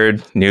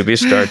 record, Newbie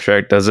Star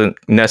Trek doesn't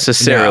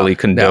necessarily No,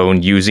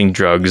 condone using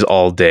drugs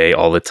all day,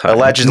 all the time.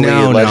 Allegedly,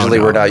 No,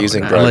 we're not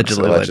using no. drugs.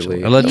 Allegedly.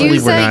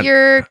 Use we're at not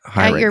your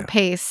high right now.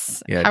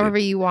 pace, Yeah, however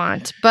you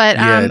want. But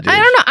Yeah, I dude. don't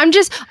know. I'm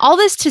just all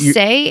this to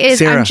say is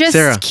Sarah, I'm just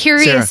Sarah,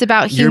 curious Sarah,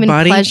 about your human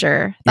body- pleasure.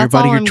 your That's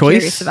body, all your I'm choice?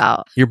 curious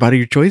about. Your body,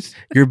 your choice.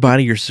 Your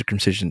body, your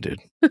circumcision, dude.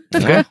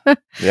 Okay.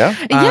 Yeah.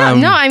 Yeah,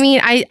 no, I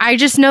mean, I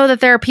just know that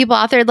there are people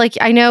out there. Like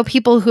I know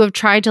people who have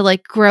tried to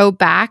like grow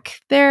back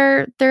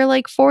their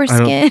like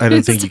foreskin. I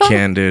don't think you So-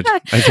 can, dude.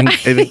 I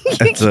think you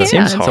that's can.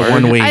 Seems it's a hard.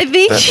 one way. I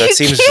think That you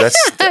seems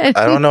can.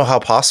 I don't know how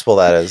possible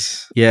that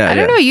is. Yeah. I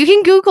don't know. You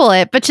can Google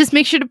it, but just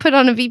make sure to put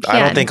on a VPN. I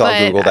don't think I'll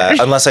but- Google that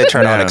unless I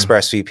turn on No.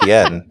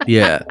 ExpressVPN.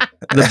 Yeah.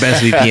 The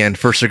best VPN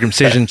for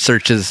circumcision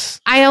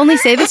searches. I only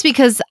say this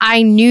because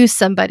I knew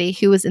somebody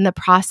who was in the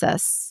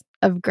process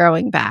of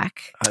growing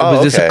back. Oh,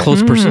 Was this a okay.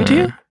 close person to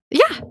you?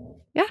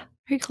 Yeah,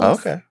 very close.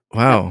 Okay.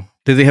 Wow.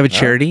 Did they have a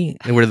charity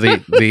where they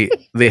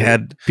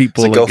had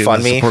people It's a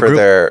GoFundMe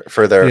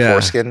for their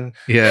foreskin?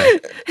 Yeah.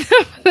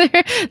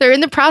 They're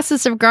in the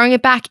process of growing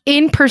it back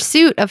in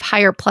pursuit of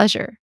higher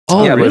pleasure.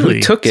 Oh, yeah, really? But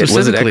who took it?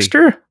 Was it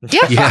extra?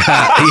 Yeah.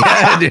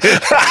 Yeah, dude.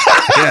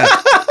 Yeah.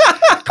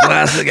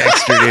 Classic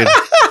extra, dude.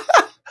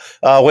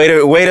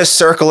 Way to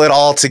circle it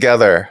all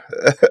together.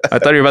 I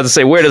thought you were about to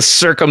say, way to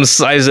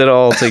circumcise it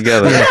all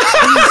together. Yeah.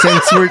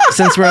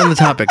 Since we're on the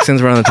topic,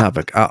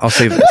 I'll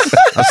say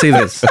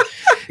this.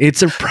 It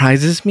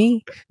surprises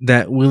me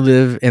that we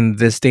live in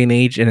this day and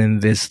age and in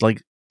this,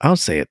 like, I'll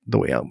say it the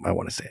way I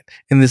want to say it,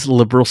 in this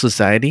liberal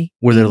society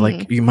where they're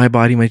like, my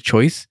body, my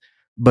choice.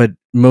 But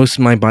most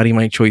my body,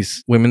 my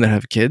choice women that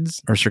have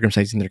kids are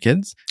circumcising their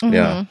kids.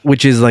 Yeah.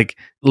 Which is like,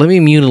 let me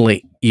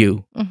mutilate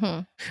you.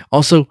 Mm-hmm.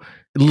 Also,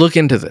 look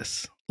into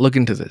this.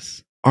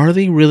 Are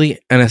they really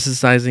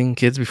anesthetizing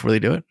kids before they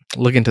do it?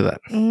 Look into that.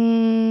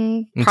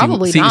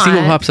 Probably not. See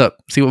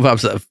what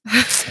pops up.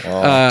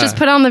 Just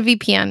put on the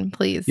VPN,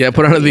 please. Yeah,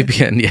 put on the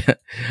VPN. Yeah.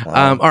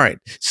 Wow. All right.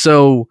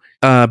 So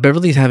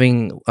Beverly's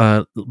having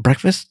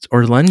breakfast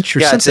or lunch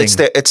or something.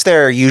 It's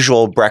their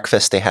usual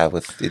breakfast they have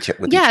with each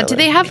other. Yeah. Do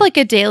they have like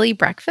a daily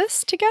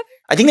breakfast together?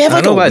 I think they have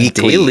like a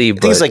weekly. Daily, I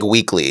think it's like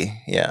weekly.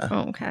 Yeah.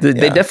 Oh, okay.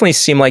 They definitely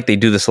seem like they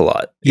do this a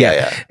lot.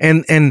 Yeah.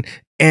 And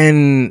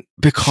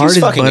Picard She's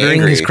is fucking buttering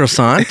angry. his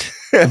croissant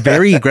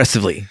very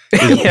aggressively.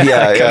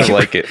 I kind of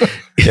like it.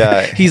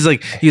 Yeah. He's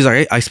like,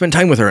 I spent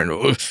time with her,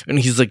 and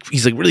he's like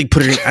really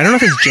putting. I don't know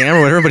if it's jam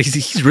or whatever, but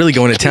he's really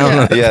going to town.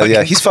 on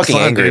Yeah. He's fucking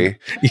croissant, angry.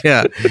 dude.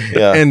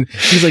 Yeah. And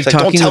he's like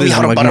talking don't tell with me his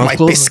how to like, butter my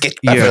muscles. biscuit,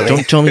 Yeah, Beverly.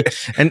 don't tell me.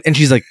 And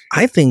she's like,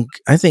 I think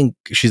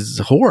she's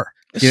a whore.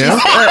 You know?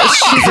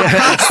 I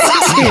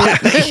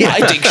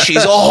think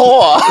she's a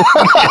whore.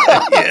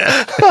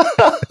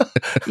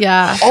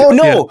 Yeah. Oh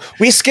no,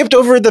 we skipped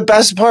over the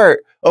best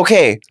part.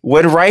 Okay,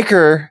 when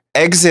Riker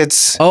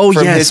exits from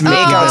his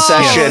makeout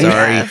session,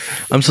 Sorry,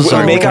 I'm so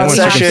sorry. Makeout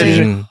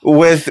session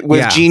with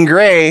Jean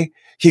Grey,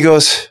 he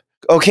goes,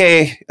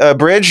 "Okay,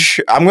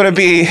 Bridge, I'm gonna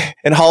be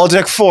in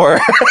holodeck 4."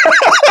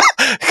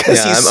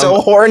 Because he's so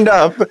horned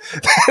up.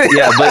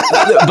 Yeah,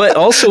 but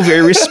also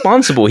very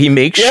responsible. He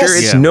makes sure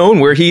it's known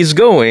where he's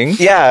going.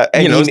 Yeah,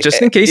 and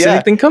just in case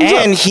anything comes up.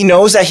 And he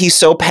knows that he's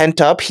so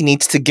pent up, he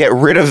needs to get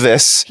rid of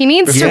this. He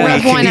needs to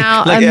rub one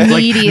out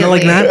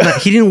immediately.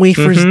 Not, he didn't wait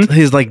for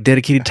his like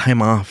dedicated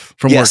time off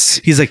from work.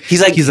 He's like,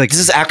 this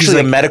is actually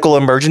a medical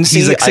emergency.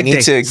 He's like, I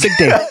need to sick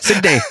day.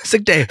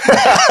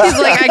 He's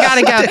like, I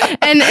gotta go.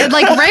 And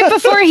like right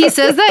before he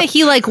says that,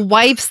 he like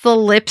wipes the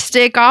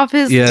lipstick off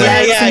his lips.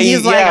 And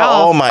he's like,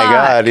 oh my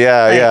God,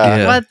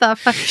 yeah. What the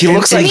fuck? He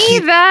looks to like me,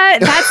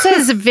 that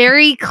says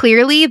very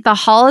clearly the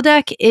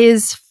holodeck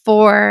is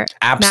for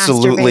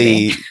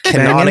absolutely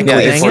canonically.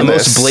 It's the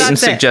most blatant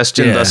That's it.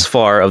 suggestion thus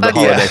far of the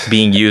holodeck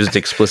being used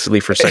explicitly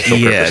for sexual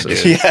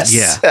purposes.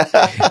 Yes.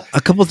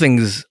 A couple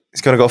things.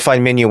 He's gonna go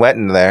find Minuet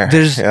in there.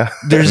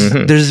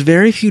 There's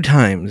very few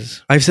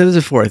times. I've said this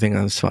before, I think,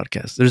 on this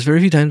podcast. There's very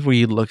few times where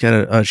you look at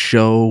a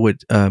show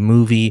with a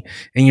movie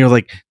and you're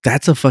like,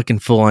 that's a fucking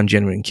full-on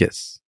genuine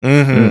kiss.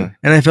 And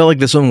I felt like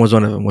this one was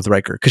one of them with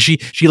Riker, because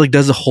she like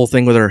does the whole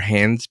thing with her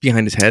hands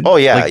behind his head. Oh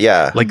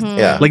yeah, like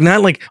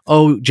not like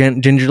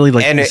gingerly,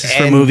 like and this is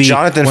for a movie.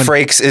 Jonathan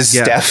Frakes is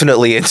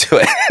definitely into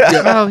it.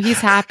 Oh, he's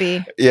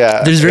happy.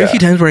 Yeah, there's very few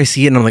times where I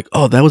see it and I'm like,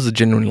 oh, that was a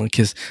genuine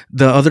kiss.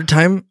 The other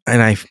time,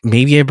 and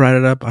maybe I brought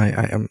it up.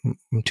 I'm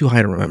too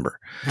high to remember.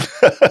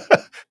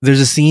 There's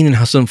a scene in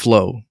Hustle and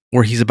Flow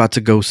where he's about to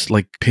go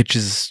like pitch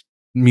his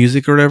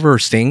music or whatever, or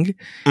sing,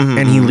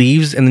 and he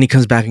leaves and then he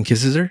comes back and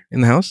kisses her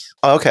in the house.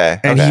 Okay.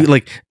 And he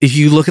like, if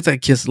you look at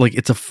that kiss, like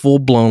it's a full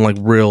blown like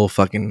real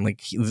fucking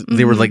like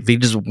they were like, they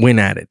just went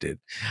at it, dude.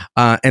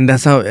 And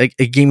that's how it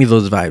gave me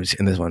those vibes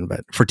in this one,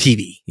 but for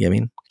TV, you know what I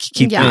mean?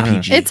 Keep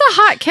PG. It's a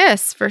hot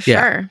kiss for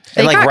sure.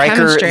 And like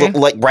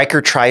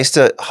Riker tries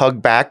to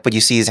hug back, but you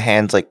see his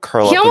hands like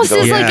curl up. He almost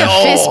does like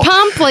a fist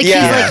pump. Like he's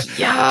like,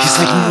 yeah. He's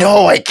like,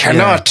 no, I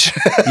cannot.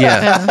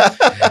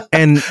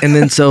 And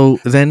then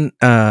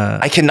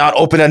I cannannot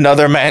open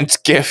another man's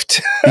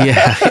gift.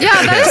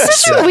 That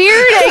is such a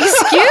weird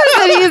excuse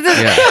that he's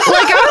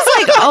like, I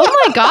was like,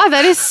 oh my God,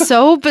 that is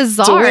so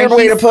bizarre. It's a weird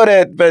way to put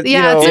it, but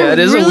you know. It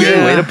is a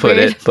weird way to put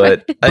it,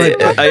 but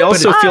I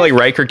also feel like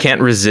Riker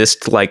can't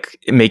resist like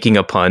making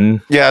a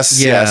pun.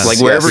 Yes. Like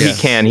wherever he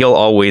can, he'll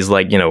always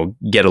like,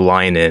 get a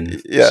line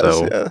in. He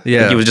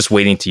was just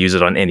waiting to use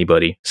it on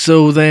anybody.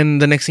 So then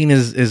the next scene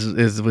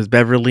is with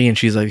Beverly, and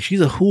she's like,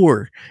 she's a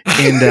whore,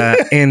 and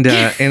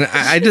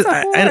I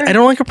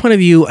don't like her point of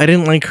view. I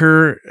didn't like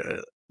her.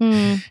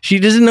 She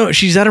doesn't know.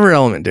 She's out of her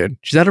element, dude.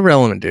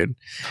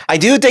 I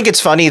do think it's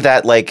funny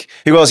that like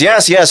he goes,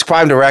 yes,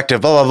 crime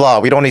directive, blah blah blah.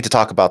 We don't need to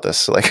talk about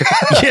this. Like, He's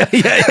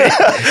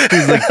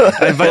like,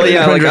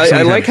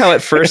 I like how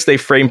at first they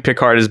framed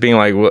Picard as being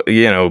like,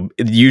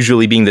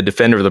 usually being the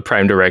defender of the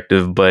prime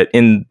directive, but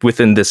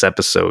within this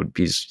episode,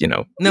 he's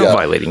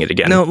violating it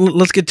again. No,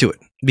 let's get to it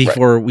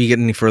before we get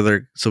any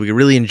further, so we can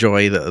really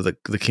enjoy the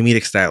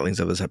comedic stylings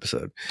of this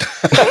episode.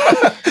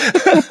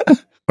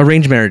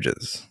 Arranged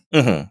marriages.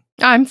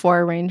 I'm for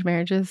arranged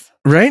marriages.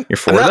 Right? You're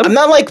for I'm them?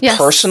 not like Yes.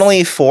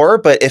 personally for,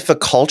 but if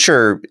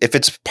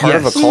it's part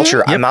of a Yes.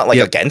 culture, I'm Yep. not like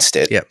Yep. against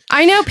it. Yep.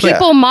 I know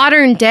people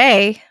modern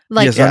day,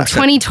 like Yes, Yeah.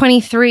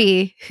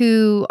 2023,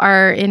 who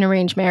are in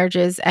arranged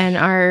marriages and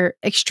are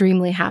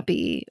extremely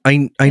happy.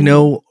 I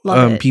know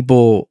Love it.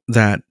 people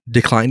that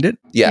declined it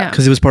Yeah.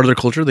 because it was part of their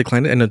culture. They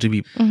declined it. I know two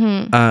people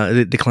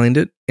they declined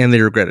it and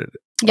they regretted it.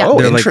 Yeah. Oh,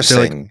 They're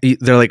interesting.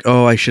 they're like,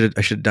 oh, I should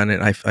have done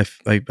it.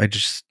 I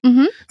just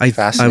Mhm. I was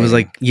Fascinating.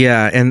 like,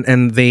 yeah,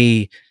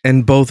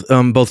 and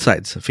both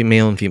sides,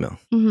 male and female.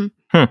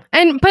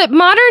 But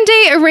modern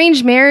day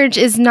arranged marriage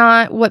is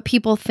not what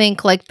people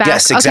think. Like back.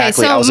 Yes,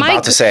 exactly. Okay, so I was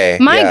about to say.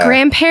 my yeah.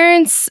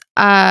 grandparents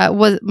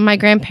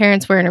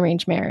were in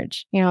arranged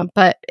marriage,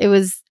 but it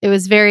was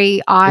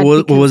very odd.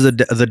 What was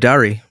because- the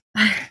dowry?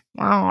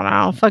 I don't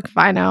know. Fuck if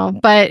I know.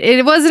 But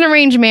it was an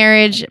arranged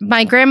marriage.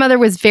 My grandmother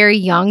was very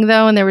young,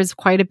 though, and there was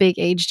quite a big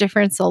age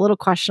difference, so a little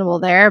questionable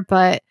there.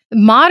 But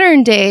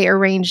modern day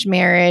arranged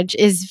marriage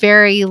is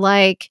very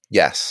like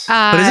Yes.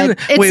 But isn't it?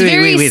 it's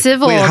very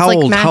civil. Wait, It's how like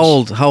old? match-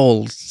 How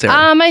old? Sarah?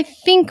 I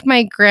think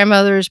my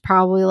grandmother's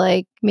probably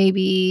like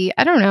maybe,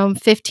 I don't know,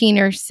 15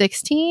 or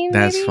 16.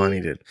 That's maybe? funny,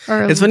 dude.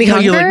 Or It's funny how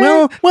you're like,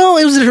 younger? well,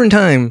 it was a different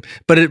time,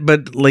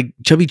 but like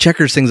Chubby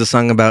Checker sings a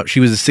song about she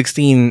was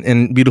 16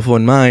 and beautiful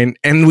in mind,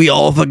 and we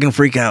all fucking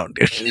freak out,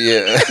 dude.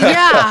 Yeah.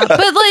 Yeah,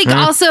 but like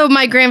also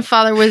my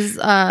grandfather was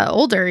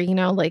older,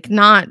 like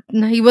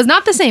he was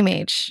not the same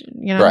age,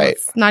 Right,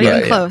 it's not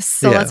even right. close.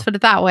 So Yeah. let's put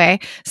it that way.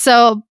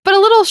 So, but a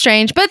little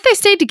strange, but they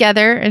stayed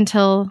together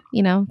until,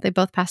 they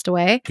both passed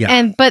away.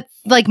 Yeah. But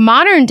like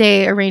modern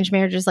day arranged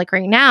marriages, like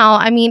right now,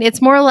 I mean,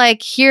 it's more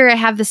like, here, I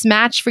have this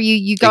match for you.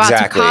 You go out to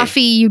Exactly.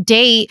 coffee, you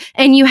date,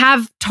 and you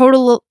have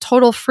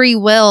total free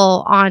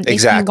will on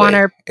if you want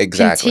to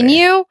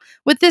continue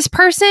with this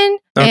person.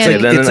 Okay,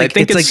 And then It's I like-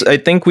 think it's I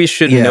think we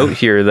should Yeah. note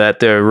here that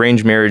the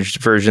arranged marriage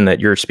version that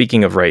you're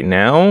speaking of right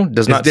now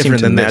does not seem different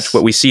to than match this.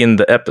 what we see in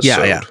the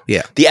episode.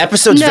 Yeah. The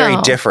episode's very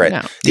No, different.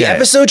 no. The Yeah.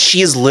 episode,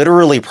 she is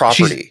literally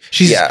property.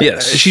 She's yeah.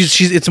 Yes.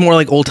 she's it's more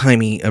like old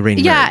timey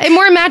arrangement. Yeah, it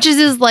more matches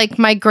is like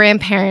my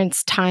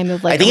grandparents' time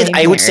of like. I think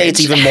I would say it's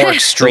even more The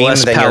extreme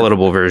less than your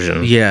palatable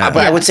version. Yeah.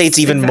 but I would say it's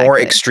even more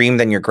exactly. extreme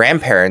than your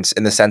grandparents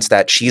in the sense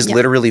that she's Yeah.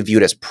 literally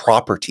viewed as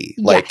property.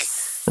 Like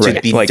Yes.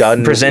 to be like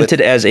done presented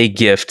with- as a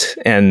gift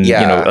and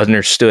Yeah.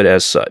 understood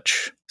as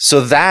such.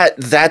 So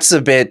that's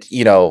a bit,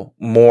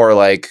 more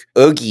like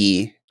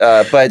oogie.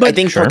 But I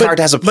think Sure. Picard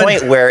has a but-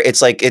 point where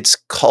it's like it's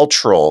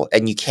cultural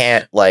and you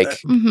can't like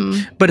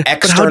Mhm. but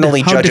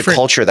externally how judge a different-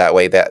 culture that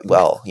way that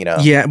well,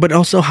 Yeah, but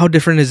also how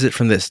different is it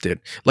from this, dude?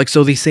 Like,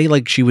 so they say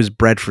like she was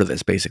bred for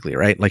this, basically,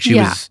 right? Like she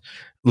Yeah. was,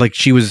 like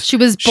she was She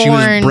was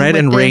born bred with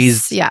and this-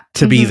 raised yeah.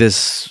 to be Mhm.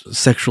 this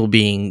sexual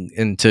being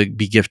and to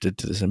be gifted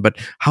to this. But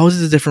how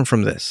is this different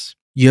from this?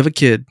 You have a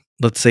kid.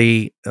 Let's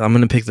say I'm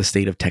going to pick the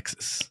state of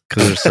Texas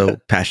because they're so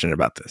passionate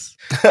about this.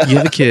 You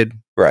have a kid,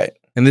 right.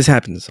 and this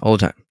happens all the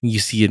time. You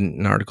see it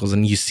in articles,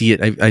 and you see it.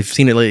 I've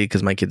seen it lately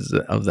because my kids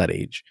of that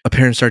age. A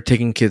parent start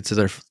taking kids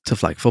to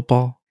flag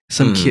football.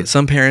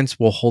 Some parents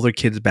will hold their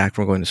kids back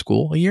from going to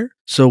school a year.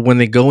 So when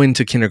they go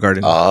into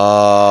kindergarten,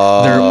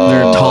 Oh,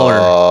 They're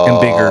taller and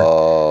bigger.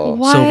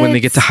 What? so when they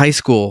get to high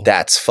school,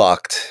 That's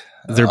fucked.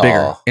 they're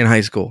bigger Oh. in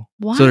high school.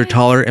 So they're What?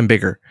 taller and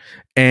bigger.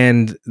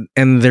 And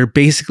they're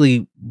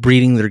basically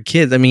breeding their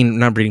kids. I mean,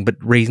 not breeding, but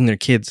raising their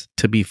kids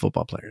to be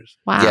football players.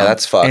 Wow. Yeah,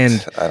 that's fucked.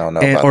 And- I don't know.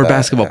 And, about or that.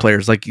 basketball Yeah.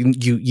 players. Like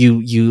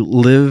you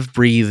live,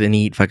 breathe, and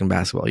eat fucking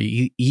basketball.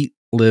 You eat,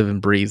 live,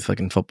 and breathe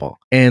fucking football.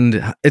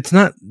 And it's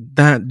not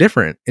that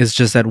different. It's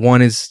just that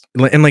one is,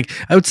 and like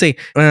I would say,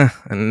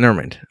 never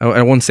mind.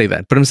 I won't say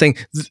that. But I'm saying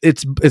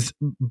it's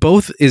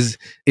both is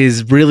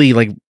really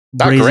like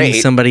Not raising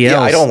great. somebody else.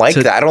 Yeah, I don't like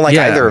to- that. I don't like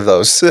yeah. either of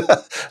those.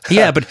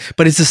 Yeah,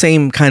 but it's the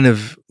same kind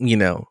of,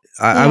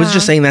 I was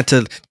just Yeah. saying that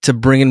to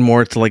bring in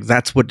more to like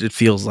that's what it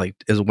feels like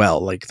as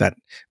well. Like that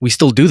we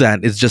still do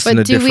that. It's just in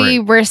But a do different. we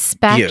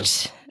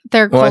respect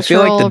their Well, I feel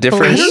cultural like the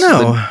difference- I beliefs?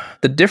 don't know.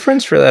 The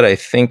difference for that, I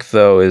think,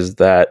 though, is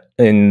that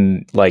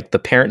in like the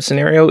parent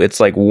scenario, it's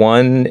like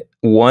one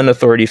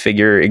authority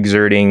figure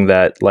exerting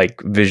that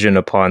like vision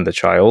upon the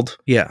child,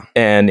 Yeah,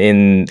 and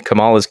in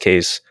Kamala's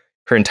case,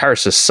 her entire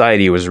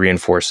society was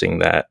reinforcing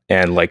that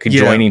and like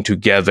Yeah. joining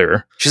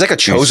together. She's like a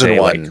chosen say,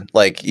 one.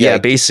 Like, Yeah,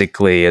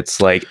 basically,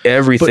 it's like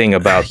everything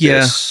about yeah.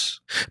 this.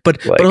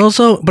 but Like-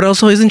 but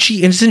also isn't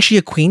she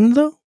a queen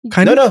though?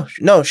 Kind of.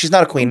 No, she's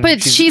not a queen.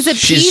 But she's a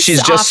peace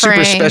She's just super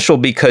offering. special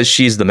because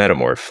she's the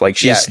metamorph. Like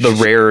she's Yeah, the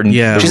rare.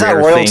 Yeah. the she's not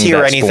rare royalty thing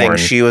or that's anything. born.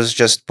 She was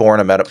just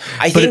born a meta.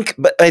 I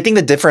But think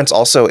the difference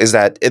also is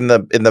that in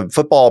the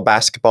football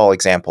basketball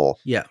example,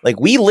 Yeah. like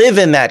we live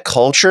in that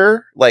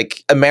culture,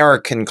 like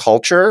American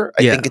culture.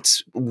 I Yeah. think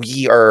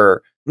we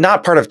are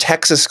not part of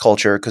Texas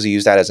culture because you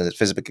use that as a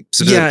specific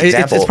Yeah,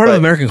 example. it's part of but-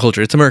 American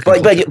culture. It's American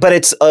culture. but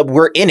it's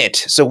we're in it,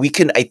 so we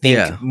can I think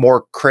Yeah.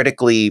 more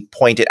critically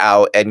point it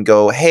out and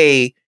go,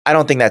 hey, I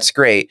don't think that's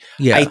great.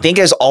 Yeah, I think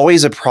there's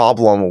always a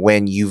problem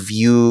when you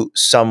view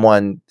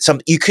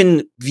you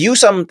can view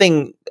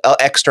something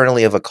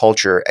externally of a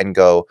culture and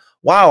go,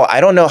 wow,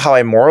 I don't know how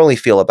I morally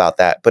feel about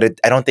that, but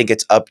I don't think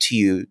it's up to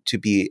you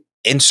to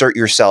insert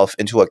yourself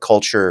into a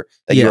culture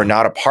that you are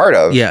not a part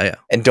of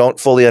and don't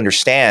fully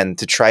understand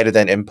to try to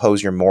then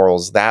impose your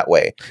morals that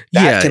way.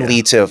 That can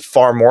lead to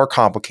far more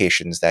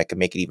complications that could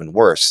make it even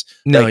worse.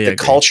 The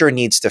culture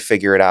needs to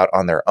figure it out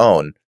on their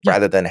own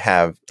rather than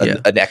have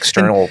an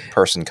external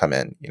person come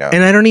in, you know?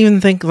 And I don't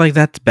even think like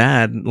that's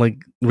bad, like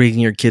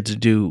raising your kids to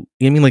do,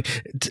 I mean, like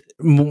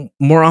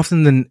more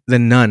often than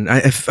none.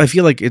 I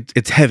feel like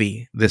it's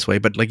heavy this way,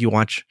 but like I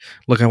watch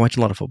a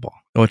lot of football.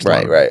 I watch a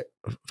lot of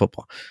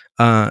football.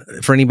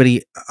 For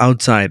anybody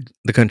outside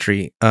the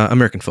country,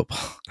 American football,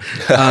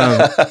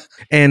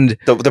 and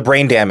the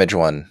brain damage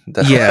one,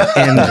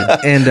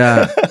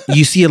 and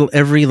you see it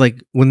every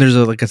like when there's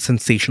a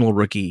sensational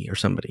rookie or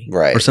somebody,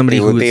 right, or somebody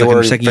who was like in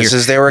their second year,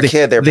 they were a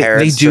kid, their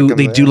parents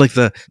they do like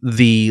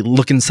the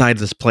look inside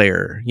this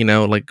player, you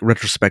know, like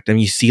retrospect, and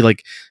you see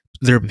like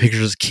there are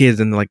pictures of kids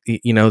and like,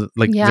 you know,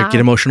 like they get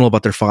emotional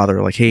about their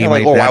father. Like, hey,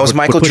 why was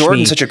Michael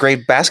Jordan such a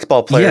great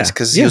basketball player?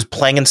 Because he was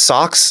playing in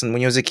socks and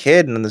when he was a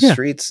kid and in the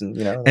streets and,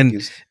 you know.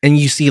 And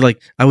you see,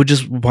 like, I was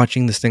just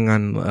watching this thing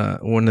on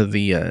one of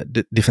the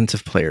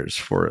defensive players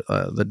for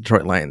the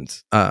Detroit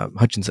Lions,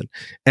 Hutchinson.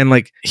 And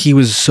like, he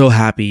was so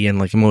happy and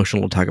like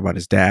emotional to talk about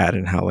his dad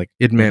and how like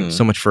it meant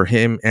so much for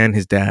him and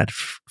his dad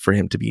for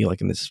him to be like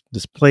in this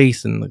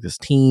place and like this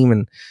team.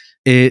 And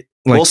it,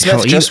 like, Will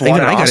Smith just won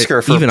an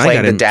Oscar for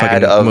playing the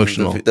dad of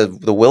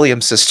the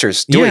Williams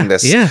sisters doing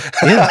this.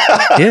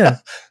 Yeah.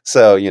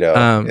 So, you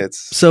know,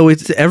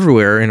 it's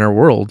everywhere in our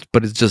world,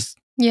 but it's just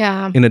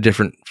in a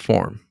different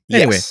form.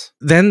 Anyway,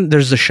 then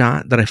there's a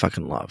shot that I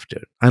fucking love,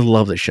 dude. I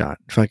love the shot.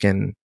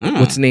 Fucking,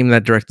 what's the name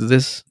that directed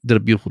this? Did a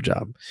beautiful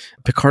job.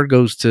 Picard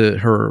goes to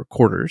her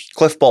quarters.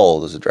 Cliff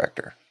Bole is the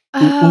director.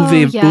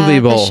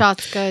 Uwe Boll. The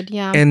shot's good,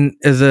 and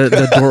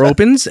the door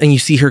opens and you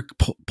see her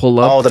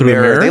pull up. Oh, the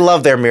mirror. They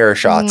love their mirror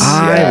shots.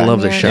 I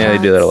love their shot. Yeah,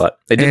 they do that a lot.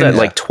 They did that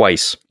like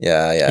twice.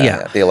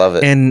 Yeah. They love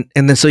it. And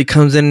then so he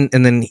comes in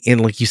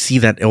and like you see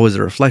that it was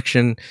a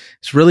reflection.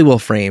 It's really well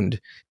framed.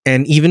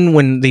 And even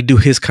when they do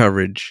his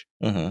coverage,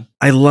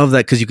 I love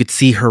that because you could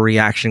see her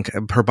reaction,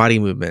 her body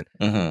movement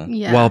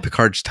while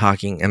Picard's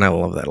talking, and I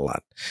love that a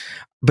lot.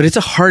 But it's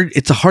a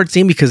hard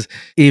scene because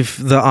if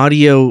the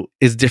audio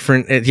is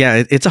different,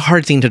 it's a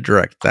hard scene to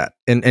direct that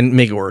and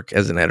make it work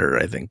as an editor,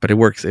 I think. But it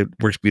works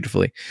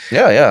beautifully.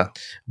 Yeah.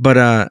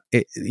 But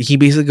he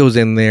basically goes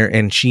in there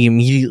and she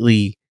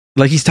immediately,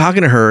 like, he's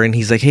talking to her and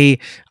he's like, "Hey,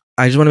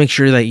 I just want to make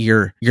sure that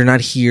you're not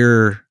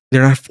here.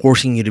 They're not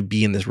forcing you to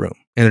be in this room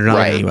and they're not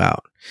letting you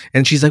out."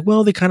 And she's like,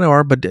 "Well, they kind of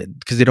are, but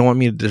because they don't want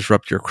me to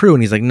disrupt your crew."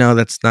 And he's like, "No,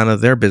 that's none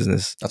of their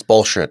business. That's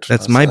bullshit.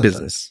 That's my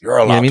business. You're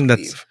allowed to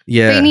leave."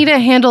 They need to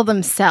handle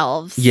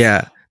themselves.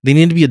 Yeah. They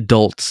need to be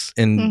adults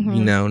and,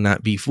 you know,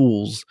 not be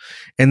fools.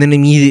 And then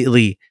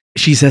immediately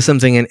she says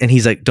something and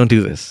he's like, "Don't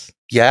do this."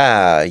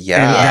 Yeah. And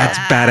that's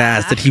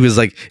badass that he was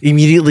like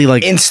immediately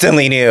like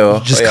instantly knew.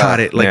 Just caught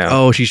it. Like,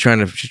 oh, she's trying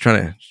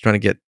to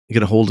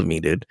get a hold of me,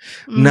 dude.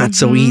 Not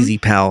so easy,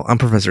 pal. I'm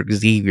Professor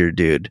Xavier,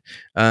 dude.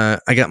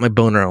 I got my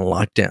boner on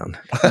lockdown.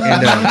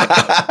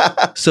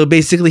 And, so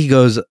basically he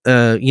goes,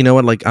 you know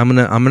what, like I'm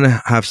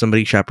gonna have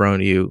somebody chaperone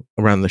you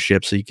around the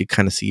ship so you could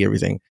kind of see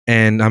everything.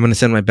 And I'm gonna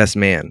send my best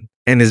man.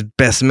 And his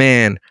best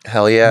man,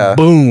 hell yeah,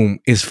 boom,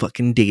 is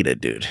fucking Data,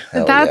 dude.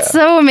 That's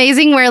so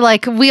amazing. Where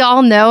like we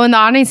all know, and the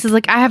audience is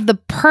like, I have the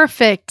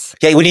perfect.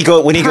 Yeah, when he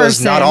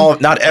goes,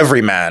 not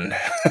every man,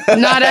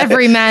 not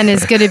every man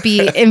is going to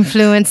be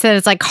influenced. And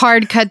it's like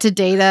hard cut to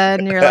Data,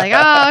 and you're like,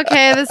 oh,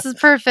 okay, this is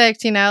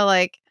perfect. You know,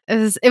 like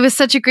it was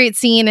such a great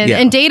scene,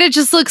 and Data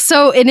just looks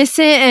so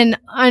innocent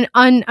and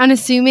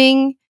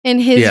unassuming in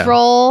his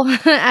role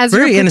as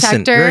very her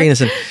protector. Very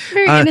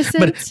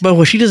innocent. But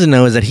what she doesn't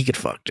know is that he could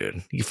fuck,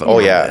 dude. He could fuck. Oh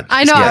yeah,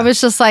 I know. Yeah. I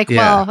was just like,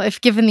 well, if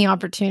given the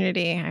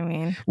opportunity, I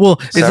mean, well,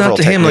 it's up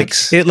to him. Like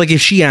if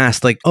she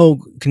asked, like,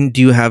 "Oh,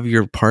 do you have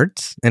your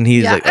parts?" and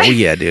he's like, "Oh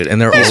yeah, dude," and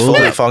they're all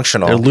fully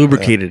functional. They're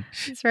lubricated.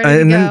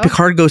 And then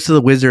Picard goes to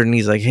the wizard and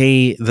he's like,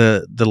 "Hey,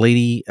 the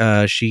lady,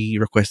 she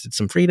requested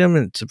some freedom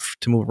and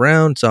to move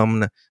around, so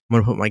I'm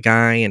gonna put my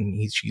guy, and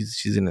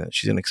she's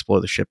gonna explore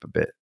the ship a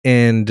bit."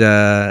 And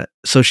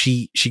so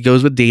she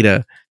goes with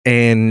Data,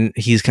 and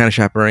he's kind of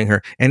chaperoning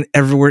her. And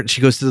everywhere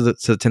she goes to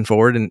the 10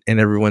 forward, and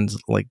everyone's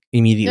like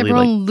immediately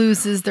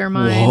loses their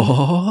mind.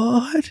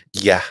 What?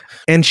 Yeah.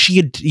 And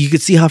you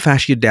could see how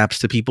fast she adapts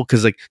to people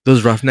because like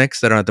those roughnecks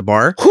that are at the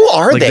bar. Who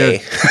are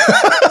they?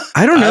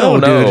 I don't know,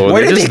 dude.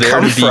 Where did they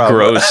come from?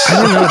 Gross.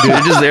 I don't know, dude.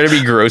 They're just there to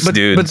be gross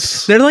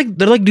dudes. But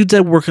they're like dudes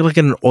that work like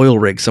in an oil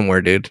rig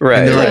somewhere, dude.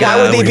 Right. Like,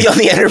 why would they be on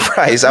the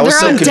Enterprise? I was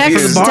so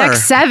confused. Deck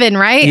 7,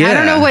 right? Yeah. I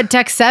don't know what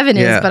Deck 7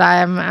 is, but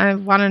I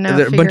want to know.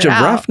 They're a bunch of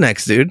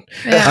roughnecks, dude.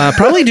 Yeah.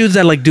 Probably dudes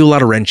that like do a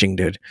lot of wrenching,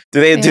 dude.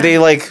 Do they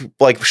like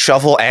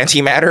shovel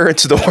antimatter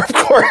into the warp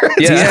core?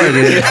 Yeah,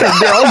 dude.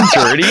 They're all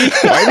dirty.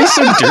 Why are they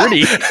so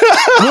dirty?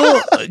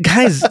 Well,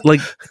 guys, like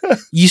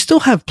you still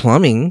have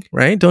plumbing,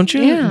 right? Don't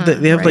you? Yeah,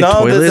 they have like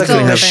toilets. the-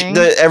 and they Still have,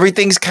 living.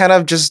 everything's kind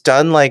of just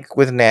done like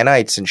with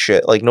nanites and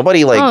shit. Like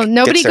nobody like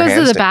nobody gets their goes to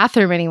hands the to-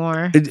 bathroom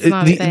anymore. It's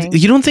not a thing.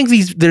 you don't think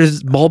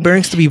there's ball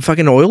bearings to be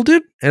fucking oiled,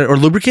 dude, or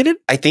lubricated?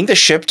 I think the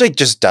ship like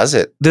just does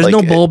it. There's Like,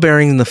 no ball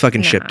bearing in the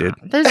fucking ship, dude.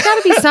 There's got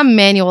to be some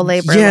manual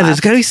labor. Yeah, left. there's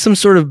got to be some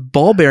sort of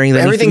ball bearing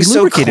that Everything's needs to so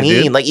be lubricated,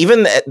 clean. dude. Like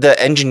even the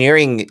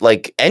engineering,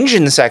 like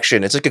engine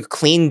section, it's like a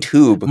clean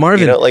tube.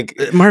 Marvin, you know, like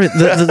Marvin,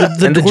 the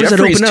And the doors that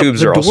Jeffries open up,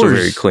 tubes the are also doors-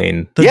 very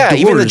clean. the yeah,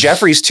 even the doors-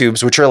 Jeffries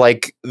tubes, which are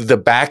like the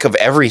back of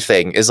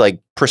everything, is like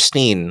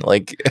pristine.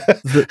 Like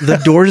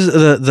the doors,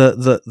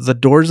 the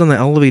doors on the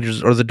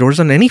elevators or the doors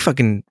on any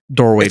fucking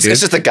doorway, it's dude.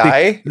 just a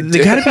guy.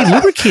 They got to be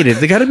lubricated.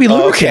 They got to be Oh,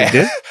 lubricated,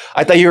 okay. dude.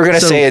 I thought you were gonna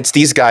So- say it's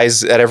these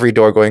guys at every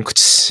door going.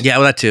 Yeah,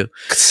 well, that too.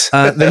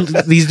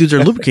 These dudes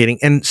are lubricating,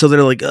 and so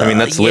they're like, I mean,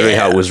 that's literally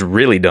how it was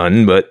really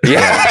done, but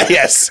Yeah.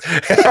 Yes.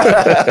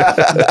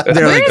 they're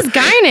Where like, is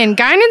Guinan?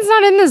 Guinan's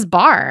not in this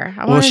bar.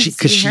 I Well, want she- to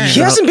 'cause see her. He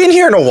hasn't been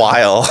here in a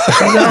while.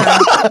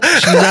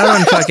 she's out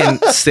on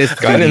fucking Sith.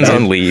 Guinan's duty,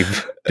 on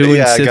leave. doing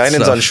yeah, Sith Guinan's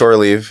stuff. on shore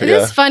leave. It Yeah.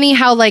 is funny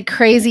how like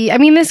crazy. I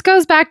mean, this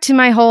goes back to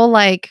my whole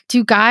like,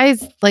 do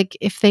guys like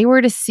if they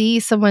were to see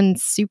someone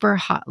super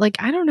hot? Like,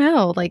 I don't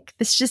know. Like,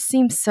 this just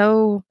seems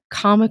so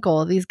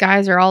comical. These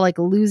guys are all like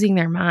losing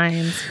their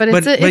minds, but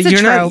it's a you're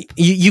trope.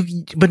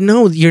 not. But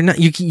no, you're not.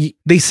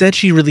 They said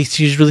she's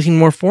releasing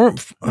more Yeah.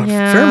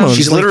 pheromones.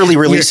 She's Like, literally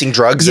you're- releasing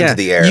drugs into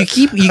the air. You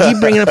keep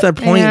bringing up that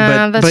point,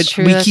 Yeah, but that's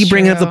true, we that's keep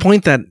bringing up the true.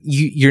 point that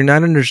you're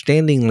not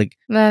understanding. Like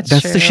That's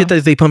the shit true.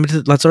 that they pump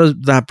into. That's what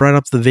that brought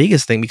up the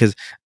Vegas thing because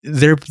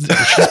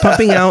she's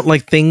pumping out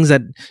like things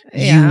that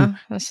Yeah,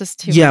 that's just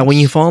too. yeah, much. when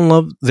you fall in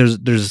love, there's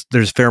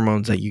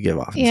pheromones that you give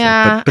off. and stuff.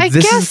 Yeah, but I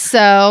this guess is,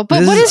 so. But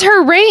this what is- is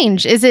her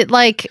range? Is it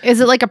like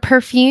a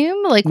perfume?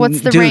 Like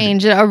what's the Dude,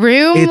 range? A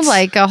room? it's-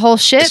 Like a whole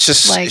ship? It's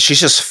just like she's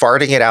just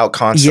farting it out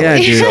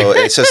constantly. Yeah,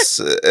 dude. So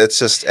it's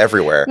just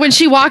everywhere. when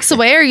she walks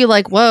away, are you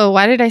like, whoa?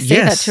 Why did I say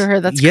Yes. that to her?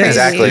 That's Yes.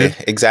 crazy.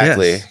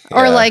 Exactly. Yes.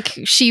 Or Yeah. like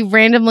she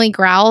randomly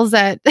growls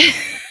at.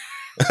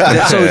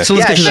 So let's yeah,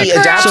 get to she that.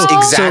 adapts So-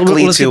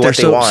 exactly let's to get what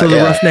there. they want. So the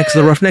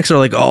yeah. roughnecks are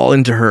like all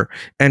into her,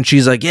 and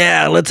she's like,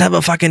 "Yeah, let's have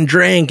a fucking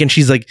drink." And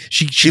she's like,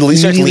 she She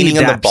starts immediately leaning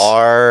in the adapts.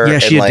 bar. Yeah,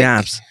 and she like,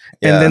 adapts.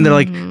 yeah. And then they're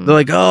Mhm.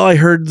 like, "Oh, I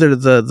heard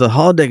the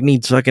holodeck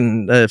needs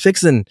fucking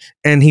fixing,"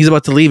 and he's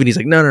about to leave, and he's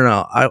like,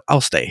 "No,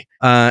 I'll stay."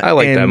 I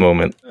like that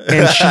moment.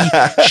 And she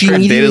Data's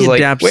immediately like,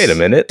 adapts. wait a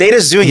minute.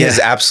 Data's doing Yeah. his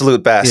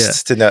absolute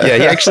best to know. Yeah,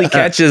 he actually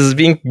catches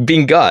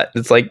being got.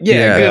 It's like, yeah,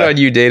 Yeah. good on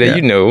you, Data. Yeah.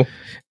 You know.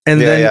 And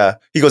yeah, then yeah.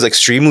 He goes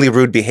extremely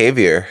rude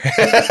behavior.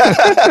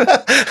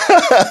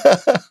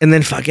 and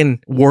then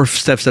fucking Worf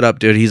steps it up,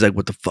 dude. He's like,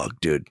 "What the fuck,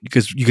 dude?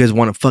 Because you guys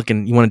want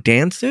to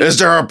dance, dude?" Is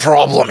there a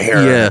problem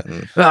here?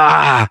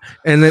 Yeah.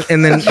 And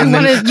then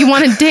You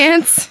want to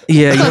dance?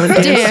 yeah, you want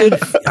to dance,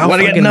 dude? I'll Want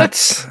to get fucking-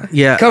 nuts?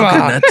 Yeah, Come I'll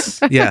get on. nuts.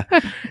 Yeah,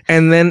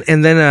 and then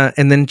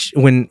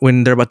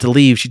when they're about to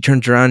leave, she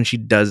turns around, and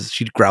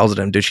she growls at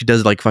him, dude. She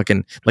does like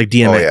fucking like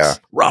DMX, Oh, yeah.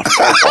 rough,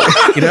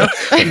 you know,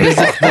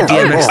 It's the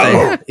DMX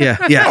thing. Yeah.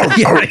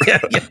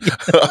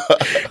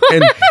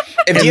 And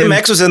If And then-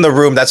 DMX was in the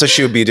room, that's what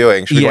she would be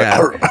doing. She'd be Yeah.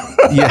 like,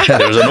 yeah,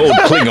 There's an old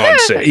Klingon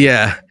saying,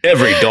 yeah,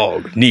 every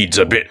dog needs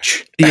a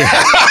bitch. yeah.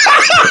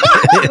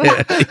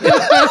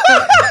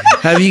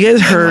 Have you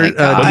guys heard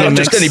God. But not DMX?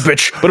 just any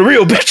bitch, but a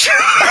real bitch.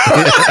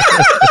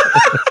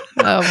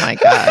 Oh my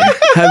god!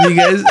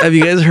 Have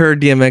you guys heard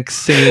DMX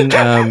singing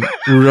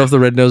Rudolph the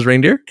Red-Nosed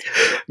Reindeer?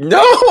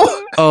 no.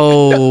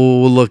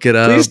 Oh, look it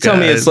up. Please tell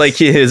me it's guys. like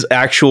his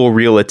actual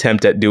real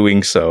attempt at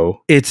doing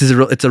so. it's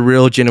a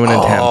real genuine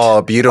intent.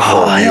 Oh, beautiful.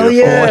 Oh, hell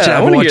beautiful. yeah. Watch it.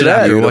 I wanna Watch hear it that.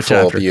 after. Watch it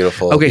Beautiful, after.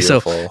 beautiful. Okay,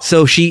 beautiful.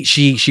 so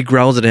she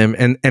growls at him,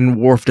 and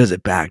Worf does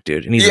it back,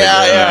 dude. And he's yeah,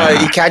 like, yeah.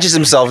 "Ah." He catches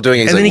himself doing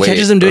it. And then he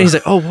catches him doing. He's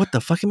like, "Oh, what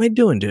the fuck am I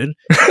doing, dude?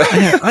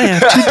 I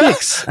have two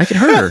dicks. I could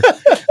hurt her."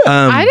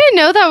 I didn't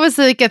know that was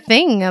like a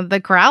thing of the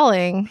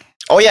growling.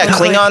 Oh yeah,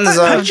 Klingons.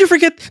 How did you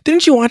forget?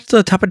 Didn't you watch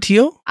the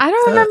Tapatio? I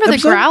don't remember the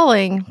episode?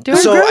 growling. Do I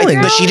So growl?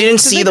 but she didn't Did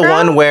see they the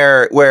growl? one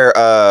where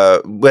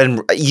when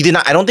you did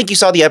not. I don't think you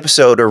saw the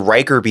episode where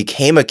Riker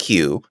became a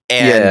Q,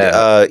 and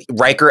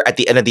Riker at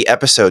the end of the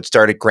episode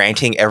started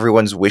granting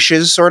everyone's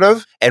wishes, sort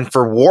of. And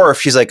for Worf,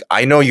 she's like,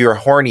 "I know you're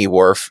horny,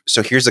 Worf.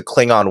 So here's a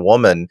Klingon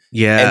woman."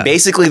 Yeah. And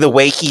basically, the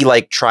way he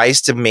like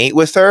tries to mate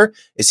with her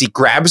is he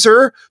grabs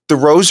her,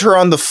 throws her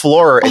on the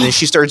floor, and then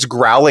she starts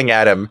growling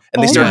at him,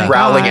 and they Oh start my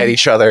growling God. at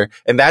each other,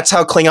 and that's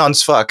how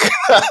Klingons fuck.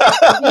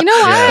 You know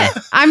what?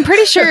 I'm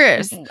pretty sure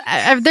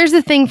there's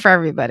a thing for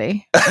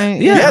everybody.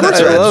 Yeah, that's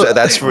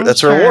for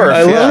Worf.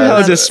 I yeah. love how,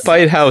 that's-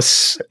 despite how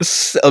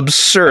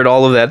absurd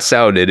all of that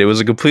sounded, it was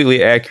a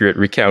completely accurate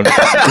recounting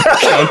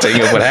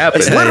of what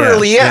happened. It's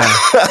literally, yeah.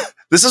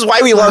 This is why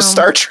we love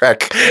Star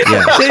Trek.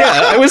 Yeah.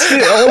 Yeah,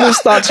 all those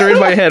thoughts are in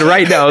my head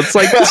right now. It's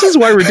like, this is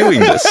why we're doing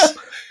this.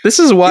 This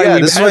is why Yeah,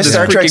 we this is why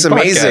Star Trek's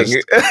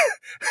amazing.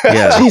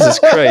 Yeah. Jesus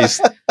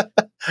Christ.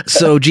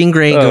 So Jean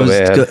Grey Oh, goes.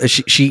 man.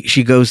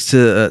 She goes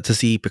to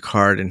see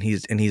Picard, and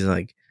he's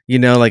like, We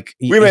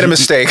made a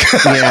mistake.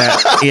 Yeah.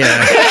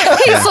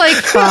 He's like,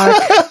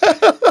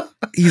 fuck.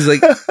 he's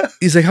like,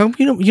 how come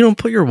you don't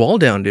put your wall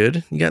down,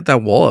 dude? You got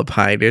that wall up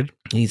high, dude.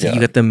 He's like,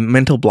 you got the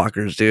mental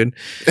blockers, dude.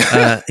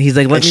 He's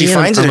like, and she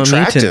finds it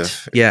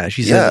attractive. Yeah,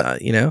 she says,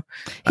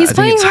 he's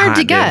playing hard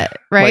to get,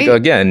 right? Like,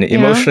 again,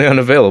 emotionally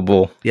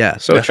unavailable. Yeah,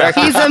 so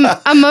attractive. He's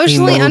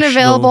emotionally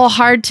unavailable,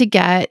 hard to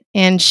get,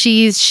 and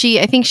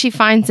I think she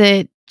finds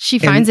it. She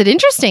finds it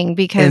interesting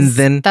because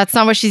that's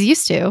not what she's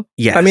used to.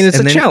 Yeah, I mean, it's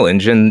a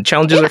challenge, and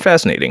challenges are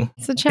fascinating.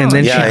 It's a challenge.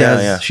 And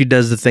then she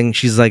does the thing.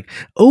 She's like,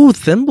 "Oh,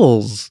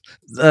 thimbles."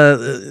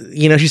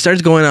 She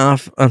starts going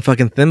off on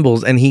fucking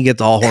thimbles, and he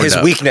gets all horned up. His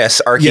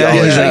weakness,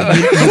 archaeology. Yeah,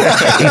 he's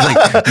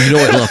like, you know,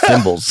 I love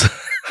thimbles.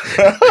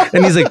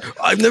 And he's like,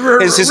 I've never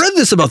read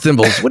this about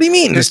thimbles. What do you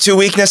mean? His two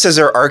weaknesses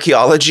are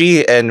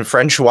archaeology and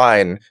French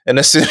wine. And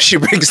as soon as she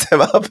brings them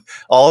up,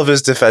 all of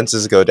his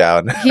defenses go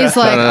down. He's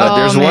like,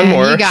 there's one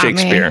more.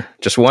 Shakespeare.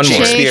 Just one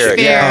more. Shakespeare.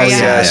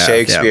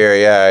 Shakespeare.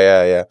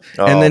 Yeah.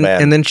 Oh,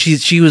 and then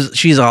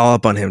she's all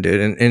up on him,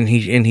 dude. And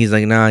he's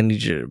like, nah, I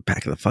need you to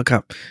back the fuck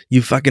up.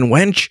 You fucking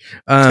wench.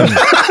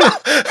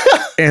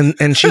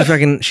 And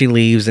she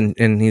leaves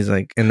and he's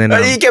like, and then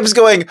he keeps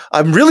going,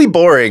 I'm really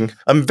boring.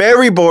 I'm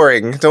very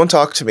boring. Don't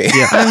talk to me.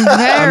 Yeah. I'm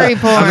very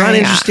boring. I'm not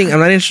interesting. I'm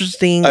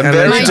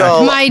very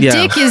dull. My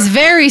dick is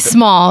very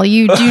small.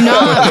 You do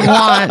not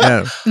want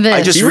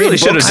this. You really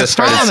should have just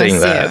started saying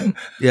that.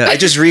 Yeah. I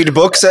just read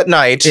books at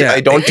night. Yeah.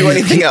 I don't do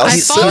anything else. I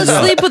fall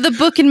asleep with a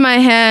book in my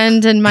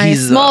hand and my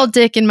small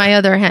dick in my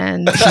other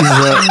hand. Do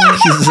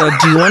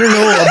you want to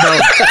know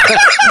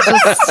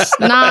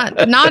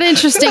about not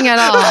interesting at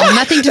all.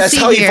 Nothing to see here. That's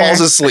how he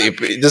falls asleep,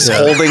 just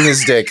holding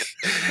his dick.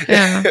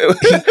 Yeah.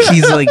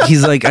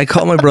 He's like, I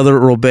call my brother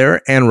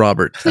Robert and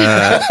Robert. So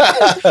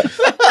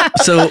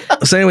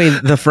anyway,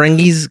 the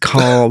Ferengis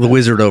call the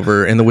wizard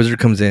over, and the wizard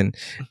comes in,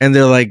 and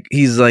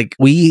he's like,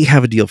 we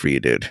have a deal for you,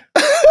 dude.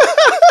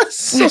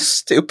 So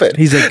stupid.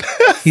 He's like,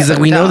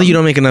 we know that you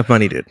don't make enough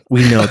money, dude.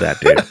 We know that,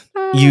 dude.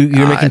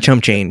 You're making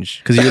chump change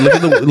because you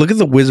look at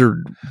the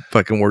wizard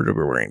fucking wardrobe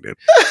we're wearing, dude.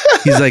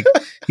 He's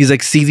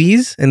like, see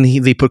these, and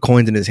they put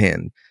coins in his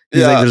hand.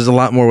 He's like, there's a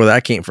lot more where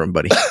that came from,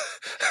 buddy.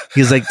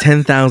 He's like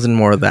 10,000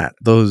 more of that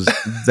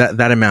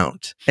that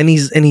amount, and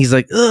he's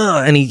like,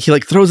 ugh, and he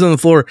like throws it on the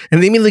floor,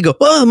 and they immediately go,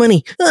 oh,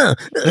 money,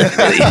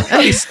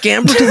 they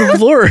scamper to the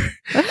floor.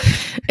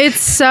 It's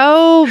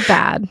so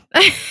bad.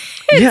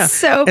 It's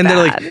so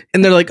bad.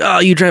 They're like, oh,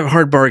 you drive a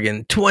hard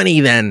bargain.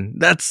 20 then.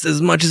 That's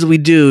as much as we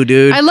do,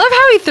 dude. I love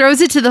how he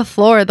throws it to the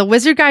floor. The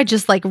wizard guy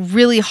just like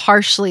really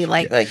harshly he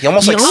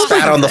almost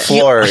spat on the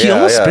floor. He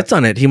almost spits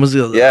on it. He was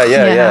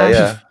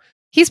yeah.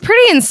 He's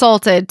pretty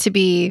insulted to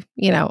be,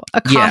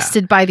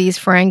 accosted by these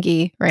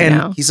Ferengi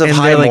now. He's of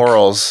high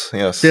morals.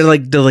 Yes. They're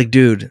like,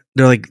 dude,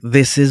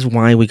 this is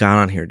why we got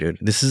on here, dude.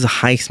 This is a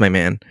heist, my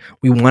man.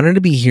 We want her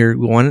to be here.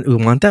 We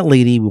want that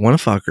lady. We want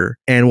to fuck her,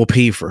 and we'll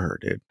pay for her,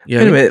 dude.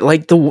 Wait a minute.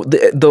 Like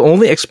the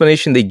only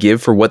explanation they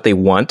give for what they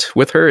want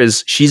with her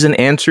is she's an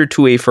answer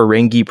to a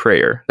Ferengi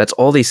prayer. That's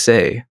all they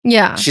say.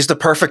 Yeah. She's the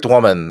perfect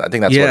woman. I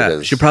think that's what it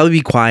is. She'll probably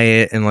be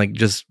quiet and like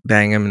just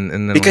bang him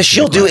and then because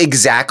she'll do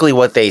exactly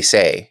what they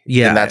say.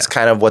 Yeah. And that's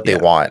kind of what they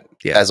want.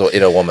 Yeah. As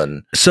in a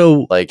woman.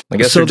 So like, I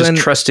guess they're just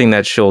trusting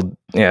that she'll,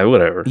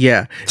 whatever.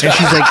 Yeah. And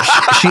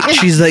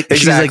she's like,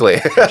 exactly.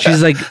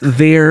 She's like,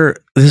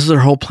 this is their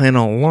whole plan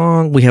all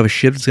along. We have a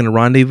ship that's going to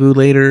rendezvous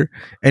later.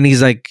 And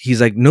he's like,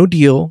 no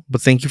deal,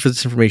 but thank you for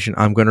this information.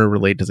 I'm going to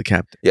relate to the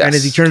captain. Yes. And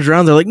as he turns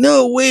around, they're like,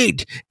 no,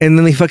 wait. And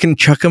then they fucking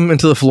chuck him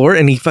into the floor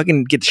and he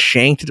fucking gets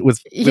shanked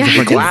with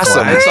glass.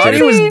 I thought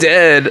he was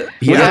dead.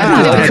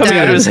 Yeah. Coming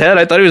out of his head.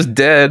 I thought he was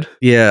dead.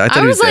 Yeah.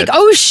 I was like,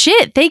 oh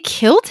shit, they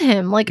killed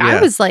him. Like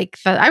I was like,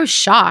 I was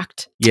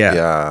shocked.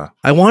 Yeah.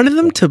 I wanted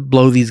them to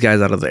blow these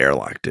guys out of the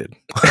airlock, dude.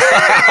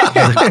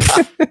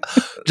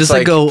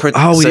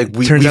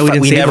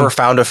 We never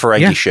found a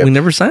Ferengi ship. We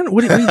never signed.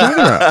 What are you talking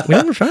about? We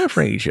never found a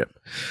Ferengi ship.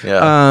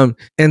 Yeah.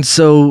 And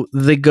so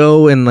they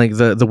go and like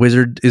the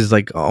wizard is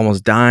like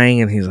almost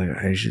dying, and he's like,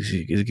 is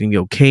it gonna be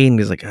okay? And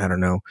he's like, I don't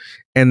know.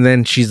 And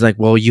then she's like,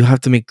 well, you have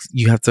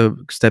to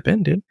step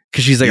in, dude.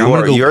 Because she's like,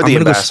 you're the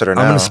ambassador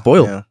now. I'm gonna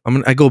spoil. Yeah.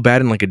 I go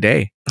bad in like a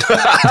day.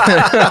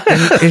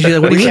 and she's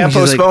like, what do you mean? Can't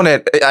postpone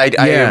it. I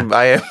am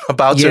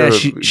about to.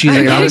 She's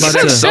like, I'm about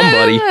to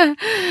somebody.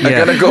 I'm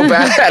gonna go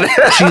bad.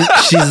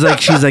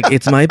 she's like,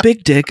 it's my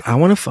big dick. I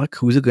want to fuck.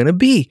 Who's it gonna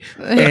be?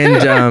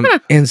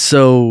 And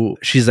so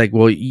she's like,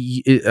 well,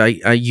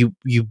 you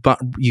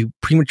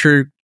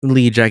prematurely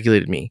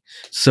ejaculated me,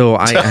 so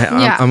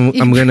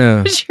I'm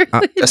gonna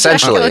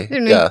essentially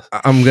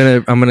I'm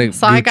gonna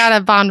so I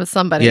gotta bond with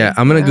somebody.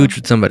 I'm gonna gooch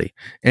with somebody.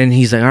 And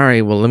he's like, all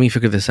right, well, let me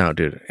figure this out,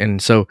 dude.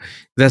 And so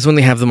that's when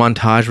they have the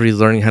montage where he's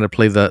learning how to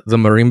play the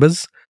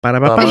marimbas.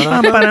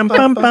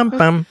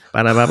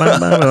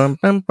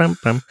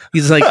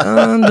 He's like,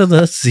 under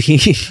the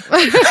sea.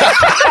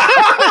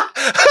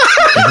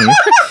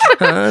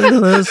 Under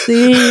the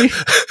sea.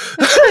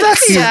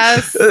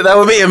 That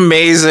would be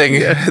amazing.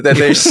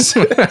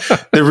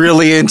 That they're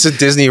really into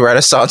Disney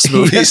Renaissance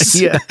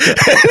movies. Yeah.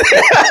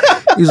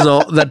 He's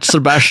all that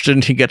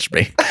Sebastian. He gets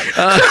me.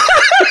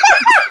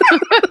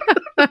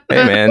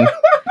 Hey man.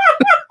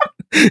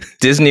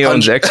 Disney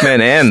owns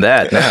X-Men and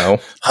that now.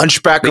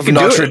 Hunchback of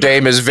Notre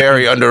Dame is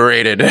very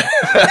underrated.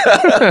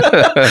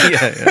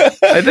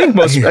 I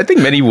think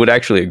many would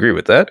actually agree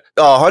with that.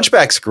 Oh,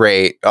 Hunchback's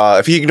great.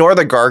 If you ignore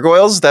the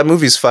gargoyles, that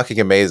movie's fucking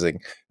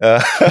amazing.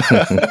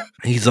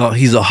 He's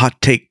a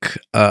hot take.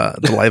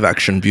 The live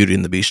action Beauty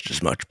and the Beast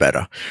is much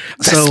better.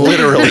 That's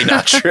literally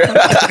not true. No,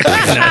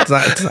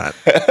 it's not.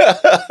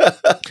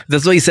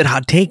 That's why he said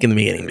hot take in the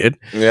beginning, dude.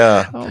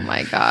 Yeah. Oh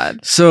my god.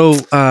 So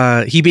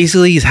he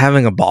basically is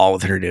having a ball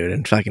with her, dude,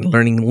 and fucking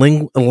learning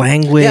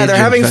language. Yeah, they're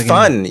having fucking,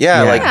 fun.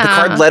 Yeah, like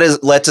Picard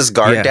lets his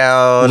guard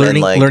down,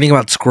 learning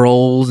about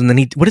scrolls, and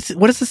then what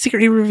is the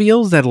secret he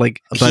reveals that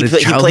like about his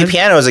childhood? He played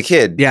piano as a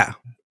kid. Yeah.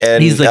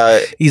 And he's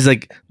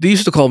like, they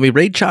used to call me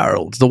Ray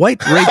Charles, the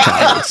White Ray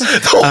Charles.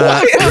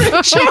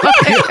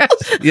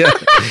 Yeah.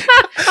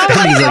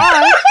 And he's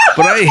like,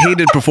 but I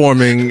hated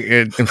performing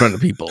in front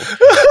of people.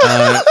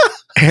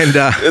 And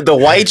the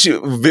white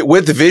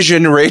with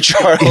vision Ray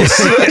Charles.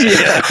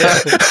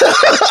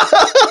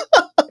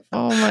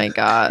 Oh my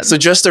god. So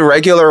just a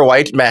regular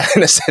white man,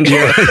 essentially.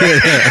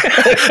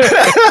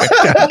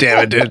 God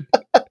damn it, dude.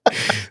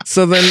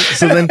 So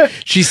then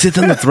she sits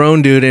on the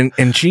throne, dude,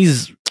 and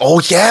she's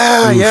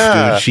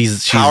dude.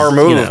 She's power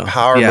move.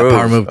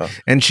 Power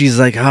move. And she's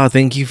like, oh,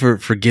 thank you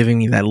for giving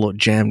me that little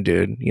jam,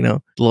 dude. You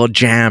know, the little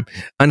jam,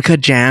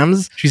 uncut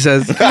jams. She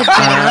says,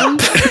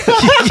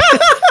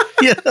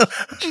 yeah.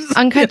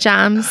 Uncut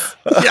jams.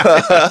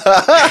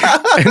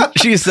 Yeah. And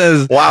she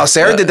says, wow,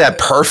 Sarah did that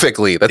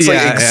perfectly. That's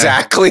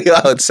exactly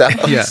how it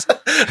sounds. Yeah.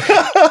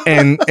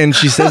 And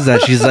she says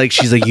that she's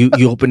like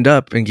you opened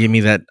up and gave me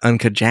that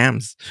uncut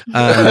jams.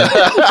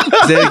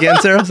 Say it again,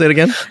 Sarah. Say it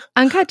again.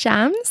 Uncut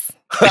jams.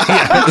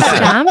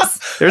 Jams?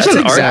 There's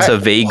an art to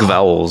vague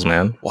vowels,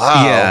 man.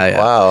 Wow. Yeah.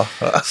 Wow.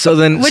 So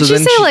then would you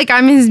say like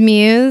I'm his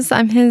muse?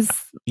 I'm his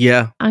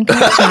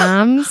Uncut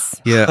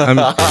Jams. Yeah.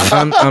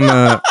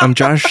 I'm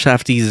Josh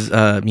Safdie's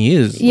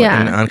muse.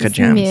 Yeah. In Uncut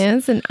Jams.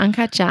 Muse and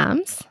Uncut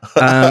Jams.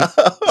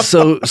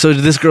 So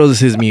this girl is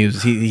his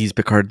muse. He's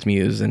Picard's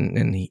muse,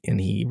 and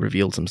he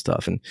revealed some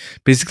stuff. And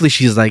basically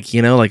she's like,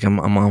 you know, like I'm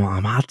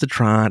hot to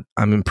trot.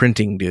 I'm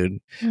imprinting, dude.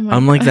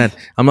 I'm like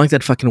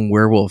that fucking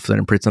werewolf that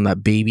imprints on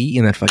that baby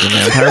in that fucking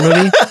vampire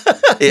movie.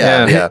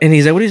 Yeah. And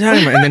he's like, what are you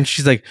talking about? And then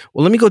she's like,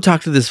 well, let me go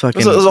talk to this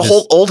fucking... There's a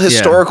whole old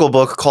historical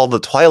book called the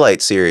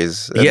Twilight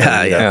series.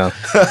 Yeah.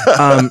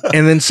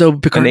 And then so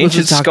Picard... An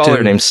ancient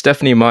scholar named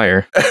Stephanie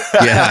Meyer.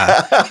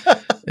 Yeah.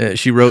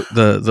 She wrote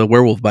the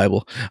Werewolf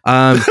Bible.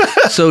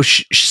 So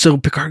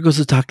Picard goes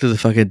to talk to the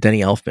fucking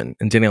Denny Elfman.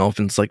 And Denny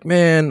Elfman's like,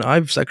 man,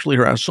 I've sexually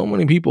harassed so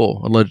many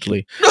people,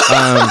 allegedly.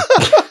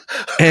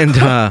 And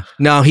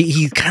no,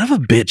 he's kind of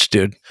a bitch,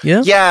 dude.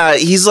 Yeah. Yeah.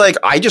 He's like,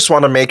 I just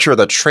want to make sure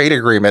the trade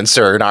agreements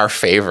are in our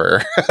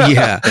favor.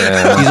 Yeah.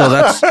 He's all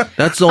that's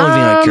the only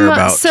thing I care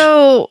about.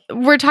 So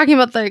we're talking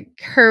about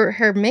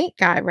her mate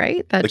guy,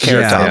 right? The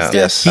character.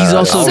 Yes. He's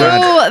also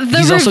got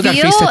face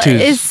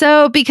tattoos. Is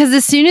so because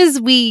as soon as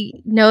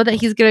we know that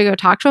he's gonna go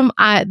talk to him,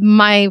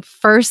 my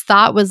first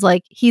thought was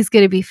like, he's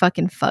gonna be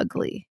fucking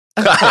fugly.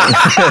 Like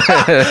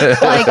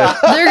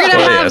they're gonna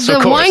have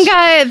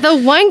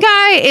the one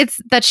guy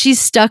it's that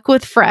she's stuck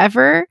with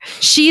forever.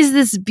 She's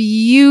this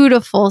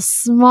beautiful,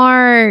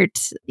 smart,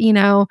 you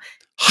know,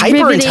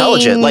 hyper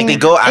intelligent. Like they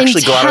go out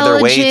of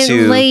their way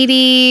to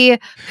lady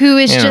who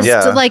is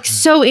just like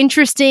so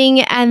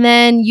interesting, and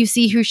then you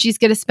see who she's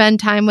gonna spend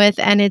time with,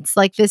 and it's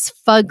like this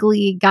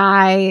fugly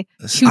guy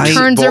who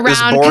turns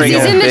around because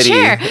he's in the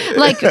chair.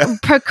 Like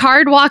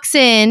Picard walks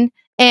in.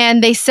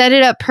 And they set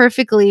it up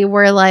perfectly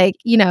where, like,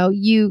 you know,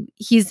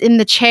 he's in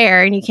the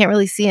chair and you can't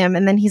really see him.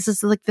 And then he's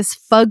just like this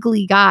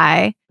fugly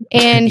guy.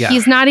 And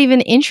he's not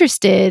even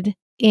interested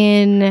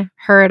in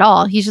her at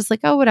all. He's just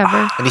like, oh,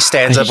 whatever. And he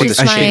stands up with his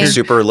chin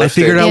super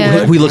lifted. I figured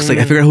out who he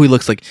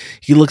looks like.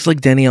 He looks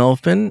like Danny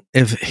Elfman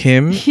if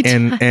him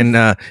and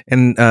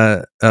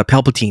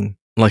Palpatine.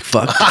 Like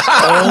fuck. That's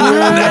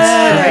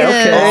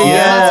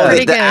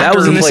pretty good. That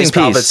was a missing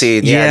piece.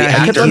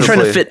 Yeah, he kept trying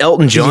to fit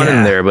Elton John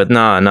in there, but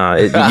nah.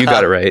 You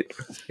got it right.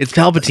 It's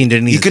Palpatine,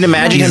 didn't he? You can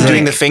imagine him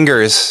doing the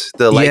fingers,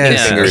 the lightning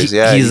fingers.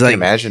 Yeah, you can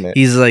imagine it.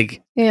 He's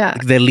like,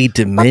 they lead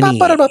to many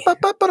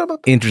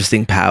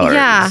interesting powers.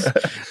 Yeah,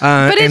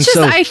 but it's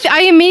just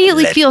I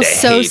immediately feel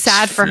so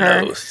sad for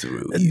her.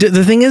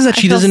 The thing is that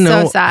she doesn't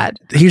know. So sad.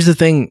 Here's the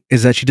thing: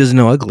 is that she doesn't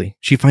know ugly.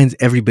 She finds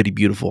everybody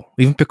beautiful,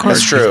 even Picard.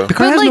 That's true.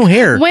 Picard has no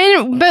hair.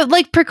 But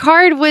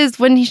Picard was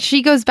when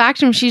she goes back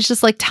to him, she's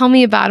just like, "Tell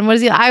me about him. What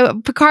is he?"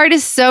 Picard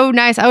is so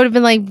nice. I would have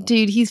been like,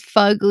 "Dude, he's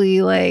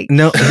fugly." Like,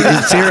 no,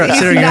 Sarah,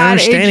 you're not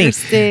understanding.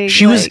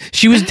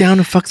 She was down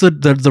to fuck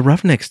the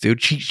roughnecks,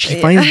 dude. She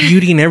finds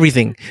beauty in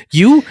everything.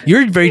 thing.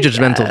 You're very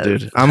judgmental,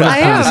 dude. I'm gonna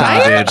point this out,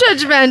 I am dude.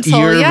 judgmental.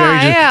 You're Yeah, very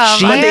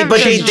I am.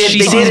 But they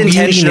did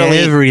intentionally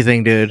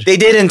everything, dude. They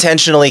did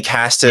intentionally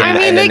cast him. I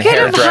mean, and they could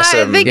have hairdress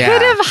him. They could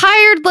have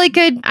hired like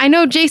a. I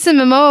know Jason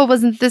Momoa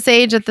wasn't this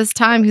age at this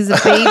time. He's a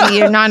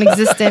baby or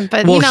non-existent,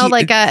 but Well,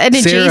 an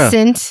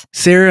adjacent.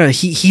 Sarah,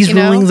 he's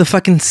ruling the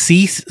fucking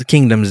sea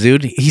kingdoms,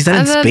 dude. He's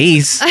not in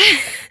space.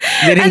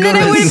 They didn't and go then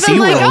to I would the have Sea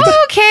been like, World.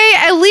 oh, okay.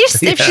 At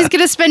least if she's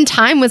gonna spend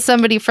time with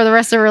somebody for the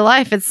rest of her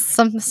life, it's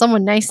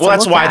someone nice. Well, to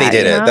that's look why at, they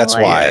did you it. know? That's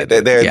why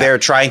they're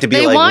trying to be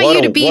They like, want what you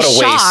a, to be what a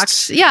shocked.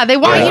 waste. Yeah, they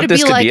want you to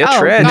This be could like, be a oh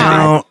trend.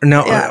 god.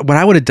 No. Yeah. What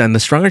I would have done, the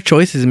stronger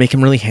choice is to make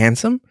him really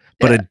handsome,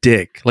 but a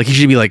dick. Like he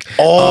should be like,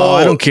 oh,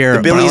 I don't care.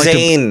 The Billy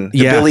Zane. The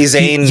Billy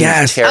Zane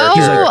character.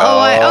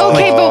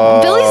 Okay,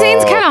 but Billy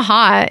Zane's kind of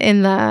hot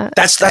in the.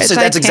 That's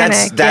Titanic.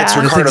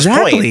 Ricardo's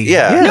point.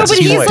 Yeah. No, but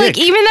he's like,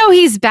 even though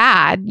he's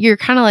bad, you're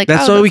kind of like,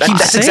 that's why we keep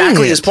That's saying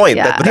exactly his point.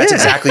 Yeah. But that's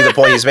exactly the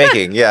point he's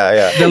making.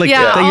 Yeah. They're like,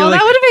 that would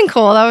have been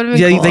cool. That would have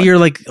been cool. That you're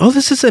like, oh,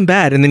 this isn't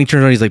bad, and then he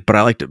turns around, he's like, but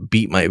I like to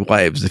beat my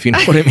wives, if you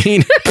know what I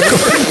mean.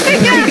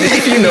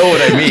 If you know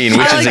what I mean,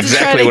 which is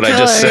exactly what I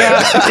just said.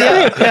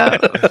 Yeah.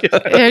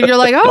 And you're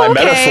like, oh, my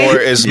okay. metaphor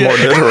is more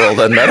literal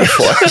than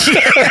metaphor.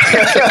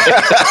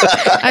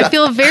 I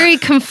feel very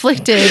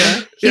conflicted.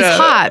 He's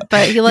hot,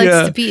 but he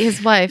likes to beat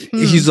his wife.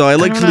 He's I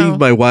like to leave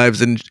my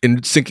wives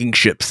in sinking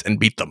ships and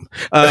beat them.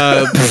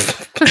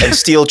 And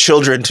steal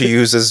children to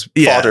use as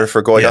fodder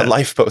for going on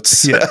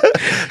lifeboats. Yeah.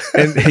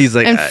 And he's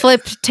like, and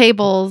flip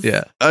tables.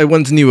 Yeah. I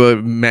once knew a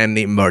man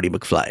named Marty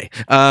McFly.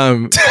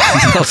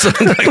 He's also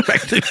in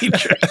Back to the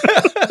Future.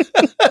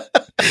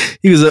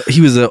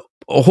 He was a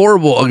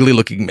horrible, ugly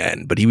looking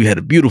man, but he had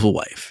a beautiful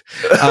wife.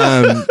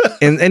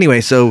 And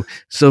anyway, so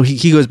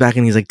he goes back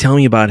and he's like, tell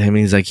me about him. And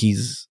he's like,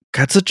 he's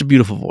got such a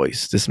beautiful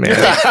voice, this man.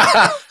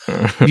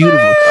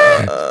 Beautiful.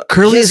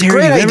 Curliest hair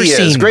you've ever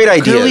seen. Great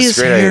ideas.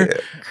 Curliest hair.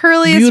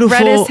 Curliest,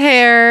 reddest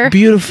hair.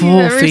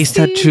 Beautiful face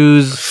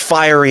tattoos.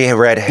 Fiery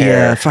red hair.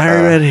 Yeah,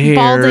 fiery red hair.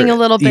 Balding a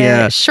little bit.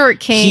 Yeah. Short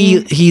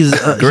king. He's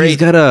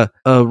got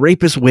a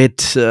rapist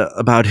wit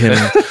about him.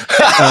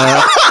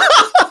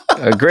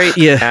 A great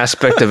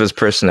aspect of his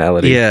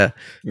personality. Yeah.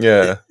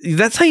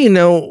 That's how you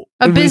know.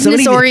 A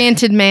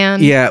business-oriented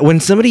man. Yeah, when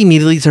somebody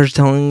immediately starts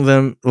telling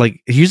them,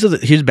 like,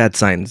 here's bad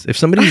signs. If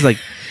somebody's like,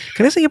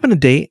 can I set you up on a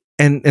date?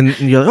 And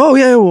you're like, oh,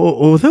 yeah,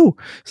 with who?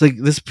 It's like,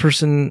 this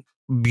person,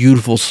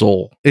 beautiful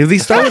soul. If they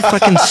start with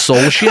fucking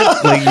soul shit,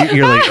 like,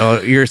 you're like,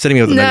 oh, you're setting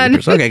me up with another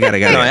person. Okay, got it.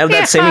 No, I have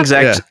that same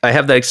exact. I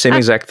have that same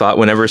exact thought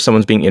whenever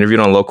someone's being interviewed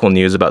on local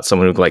news about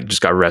someone who like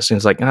just got arrested.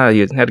 It's like, you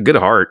had a good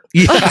heart.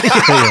 He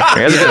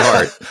has a good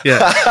heart.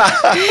 Yeah.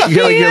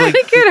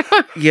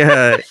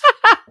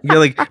 You're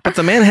like, but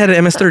the man had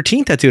an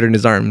MS-13 tattooed on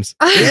his arms.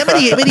 Yeah, but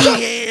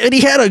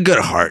he had a good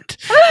heart.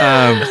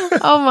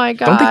 Oh my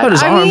god! Don't think about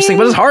his arms. Think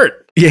about his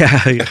heart.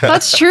 Yeah,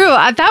 that's true.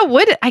 I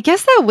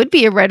guess that would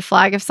be a red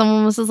flag if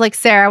someone was just like,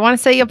 Sarah, I want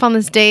to set you up on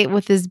this date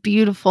with this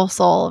beautiful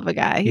soul of a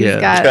guy.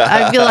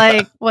 I'd be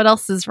like, what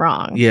else is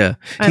wrong? Yeah,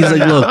 he's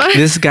like, look,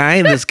 this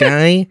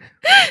guy,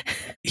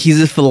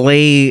 he's a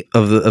fillet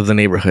of the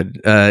neighborhood.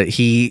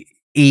 He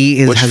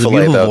has a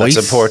beautiful voice.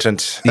 That's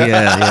important.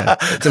 Yeah,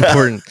 it's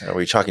important. Are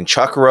we talking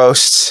chuck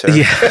roasts?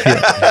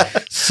 Yeah.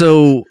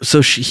 So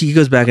he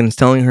goes back and is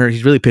telling her,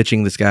 he's really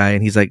pitching this guy,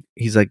 and he's like,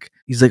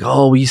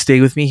 oh, will you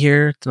stay with me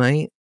here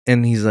tonight?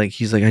 And he's like,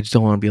 I just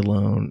don't want to be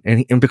alone.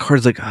 And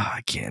Picard's like, oh,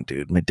 I can't,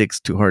 dude. My dick's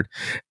too hard.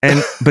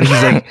 But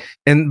he's like,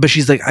 but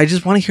she's like, I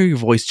just want to hear your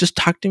voice. Just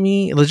talk to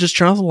me. Let's just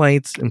turn off the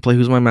lights and play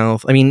Who's My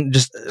Mouth. I mean,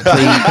 just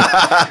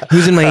play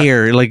Who's in My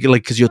Ear, like,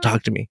 because you'll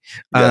talk to me.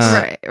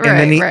 Right.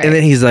 And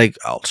then he's like,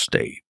 I'll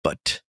stay,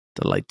 but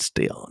the lights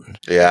stay on.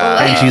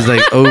 Yeah. And she's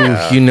like,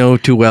 oh, you know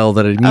too well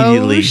that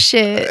immediately. Oh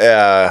shit.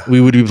 Yeah. We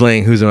would be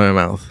playing Who's in My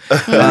Mouth.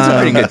 That's a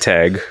pretty good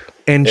tag.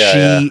 And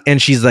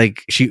she's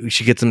like, she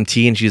gets some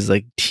tea, and she's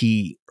like,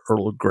 tea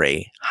Earl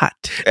Grey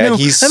hot. And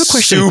he's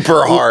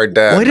super hard.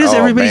 Why does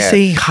everybody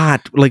say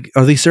hot? Like,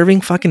 are they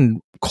serving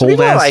fucking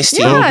cold ass iced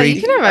tea? Yeah,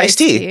 you can have iced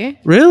tea.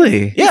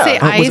 Really? You say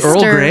iced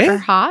Earl Grey or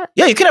hot?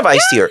 Yeah, you can have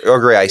iced tea or Earl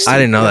Grey iced tea. I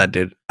didn't know that,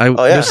 dude.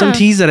 There's some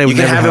teas that I would You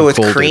can never have it with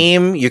cold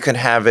cream. You can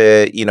have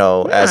it,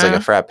 as like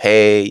a frappe.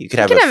 You can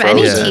have it frozen.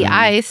 any tea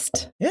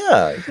iced.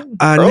 Yeah.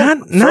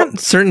 Not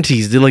certain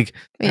teas. They're like,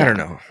 I don't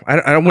know.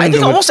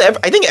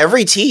 I think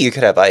every tea you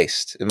could have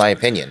iced, in my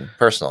opinion,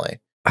 personally.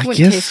 I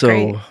guess so.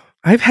 Great.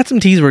 I've had some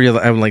teas where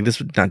I'm like, this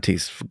would not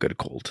taste good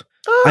cold.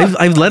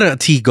 I've let a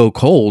tea go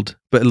cold,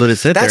 but let it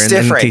sit there and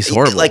it tastes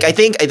horrible. Like I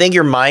think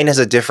your mind has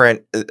a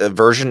different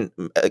version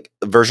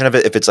of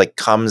it if it's like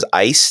comes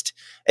iced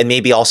and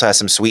maybe also has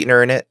some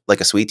sweetener in it, like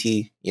a sweet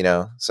tea,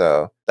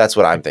 So that's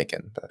what I'm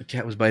thinking. The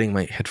cat was biting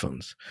my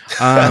headphones.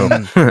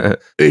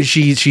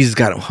 She's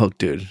got him hooked,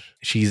 dude.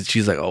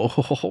 She's like,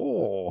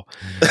 oh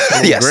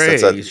yes, great.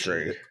 That's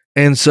great.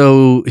 And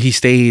so he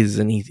stays,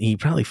 and he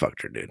probably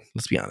fucked her, dude.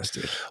 Let's be honest,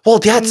 dude. Well,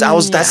 that's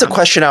the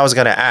question I was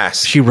gonna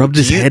ask. She rubbed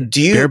his head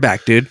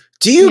bareback, dude.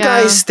 Do you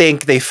guys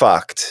think they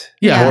fucked?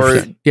 Yeah,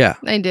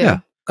 I do. Yeah.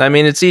 I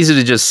mean, it's easy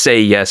to just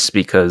say yes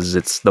because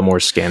it's the more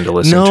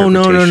scandalous No.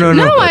 interpretation. No,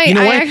 You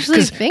know I why?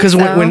 actually think Because so.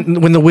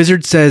 when the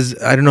wizard says,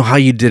 "I don't know how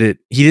you did it,"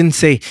 he didn't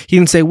say,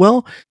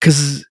 "Well,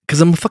 because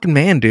I'm a fucking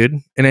man, dude,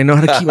 and I know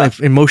how to keep my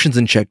emotions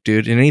in check,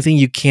 dude. And anything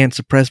you can't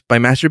suppress by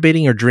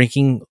masturbating or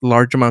drinking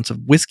large amounts of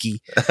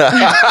whiskey,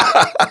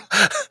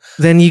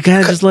 then you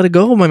gotta just let it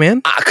go, my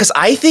man." Because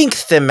I think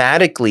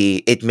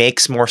thematically, it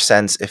makes more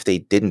sense if they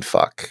didn't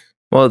fuck.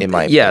 Well, in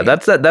my yeah,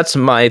 opinion. that's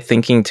my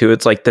thinking too.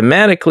 It's like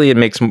thematically,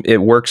 it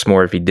works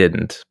more if he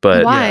didn't.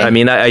 But Why? I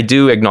mean, I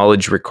do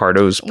acknowledge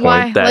Ricardo's point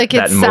Why? that Like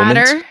that it's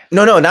moment. sadder?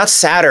 No, not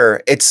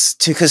sadder. It's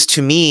because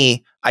to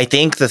me, I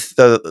think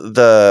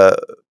the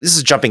this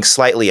is jumping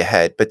slightly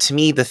ahead, but to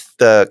me,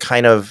 the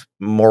kind of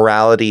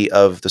morality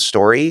of the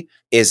story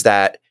is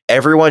that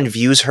everyone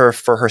views her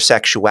for her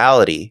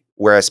sexuality,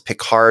 whereas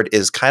Picard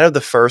is kind of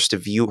the first to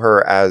view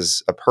her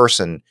as a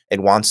person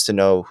and wants to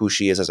know who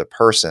she is as a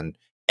person.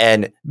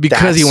 And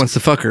Because he wants to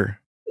fuck her.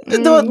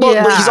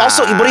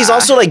 But he's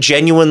also like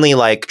genuinely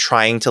like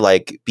trying to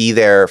like be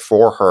there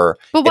for her.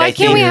 But why I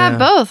can't we think- have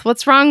both?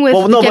 What's wrong with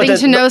getting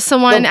to know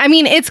someone? I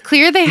mean, it's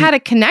clear they had a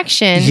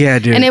connection. Yeah,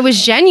 dude. And it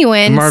was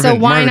genuine. so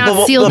why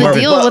not seal the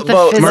deal with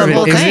the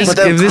physical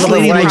thing? If this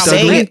lady what I'm looked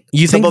saying- ugly,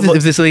 you think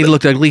if this lady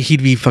looked ugly,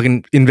 he'd be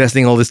fucking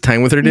investing all this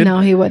time with her, dude? No,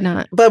 he would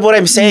not. But what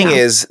I'm saying No.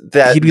 is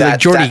that He'd be like,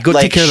 Jordy, go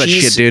like, take care of that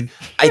shit, she's- dude.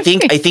 I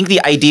think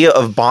the idea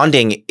of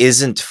bonding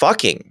isn't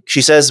fucking.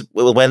 She says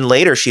when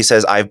later she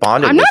says I've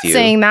bonded I'm with not you.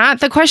 saying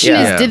that. The question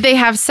Yeah. is, did they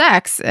have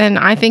sex? And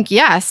I think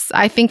yes.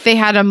 I think they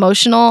had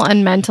emotional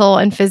and mental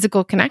and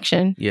physical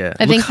connection. Yeah.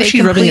 I Look think how they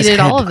she's rubbing his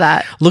completed all head. of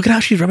that. Look at how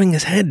she's rubbing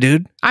his head,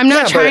 dude. I'm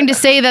not Yeah, trying but- to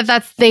say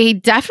that they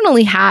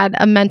definitely had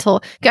a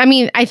mental. I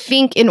mean, I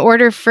think in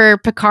order for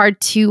Picard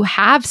to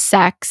have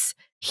sex,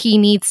 he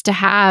needs to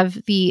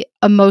have the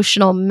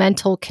emotional,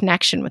 mental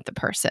connection with the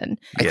person.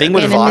 I think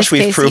with And in Vosh this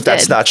we've case, proved he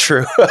that's did. not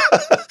true.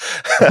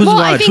 Who's Well,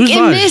 I Vaj? think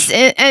Who's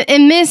in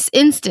Vaj? this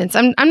instance,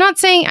 I'm not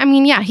saying. I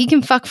mean, yeah, he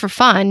can fuck for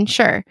fun,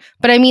 sure,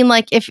 but I mean,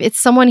 like, if it's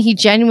someone he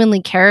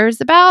genuinely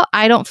cares about,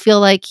 I don't feel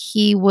like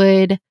he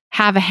would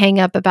have a hang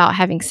up about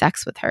having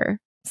sex with her.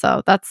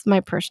 So that's my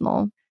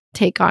personal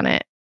take on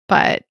it.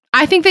 But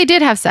I think they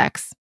did have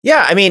sex.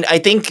 Yeah, I mean, I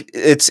think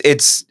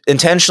it's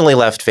intentionally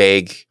left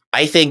vague.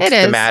 I think It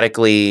is.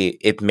 thematically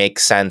it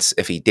makes sense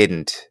if he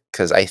didn't,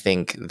 because I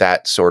think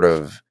that sort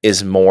of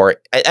is more,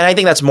 and I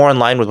think that's more in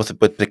line with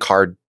what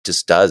Picard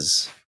just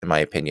does, in my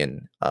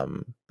opinion.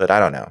 But I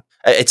don't know.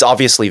 It's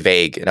obviously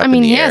vague and up I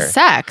mean, in the he air. has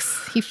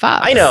sex. He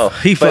fucks. I know.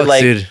 He but fucks,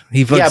 like, dude.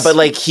 He fucks. yeah, but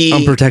like he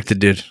unprotected,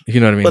 dude. You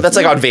know what I mean? But that's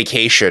like on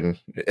vacation.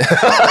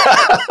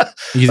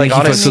 You think like, he fucks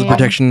with honestly-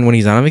 protection when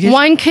he's on vacation?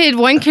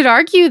 One could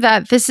argue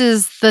that this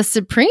is the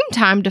supreme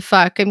time to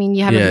fuck. I mean,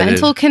 you have Yeah, a it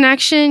mental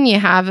connection. You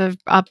have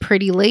a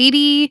pretty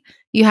lady.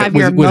 You have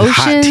with, your with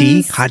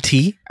emotions. hot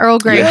tea. Earl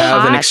Grey You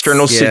have an hots.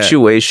 external Yeah.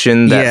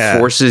 situation that Yeah.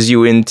 forces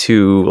you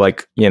into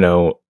like,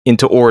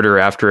 into order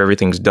after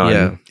everything's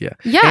done. Yeah.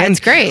 Yeah, And-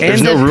 it's great.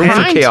 There's It's no a room for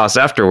primed- chaos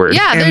afterwards.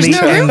 Yeah, And there's they-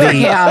 no room and for they-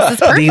 chaos.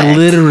 It's perfect.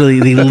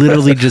 They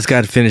literally just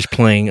got finished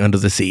playing Under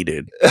the Sea,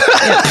 dude.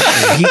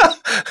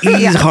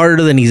 He's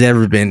harder than he's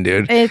ever been,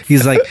 dude. It's-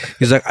 He's like,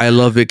 I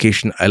love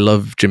vacation. I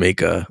love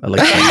Jamaica. I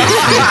like.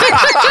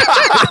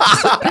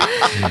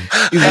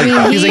 I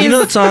mean, He's like, you know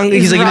that song?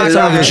 He's like, you know that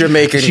rocking song?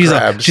 Jamaican she's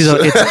crabs. Like, she's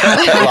like, it's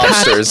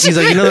Lobsters. He's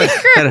like, you know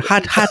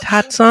that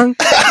hot song?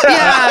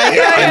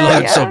 yeah, I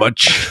love it so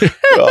much.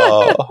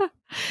 Oh.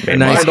 Made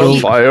Nice mine on little-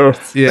 fire.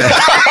 Yeah.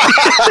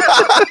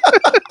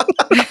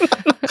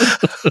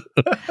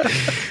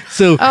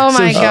 So, Oh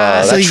my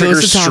God. So that he goes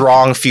triggers to talk.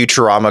 strong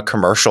Futurama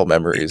commercial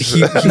memories. He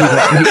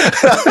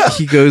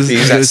goes. He He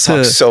uses that goes song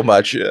to. so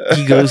much.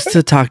 He goes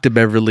to talk to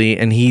Beverly,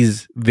 and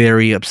he's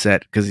very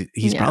upset because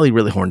he's Yeah. probably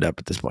really horned up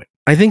at this point.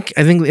 I think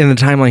in the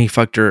timeline he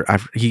fucked her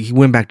after he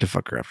went back to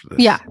fuck her after this.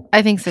 Yeah,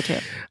 I think so too.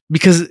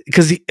 because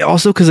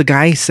a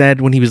guy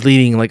said when he was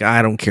leaving, like,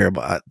 I don't care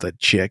about the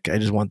chick, I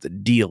just want the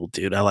deal,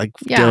 dude. I like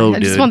Yeah, dough, I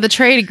just dude. want the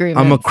trade agreement.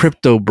 I'm a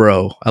crypto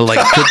bro. I like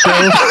crypto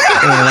and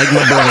I like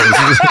my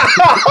brothers.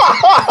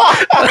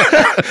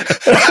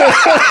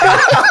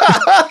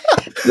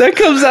 That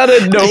comes out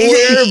of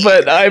nowhere,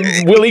 but I'm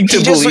willing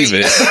to believe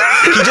it.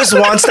 He just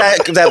wants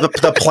that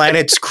the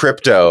planet's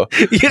crypto.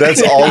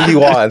 That's all he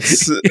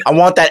wants. I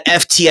want that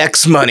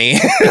FTX money.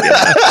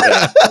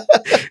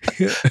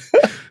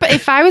 But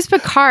if I was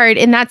Picard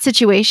in that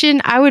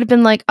situation, I would have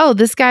been like, "Oh,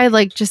 this guy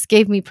like just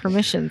gave me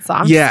permission, so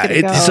I'm Yeah,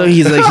 just gonna go. so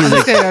he's like, I'm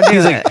just gonna do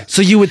he's it." like,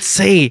 so you would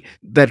say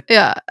that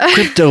yeah,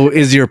 crypto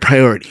is your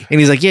priority, and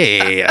he's like,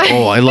 yeah.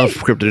 Oh, I love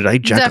crypto. Dude. I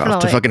jack off to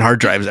Definitely. fucking hard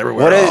drives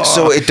everywhere. What is,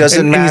 so it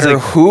doesn't And he's matter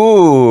like,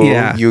 who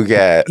Yeah. you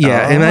get.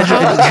 Yeah, Oh. imagine.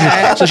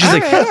 Okay. So she's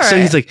like, All right. so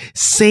he's like,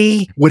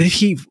 say, what did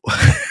he?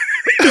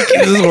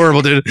 This is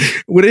horrible, dude.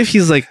 What if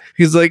he's like,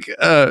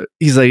 Deanna,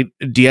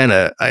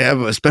 I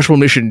have a special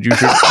mission. You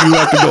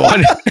have to go on.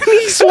 And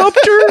he swapped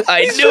her.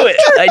 I knew it.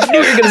 I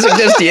knew you were going to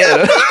suggest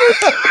Deanna.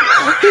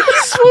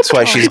 That's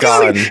why she's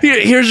gone.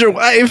 Here's your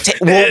wife.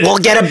 We'll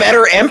get a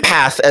better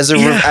empath as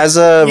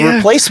a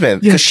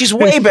replacement because she's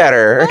way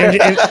better.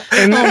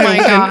 Oh my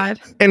God.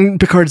 And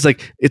Picard's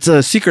like, it's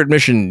a secret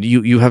mission.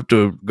 You have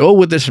to go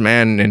with this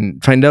man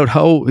and find out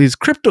how his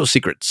crypto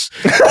secrets.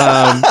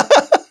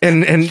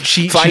 And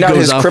she find out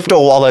his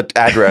crypto wallet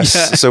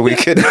address so we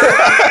could.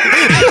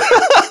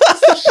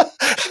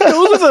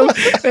 Goes with him.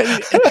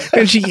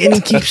 And he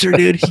keeps her,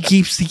 dude. He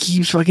keeps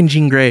fucking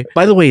Jean Grey.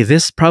 By the way,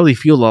 this probably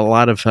fueled a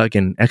lot of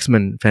fucking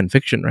X-Men fan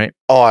fiction, right?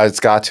 Oh,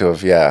 it's got to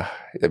have, yeah.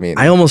 I mean,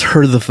 I almost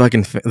heard the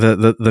fucking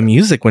the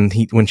music when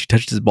she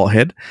touched his bald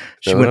head.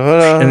 She went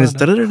and it's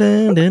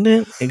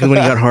because when he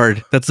got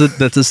hard. That's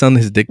the sound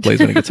his dick plays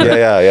when he gets hard.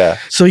 Yeah.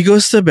 So he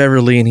goes to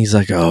Beverly and he's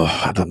like, "Oh,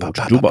 I don't know what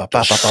to do about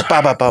this."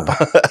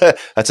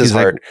 That's his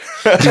heart.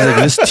 He's like,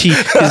 this tea.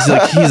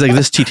 He's like,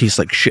 this tea tastes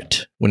like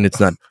shit when it's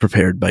not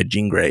prepared by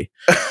Jean Grey.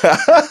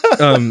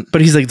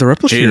 But he's like, the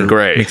replicator Jean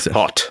Grey makes it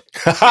hot.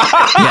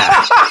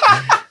 Yeah.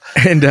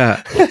 And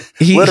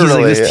he's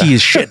like, this tea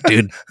is shit,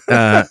 dude.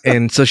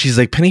 And so she's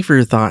like, penny for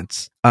your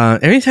thoughts.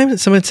 Every time that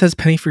someone says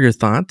penny for your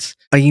thoughts,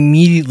 I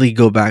immediately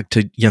go back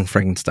to Young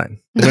Frankenstein.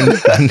 When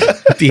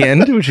at the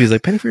end, when she's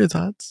like, penny for your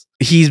thoughts.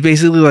 He's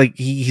basically like,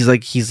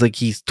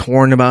 he's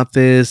torn about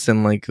this.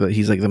 And like,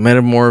 he's like the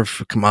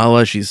metamorph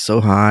Kamala. She's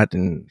so hot.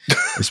 And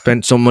I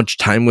spent so much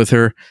time with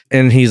her.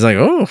 And he's like,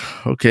 oh,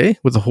 okay.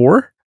 With a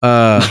whore.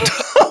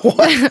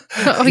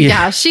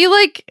 Yeah,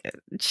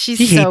 she's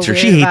he hates her.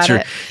 She hates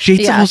her. She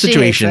hates the whole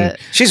situation.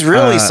 She's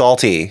really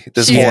salty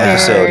this whole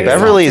episode.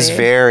 Beverly is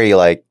very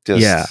like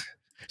just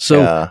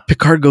So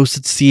Picard goes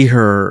to see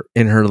her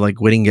in her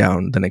like wedding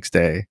gown the next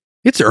day.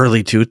 It's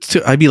early too.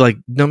 I'd be like,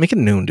 no, make it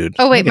noon, dude.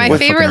 Oh wait, my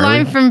favorite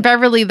line from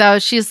Beverly though,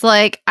 she's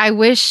like, "I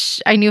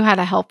wish I knew how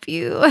to help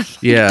you."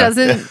 Yeah,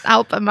 doesn't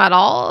help him at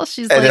all.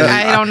 She's like,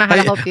 "I don't know how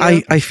to help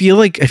you." I feel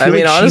like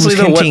honestly,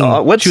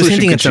 she was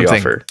hinting at something.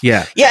 Offer?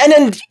 Yeah,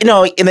 and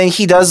then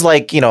he does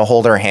like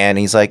hold her hand. And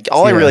he's like,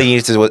 all I really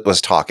needed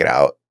was talk it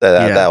out.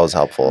 That was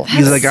helpful.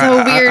 That's like,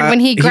 so weird when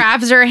he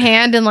grabs her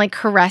hand and like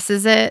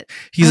caresses it.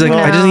 He's like,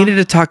 I just needed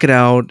to talk it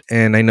out,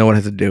 and I know what I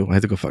have to do. I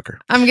have to go fuck her.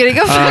 I'm gonna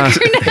go fuck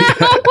her now.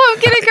 I'm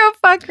gonna go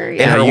fuck her.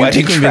 Yeah,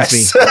 you convinced me.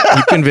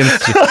 You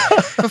convinced me.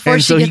 Before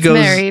she gets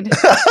married.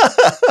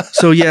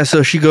 So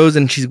she goes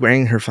and she's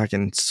wearing her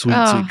fucking sweet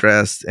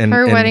dress. And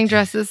her wedding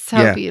dress is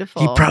so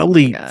beautiful. He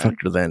probably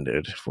fucked her then,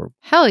 dude.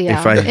 Hell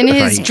yeah. In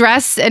his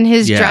dress and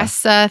his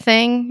dress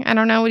thing. I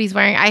don't know what he's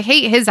wearing. I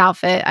hate his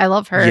outfit. I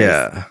love hers.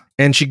 Yeah.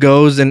 And she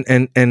goes and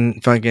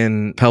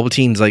fucking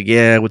Palpatine's like,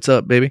 yeah, what's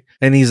up, baby?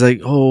 And he's like,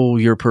 oh,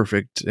 you're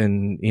perfect.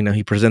 And,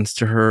 he presents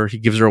to her. He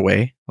gives her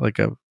away like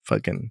a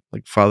fucking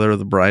like father of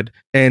the bride.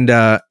 And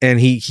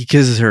he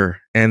kisses her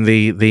and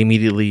they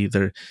immediately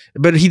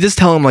but he does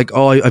tell him like,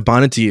 oh, I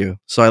bonded to you.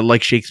 So I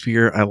like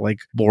Shakespeare. I like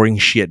boring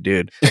shit,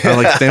 dude. I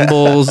like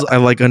thimbles. I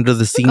like Under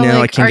the Sea now.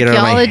 Like I can't get it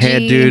out of my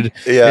head, dude.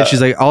 Yeah. And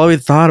she's like, all I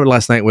thought of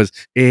last night was,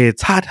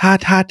 it's hot,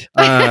 hot, hot.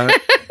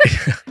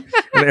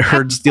 And it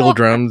heard steel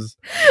drums.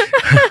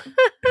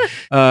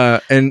 So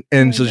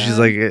she's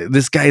like,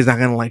 this guy's not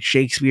gonna like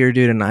Shakespeare,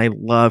 dude. And I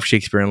love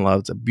Shakespeare in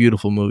Love. It's a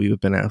beautiful movie with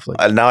Ben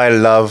Affleck. Now I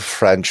love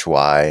French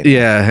wine.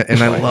 Yeah,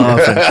 and I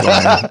love French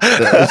wine,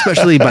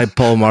 especially by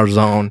Paul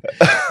Marzon.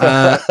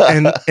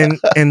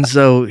 And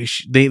so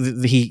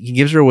he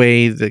gives her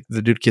away.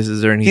 The dude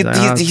kisses her, and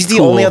he's the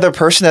only other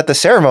person at the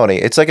ceremony.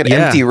 It's like an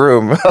empty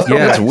room.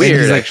 Yeah, it's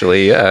weird,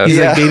 actually. Yeah, he's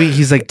like, baby.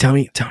 He's like, tell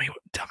me what you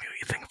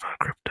think about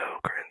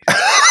cryptocurrency.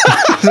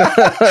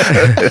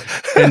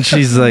 And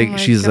she's like,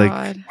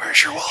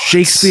 where's your wallet?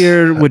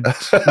 Shakespeare would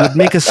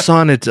make a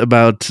sonnet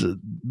about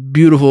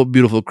beautiful,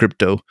 beautiful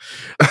crypto.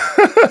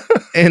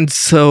 And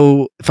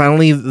so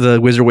finally the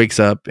wizard wakes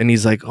up and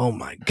he's like, oh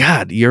my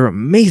God, you're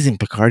amazing,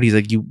 Picard. He's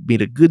like, you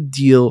made a good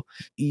deal.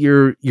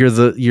 You're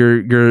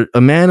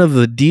a man of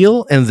the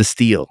deal and the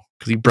steal,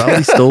 because he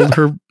probably stole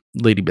her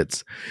lady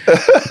bits.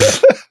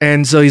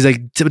 And so he's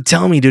like,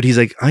 tell me, dude. He's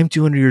like, I'm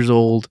 200 years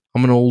old.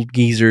 I'm an old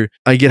geezer.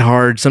 I get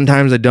hard.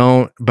 Sometimes I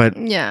don't, but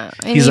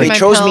he's like, they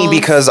chose me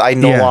because I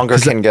no longer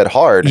can get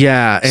hard.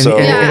 Yeah. And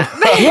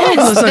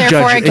let's not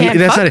judge.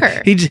 That's not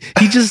it.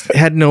 He just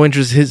had no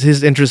interest.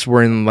 His interests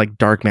were in like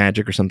dark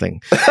magic or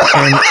something.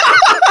 And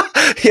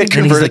he had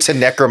converted to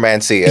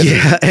necromancy. And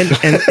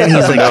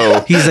he's like,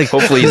 no. He's like,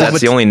 hopefully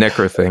that's the only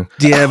necro thing.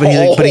 Yeah,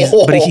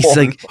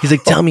 he's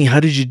like, tell me, how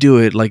did you do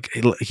it? Like,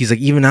 he's like,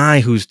 even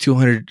I, who's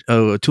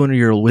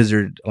 200-year-old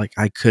wizard, like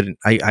I couldn't.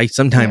 I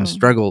sometimes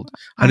struggled.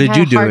 How did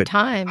you do it?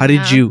 How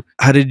did you?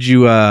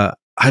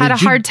 I had a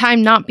hard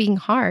time not being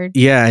hard.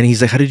 Yeah, and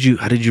he's like, how did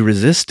you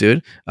resist,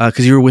 dude?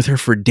 Because you were with her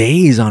for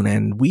days on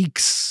end,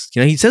 weeks.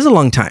 He says a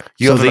long time.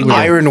 You have an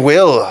iron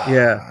will.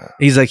 Yeah.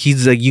 He's like,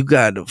 you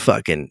got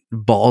fucking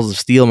balls of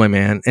steel, my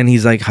man. And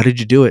he's like, how did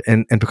you do it?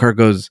 And Picard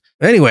goes,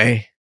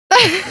 anyway,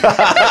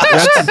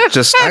 That's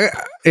just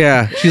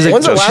Yeah, she's like,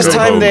 When's the last go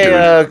time home, they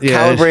dude.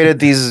 calibrated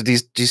these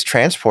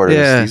transporters?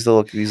 Yeah.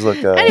 These look.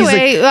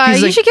 Anyway, he's you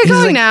like- should get he's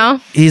going like- now.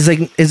 he's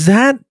like, is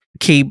that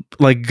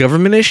like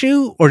government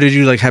issue, or did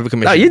you like have a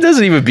commission? no, he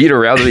doesn't even beat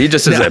around it. He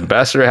just says,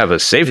 "Ambassador, have a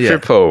safe Yeah.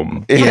 trip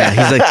home." Yeah,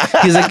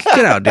 he's like,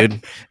 get out,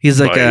 dude. He's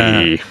like,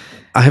 Bye.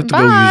 I have to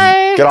go use.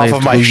 Bye. Get I off have of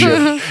to my go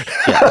ship.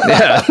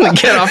 Yeah,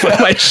 get off of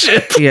my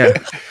ship. Yeah.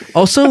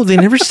 Also, they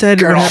never said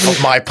Get what off happened.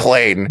 of my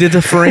plane. Did the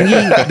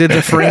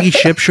Ferengi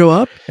ship show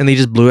up and they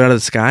just blew it out of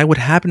the sky? What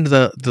happened to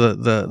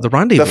the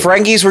rendezvous? The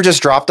Ferengis were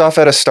just dropped off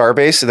at a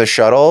starbase in the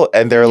shuttle,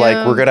 and they're like,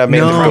 Yeah. "We're gonna make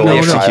No, them no, go no.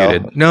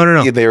 Executed.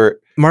 No. Yeah, they were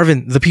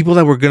Marvin, the people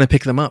that were gonna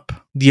pick them up.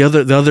 The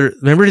other.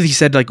 Remember he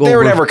said like, oh, they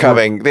were never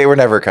coming. They were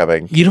never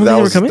coming. You don't think that they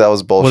were was coming? that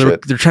was Well,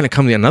 bullshit. they're trying to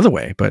come the another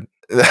way, but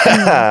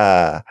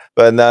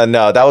But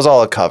no, that was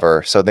all a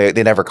cover. So they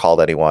never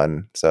called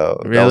anyone. So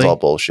that was Really? all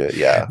bullshit.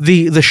 Yeah.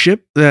 the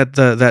ship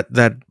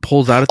that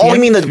pulls out at the Oh, end.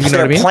 you mean you know their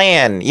what I mean?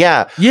 plan?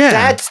 Yeah.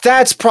 Yeah.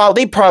 That's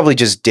probably they probably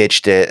just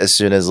ditched it as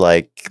soon as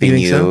like they You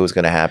knew think so? it was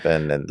gonna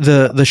happen. And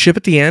The ship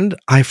at the end,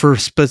 I for a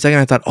split second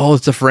I thought, oh,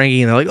 it's a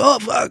Ferengi, and they're like, oh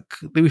fuck,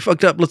 we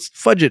fucked up, let's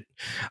fudge it.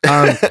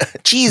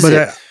 Jeez.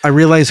 But I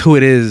realize who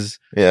it is.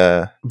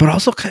 Yeah. But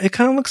also, it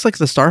kind of looks like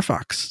the Star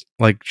Fox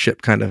like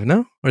ship, kind of.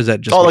 No, or is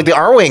that just Oh, me? like the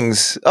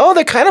R-Wings. Oh,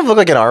 they kind of look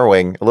like an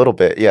R-Wing a little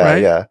bit. Yeah,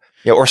 Right? yeah.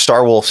 Yeah, or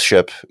Star Wolf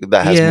ship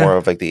that has Yeah. more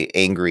of like the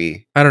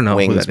angry. I don't know who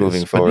wings that is,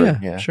 moving but forward,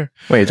 Yeah, yeah. sure.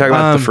 Wait, you're talking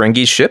about the Um,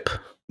 Ferengi ship?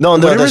 No,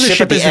 Whatever the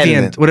ship at the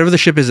end. whatever the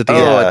ship is at the Oh,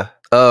 end. Yeah.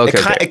 Oh,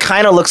 okay. It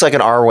kind of looks like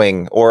an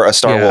R-Wing or a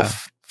Star Yeah,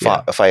 Wolf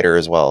yeah. fighter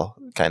as well,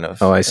 kind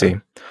of. Oh, I see.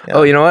 Yeah.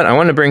 Oh, you know what? I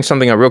want to bring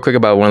something up real quick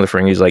about one of the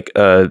Ferengis. Like,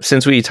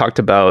 since we talked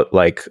about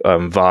like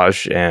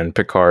Vaj and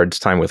Picard's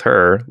time with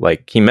her,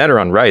 like he met her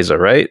on Risa,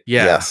 right?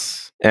 Yeah. Yes.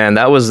 And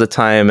that was the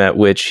time at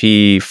which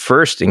he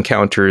first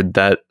encountered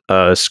that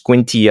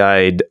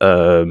squinty-eyed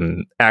actor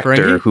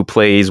Ferengi? who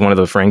plays one of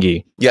the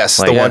Ferengi. Yes,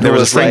 Like, the one there who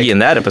was was a Ferengi like, in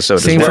that episode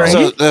as Same well.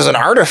 Ferengi? there's an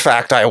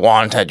artifact I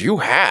want that you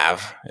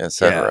have,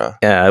 etc.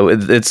 Yeah,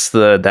 it's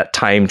that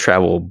time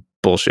travel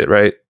bullshit,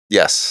 right?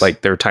 Yes.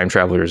 Like they're time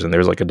travelers, and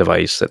there's like a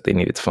device that they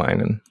needed to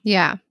find, and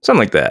Yeah. something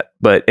like that.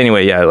 But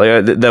anyway, yeah,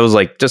 like that was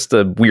like just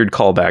a weird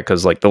callback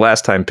because like the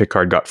last time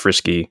Picard got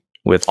frisky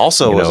with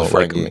also you was know, a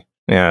Ferengi. like,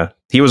 yeah,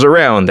 he was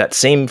around that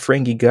same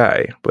Ferengi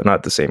guy, but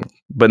not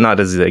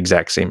as the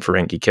exact same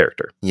Ferengi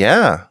character.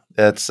 Yeah.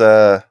 It's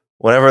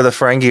whenever the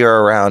Ferengi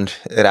are around,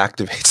 it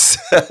activates.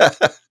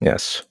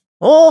 Yes.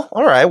 Well,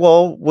 all right.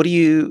 Well, what do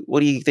you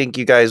think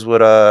you guys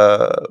would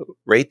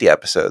rate the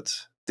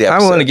episodes? I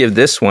want to give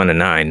this one a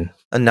 9.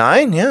 a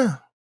 9, yeah.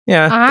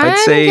 Yeah, I'm I'd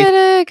say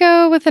gonna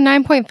go with a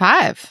 9.5.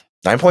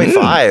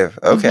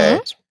 9.5. Okay.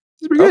 it's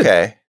pretty good.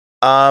 Okay.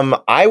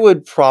 I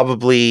would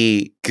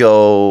probably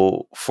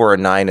go for a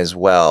 9 as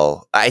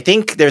well. I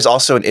think there's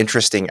also an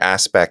interesting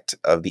aspect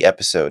of the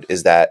episode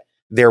is that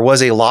there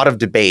was a lot of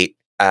debate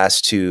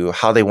as to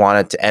how they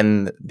wanted to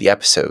end the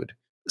episode.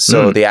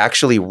 So they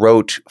actually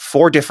wrote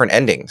 4 different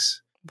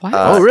endings. What?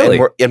 Oh, really?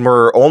 And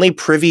we're only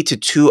privy to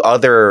 2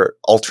 other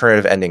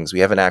alternative endings. We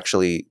haven't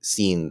actually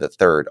seen the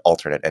third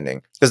alternate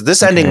ending. Because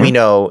this ending Okay. we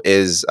know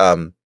is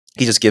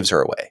he just gives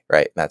her away,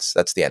 right? That's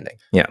the ending.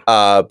 Yeah.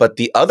 But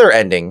the other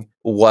ending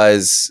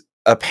was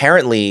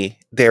apparently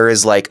there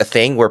is like a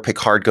thing where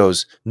Picard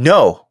goes,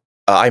 "No,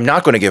 I'm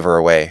not going to give her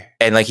away,"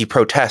 and like he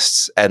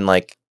protests and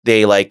like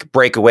they like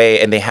break away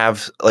and they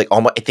have like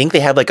almost. I think they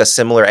had like a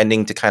similar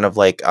ending to kind of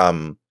like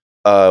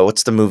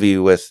what's the movie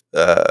with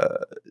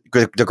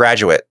The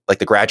Graduate, like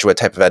The Graduate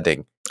type of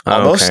ending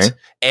almost. Okay.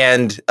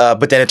 And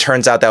but then it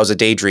turns out that was a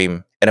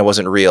daydream and it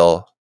wasn't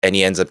real, and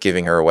he ends up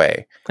giving her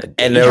away.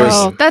 And there was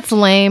Oh, that's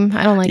lame.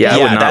 I don't like Yeah, I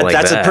that. would not like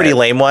that's that. a pretty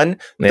lame one.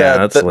 Yeah,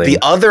 that's lame. The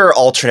other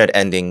alternate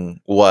ending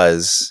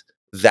was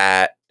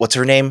that what's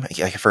her name?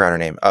 I forgot her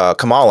name.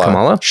 Kamala.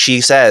 Kamala?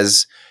 She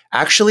says,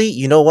 "Actually,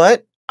 you know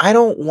what? I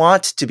don't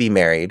want to be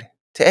married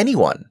to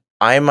anyone.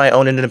 I am my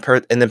own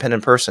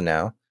independent person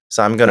now.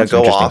 So I'm going to That's an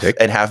go interesting off pick.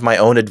 and have my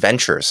own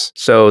adventures."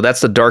 So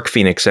that's the Dark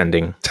Phoenix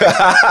ending.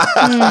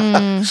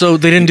 Hmm. So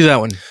they didn't do that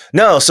one.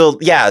 No, so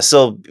yeah,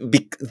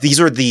 these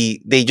were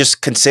they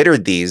just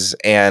considered these,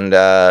 and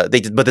but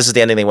this is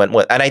the ending they went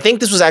with, and I think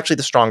this was actually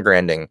the stronger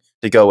ending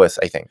to go with.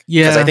 I think,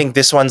 because Yeah. I think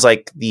this one's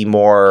like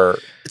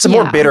it's a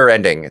more Yeah. bitter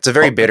ending. It's a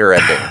very bitter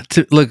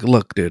ending.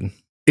 Look, dude.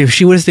 If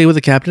she would have stayed with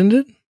the captain,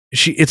 dude,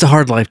 it's a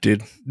hard life,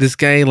 dude. This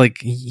guy, like,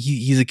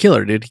 he's a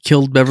killer, dude. He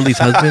killed Beverly's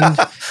husband.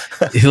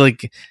 He's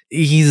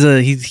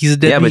a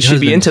deadbeat Yeah, but she'd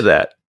be husband. into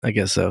that. I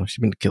guess so. She's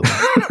been killed.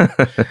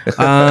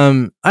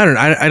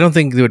 I don't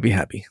think they would be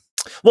happy.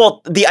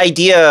 Well, the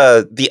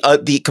idea,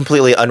 the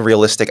completely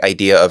unrealistic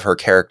idea of her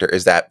character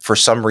is that for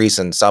some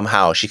reason,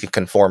 somehow, she could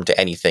conform to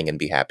anything and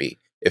be happy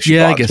if she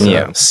Yeah, I bogged guess with so.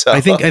 them. So,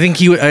 I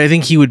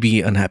think he would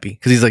be unhappy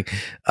because he's like,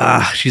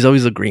 she's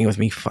always agreeing with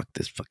me. Fuck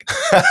this fucking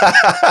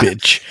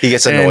bitch. he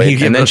gets And annoyed.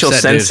 he- And then she'll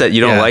upset, sense dude. that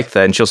you don't Yeah. like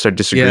that, and she'll start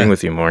disagreeing Yeah.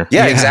 with you more.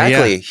 Yeah, Yeah,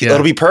 exactly. yeah.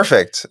 It'll be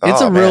perfect.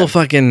 It's Oh, a real man.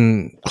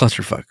 fucking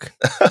clusterfuck.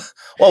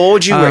 Well, what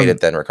would you rate Um, it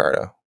then,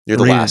 Ricardo?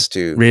 You're the last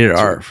to rated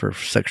R for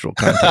sexual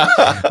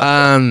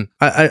content.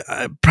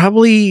 I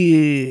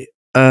probably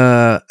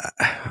I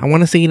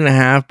want to say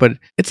 8.5, but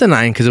it's a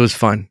 9 because it was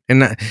fun.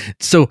 And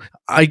so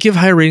I give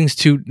high ratings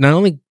to not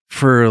only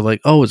for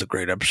like, oh, it was a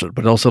great episode,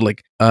 but also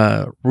like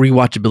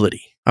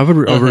rewatchability. I would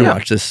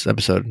rewatch this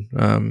episode.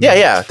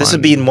 This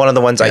would be one of the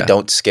ones I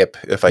don't skip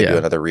if I do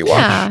another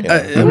rewatch.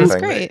 It was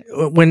great.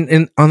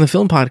 When on the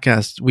film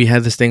podcast, we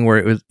had this thing where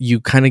it was you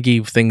kind of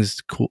gave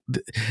things cool.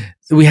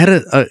 We had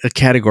a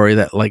category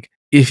that like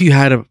if you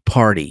had a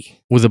party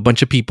with a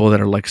bunch of people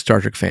that are like Star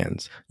Trek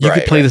fans, you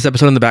could play this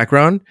episode in the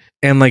background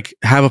and like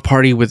have a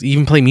party with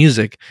even play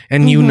music,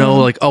 and you know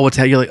like, oh, what's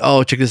that? You're like,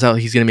 oh, check this out.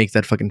 He's gonna make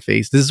that fucking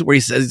face. This is where he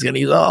says he's gonna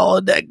use all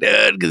the deck,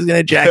 dude, because he's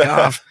gonna jack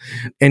off,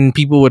 and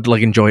people would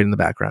like enjoy it in the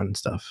background and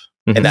stuff.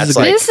 And that's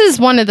like, this is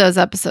one of those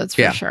episodes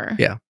for sure.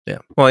 Yeah.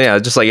 Well, yeah,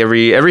 just like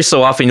every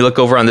so often you look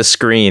over on the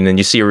screen and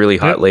you see a really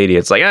hot lady.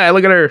 It's like,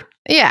 look at her.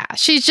 Yeah,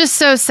 she's just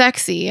so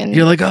sexy, and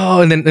you're like,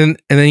 oh, and then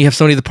you have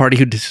somebody at the party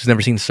who's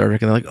never seen Star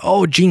Trek, and they're like,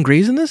 oh, Jean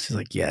Grey's in this. He's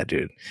like, yeah,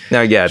 dude.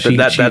 No, yeah,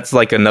 that's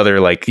like another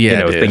like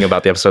thing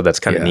about the episode that's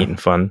kind of neat and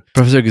fun.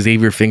 Professor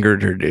Xavier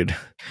fingered her, dude.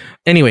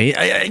 Anyway,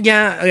 a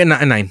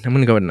 9. I'm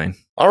gonna go with a 9.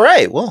 All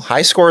right. Well,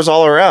 high scores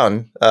all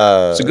around.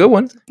 It's a good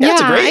one. Yeah,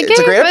 it's a great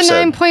episode.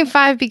 I gave it a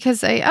 9.5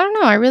 because I don't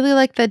know. I really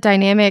like the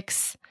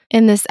dynamics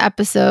in this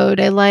episode.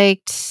 I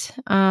liked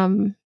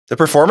the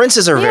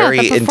performances are very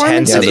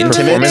intense and intimate.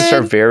 The performances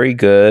are very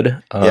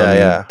good.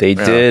 They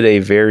did a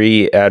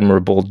very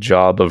admirable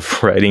job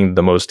of writing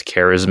the most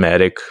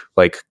charismatic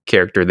like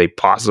character they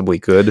possibly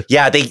could.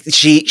 Yeah,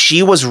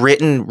 she was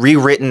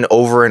rewritten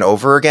over and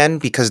over again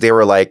because they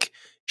were like,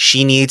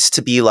 she needs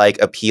to be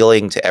like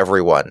appealing to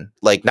everyone,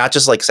 like not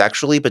just like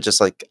sexually, but just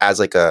like as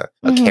like a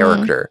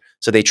character.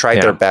 So they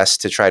tried their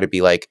best to try to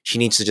be like, she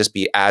needs to just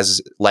be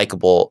as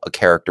likable a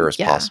character as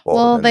possible.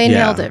 Well, they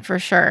nailed it for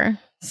sure.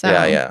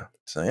 So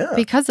So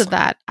because of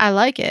that, I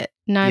like it.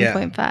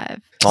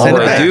 9.5.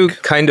 Well, I do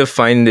kind of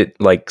find it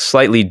like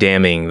slightly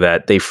damning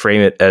that they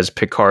frame it as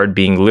Picard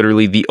being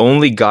literally the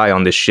only guy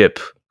on the ship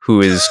who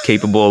is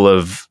capable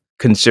of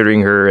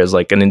considering her as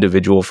like an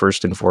individual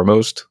first and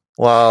foremost.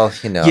 Well,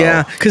 you know.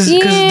 Yeah, because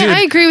dude,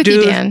 I agree with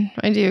you, Dan.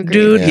 I do agree.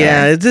 Dude,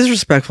 it's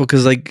disrespectful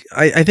because like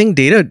I think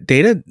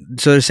Data.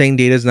 So they're saying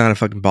Data's not a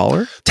fucking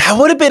baller. That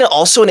would have been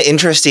also an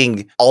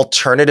interesting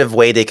alternative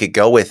way they could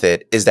go with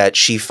it. Is that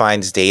she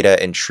finds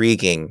Data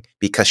intriguing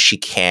because she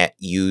can't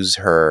use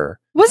her.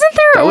 Wasn't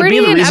there that would be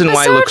the reason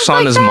why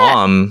Luxana's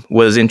mom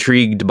was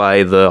intrigued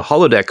by the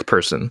holodeck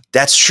person.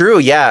 That's true.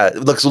 Yeah,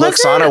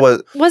 Luxana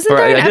was. Wasn't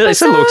there an episode? I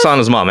said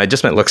Luxana's mom. I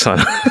just meant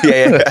Luxana.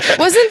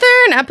 Wasn't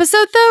there an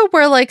episode though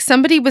where like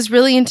somebody was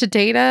really into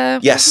Data?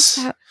 Yes.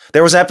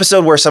 There was an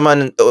episode where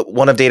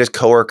one of Data's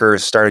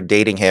coworkers started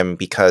dating him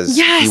because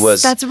he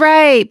was. That's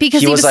right.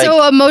 Because he was like,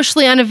 so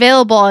emotionally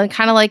unavailable and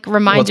kind of like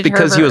reminded her.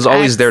 Because he was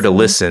always there to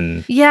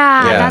listen.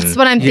 Yeah, that's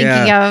what I'm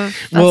thinking of.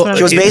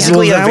 He was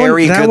basically a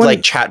very good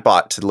like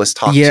chatbot to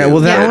talk to. Yeah, well,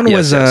 that one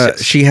was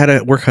she had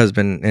a work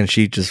husband and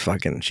she just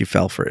she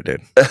fell for it,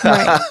 dude.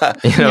 Right.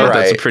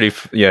 That's a pretty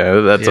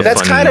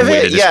that's kind of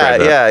it.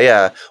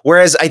 Yeah.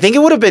 Whereas I think it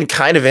would have been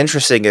kind of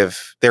interesting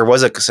if there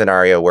was a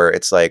scenario where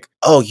it's like,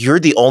 oh, you're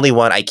the only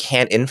one I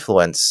can't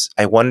influence.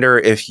 I wonder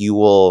if you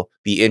will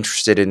be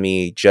interested in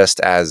me just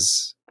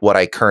as what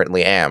I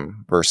currently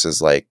am versus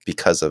like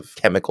because of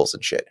chemicals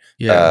and shit.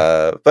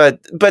 Yeah.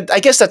 But I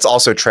guess that's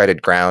also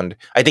treaded ground.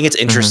 I think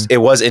it's It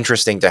was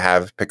interesting to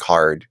have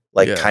Picard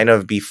kind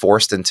of be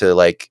forced into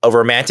like a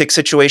romantic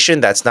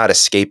situation that's not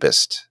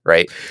escapist,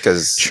 right?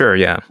 Because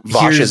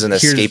Vosh is an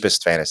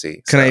escapist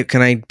fantasy.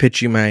 Can I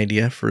pitch you my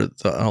idea for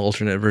the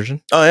alternate version?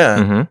 Oh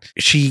yeah.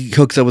 She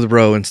hooks up with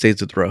Ro and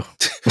stays with Ro.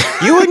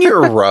 You and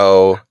your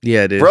Ro.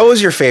 Yeah, dude. Ro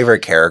is your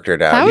favorite character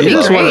now. That would You be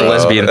just great. want a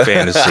lesbian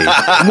fantasy.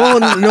 Well,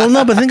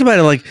 no, but think about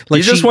it. Like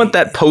you just want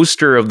that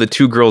poster of the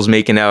two girls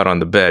making out on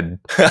the bed.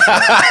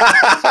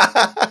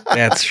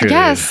 That's true.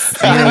 Yes.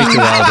 Dude.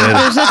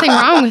 There's nothing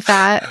wrong with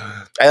that.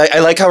 I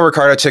like how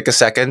Ricardo took a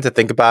second to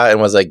think about it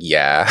and was like,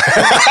 yeah.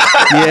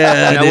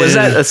 Yeah. Now, was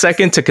that a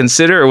second to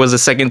consider or was a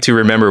second to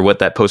remember what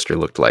that poster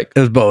looked like?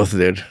 It was both,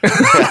 dude.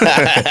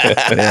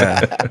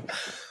 Yeah.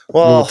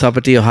 Well,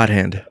 Tapatio hot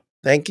hand.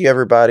 Thank you,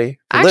 everybody.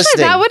 Actually,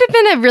 that would have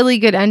been a really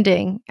good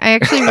ending. I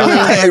actually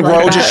really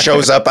Ro just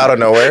shows up out of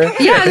nowhere.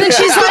 Yeah, and then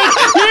she's like,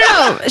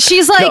 no.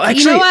 She's like,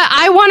 you know what?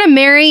 I want to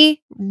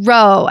marry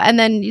Ro, and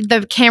then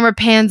the camera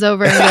pans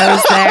over and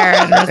goes there,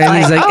 and,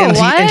 he's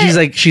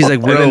like, and she's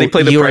like, Ro, and then they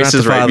play the Price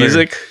is Right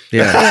music.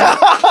 Yeah.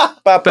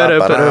 And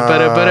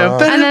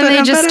then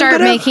they just start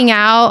making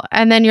out,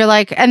 and then you're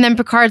like, and then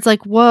Picard's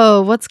like,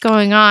 whoa, what's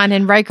going on?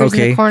 And Riker's in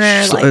the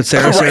corner. Like,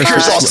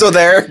 Riker's also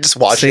there, just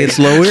watching. Say it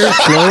slower.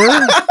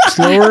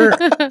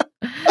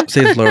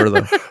 Say it slower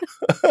though.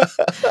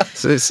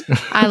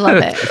 I love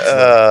it.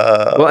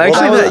 Well,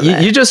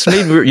 actually, you just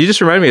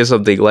reminded me of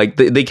something. Like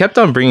they kept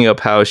on bringing up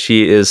how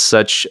she is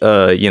such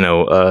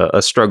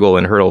a struggle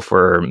and hurdle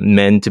for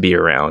men to be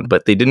around,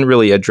 but they didn't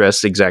really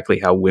address exactly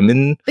how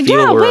women feel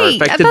or are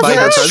affected by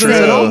her presence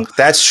at all.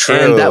 That's true.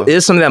 And that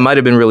is something that might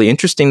have been really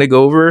interesting to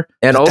go over,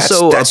 and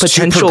also that's a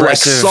potential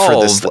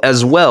solve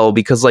as well.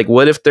 Because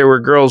what if there were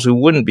girls who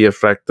wouldn't be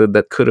affected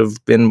that could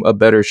have been a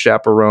better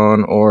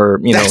chaperone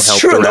or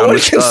helped around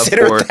with stuff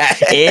or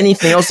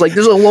anything else? Like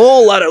there's a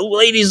whole lot of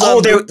ladies.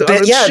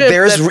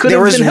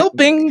 There was been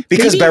helping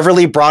because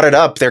Beverly brought it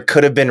up. There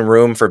could have been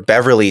room for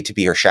Beverly to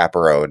be her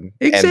chaperone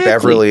and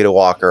Beverly to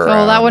walk her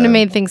around. Oh, that would have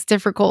made things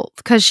difficult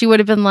because she would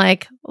have been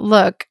like,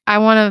 "Look, I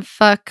want to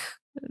fuck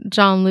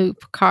Jean-Luc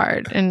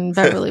Picard," and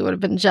Beverly would have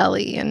been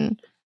jelly and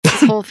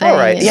this whole thing. All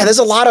right, yeah, there's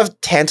a lot of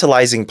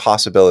tantalizing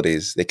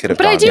possibilities they could have.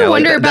 But I do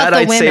wonder about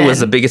that. The women. I'd say was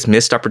the biggest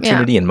missed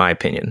opportunity in my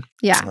opinion.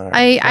 Yeah,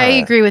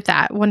 I agree with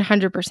that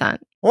 100%.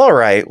 All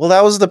right, well,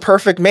 that was the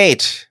perfect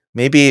mate.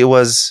 Maybe it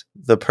was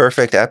the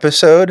perfect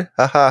episode.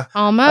 Haha.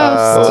 Almost.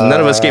 Well, none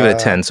of us gave it a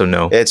 10, so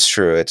no. It's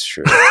true.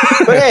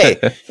 But hey,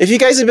 if you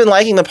guys have been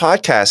liking the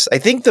podcast, I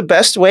think the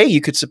best way you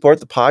could support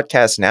the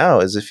podcast now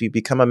is if you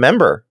become a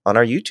member on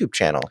our YouTube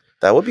channel.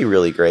 That would be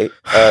really great.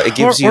 It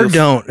gives or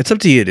don't. It's up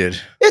to you, dude.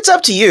 It's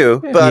up to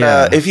you.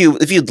 But if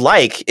you'd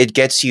like, it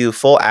gets you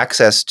full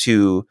access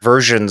to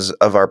versions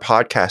of our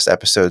podcast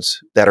episodes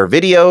that are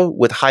video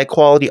with high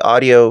quality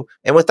audio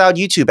and without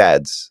YouTube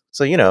ads.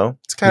 So,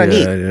 it's kind of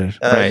neat.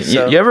 Right.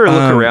 So, you ever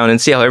look around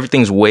and see how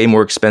everything's way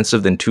more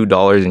expensive than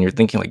 $2 and you're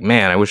thinking like,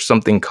 man, I wish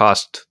something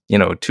cost,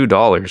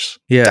 $2.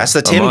 Yeah. That's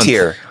the Tim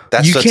tier.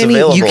 That's what's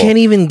available. You can't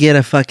even get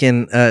a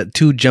fucking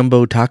 2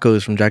 jumbo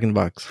tacos from Jack in the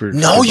Box.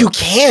 No, you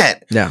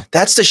can't. No.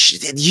 That's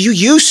you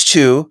used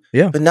to,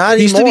 but not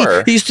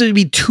anymore. It used to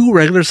be 2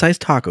 regular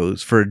sized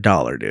tacos for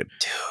 $1, dude.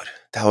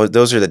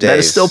 Those are the days. That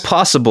is still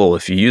possible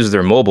if you use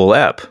their mobile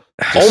app.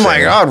 Oh my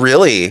God,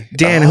 really?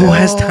 Dan, who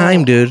has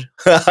time, dude?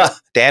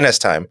 Dan has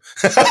time.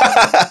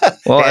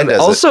 Well, and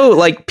also,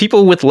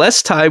 people with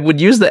less time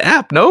would use the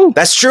app, no?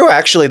 That's true,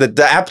 actually.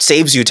 The app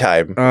saves you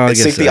time.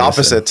 It's like the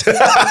opposite.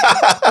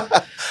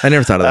 I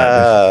never thought of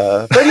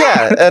that. But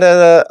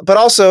yeah, but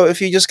also,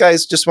 if you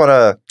guys just want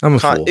to...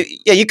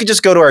 you could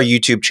just go to our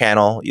YouTube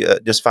channel.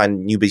 Just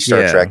find Newbie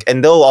Star Trek.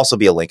 And there'll also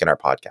be a link in our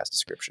podcast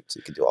description, so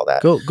you can do all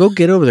that. Go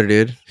get over there,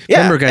 dude.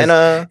 Yeah. Remember, guys,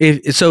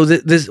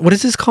 what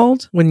is this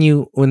called when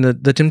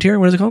the Tim tier?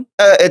 What is it called?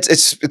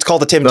 It's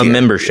called the Tim tier.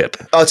 Membership.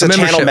 Oh, it's a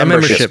channel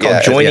membership.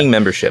 Called joining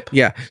membership.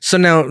 Yeah. So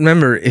now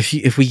remember,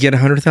 if we get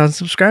 100,000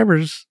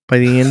 subscribers by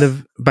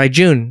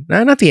June,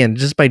 not the end,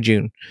 just by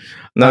June.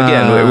 No,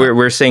 again,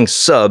 we're saying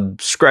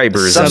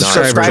subscribers.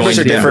 Subscribers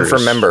are different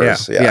from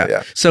members.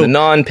 Yeah. So the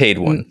non-paid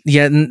one.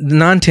 Yeah,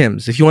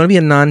 non-Tims. If you want to be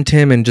a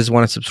non-Tim and just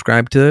want to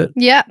subscribe to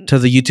it, to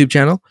the YouTube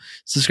channel,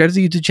 subscribe to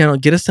the YouTube channel.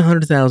 Get us to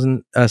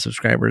 100,000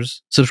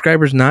 subscribers.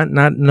 Subscribers, not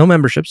no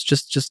memberships.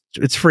 Just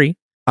it's free.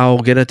 I'll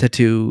get a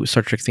tattoo,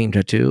 Star Trek themed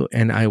tattoo,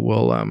 and I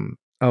will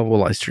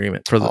live stream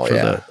it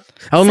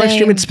I'll live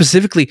stream it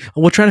specifically.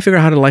 We'll try to figure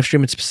out how to live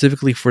stream it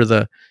specifically for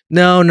the.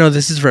 No,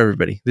 this is for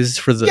everybody. This is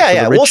for the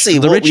rich, we'll see.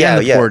 The rich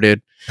and the poor,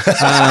 dude.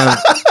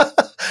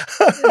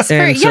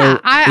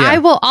 I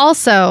will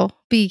also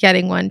be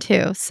getting one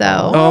too.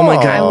 So oh my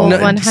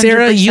God,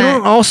 Sarah, you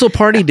don't also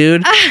party,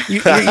 dude.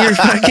 You're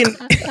fucking.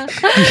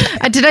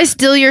 Did I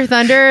steal your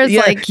thunder?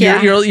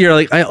 You're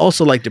like, I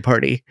also like to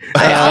party.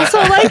 I also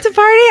like to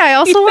party. I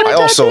also want to. I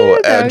also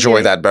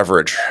enjoy that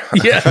beverage.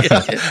 Yeah.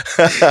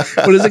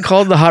 What is it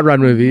called? The Hot Rod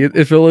movie.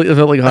 It felt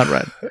like Hot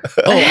Rod.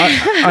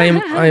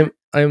 Oh,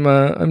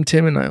 I'm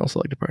Tim, and I also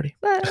like to party.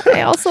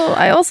 I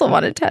also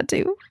want a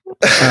tattoo.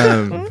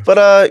 But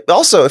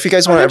also, if you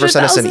guys want to ever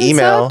send us an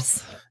email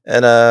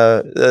and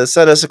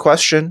send us a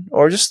question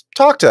or just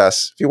talk to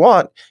us if you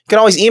want, you can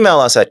always email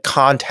us at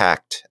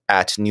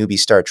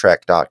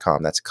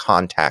contact@newbiestartrek.com. That's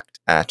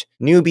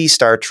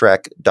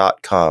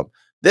contact@newbiestartrek.com.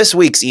 This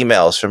week's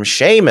email is from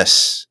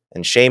Seamus.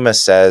 And Seamus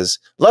says,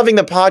 loving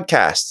the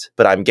podcast,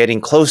 but I'm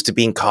getting close to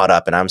being caught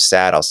up and I'm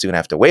sad I'll soon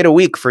have to wait a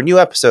week for new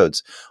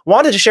episodes.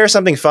 Wanted to share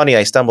something funny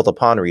I stumbled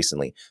upon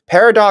recently.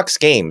 Paradox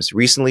Games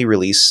recently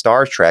released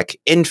Star Trek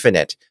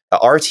Infinite, a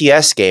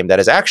RTS game that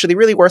is actually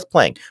really worth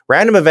playing.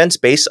 Random events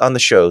based on the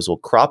shows will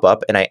crop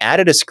up, and I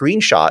added a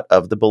screenshot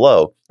of the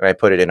below, and I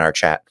put it in our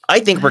chat.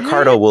 I think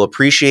Ricardo will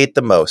appreciate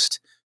the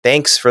most.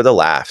 Thanks for the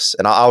laughs.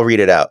 And I'll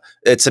read it out.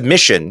 It's a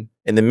mission,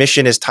 and the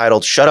mission is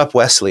titled Shut Up,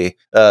 Wesley.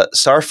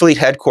 Starfleet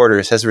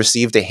headquarters has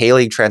received a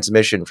hailing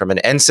transmission from an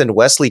Ensign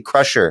Wesley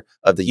Crusher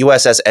of the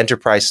USS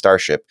Enterprise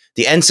starship.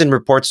 The ensign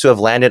reports to have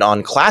landed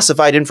on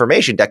classified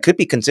information that could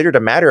be considered a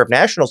matter of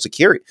national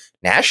security.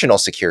 National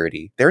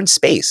security? They're in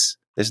space.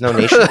 There's no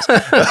nations.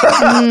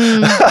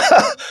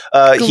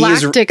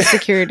 Galactic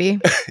security.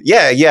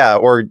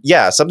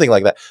 Something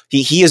like that.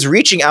 He is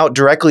reaching out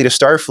directly to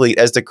Starfleet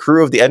as the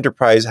crew of the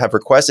Enterprise have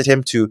requested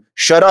him to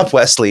shut up,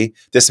 Wesley,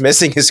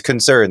 dismissing his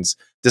concerns.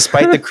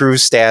 Despite the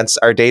crew's stance,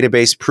 our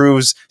database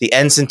proves the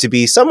ensign to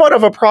be somewhat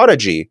of a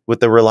prodigy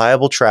with a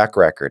reliable track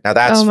record. Now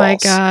that's Oh my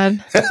false.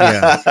 God.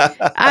 Yeah.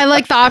 I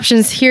like the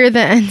options. Hear the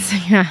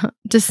ensign out.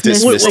 Dismiss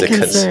Dismiss the the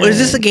concern. concern. Is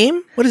this a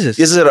game? What is this?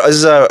 This is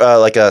a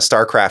like a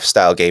StarCraft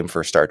style game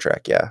for Star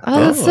Trek. Yeah.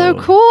 Oh, that's so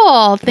Oh.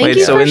 cool. Thank Wait,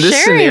 you so for in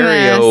this sharing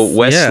scenario, this.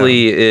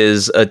 Wesley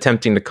is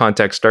attempting to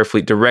contact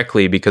Starfleet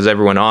directly because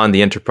everyone on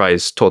the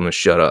Enterprise told him to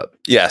shut up.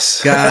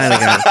 Yes. Got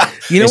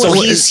it. You know so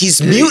what?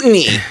 he's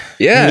mutiny.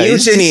 Yeah,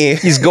 Mutiny.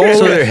 He's going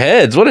over their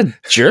heads. What a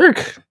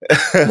jerk!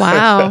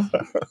 Wow.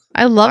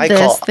 I love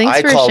this.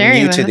 Thanks for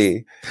sharing this.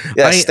 mutiny.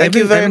 Yes, thank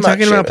you very I've been much.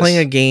 talking about Seamus. playing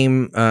a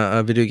game,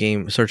 a video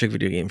game, Star Trek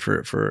video game for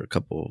a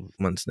couple of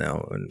months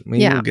now, and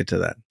maybe Yeah. we'll get to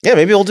that. Yeah,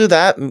 maybe we'll do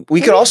that. We That'd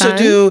could be also fun.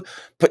 do.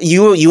 But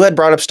you had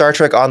brought up Star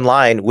Trek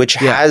Online, which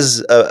Yeah.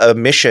 has a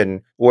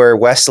mission where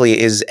Wesley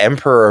is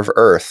Emperor of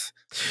Earth,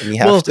 and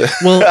you have to.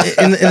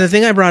 And the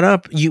thing I brought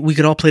up, we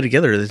could all play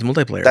together. There's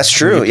multiplayer. That's We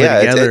true. could play Yeah,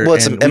 together,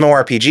 it's an and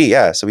MMORPG.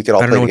 Yeah, so we could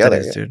all I don't know play what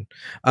together. that is, dude.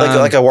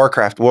 Like a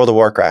Warcraft, World of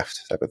Warcraft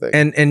type of thing.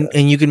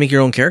 And you can make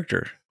your own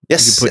character.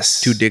 yes, You can put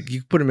yes. You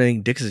can put as many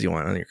dicks as you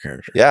want on your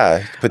character. Yeah,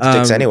 you can put the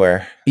dicks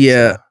anywhere.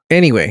 Yeah.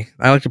 Anyway,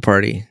 I like to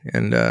party,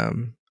 and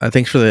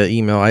thanks for the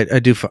email. I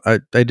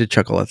did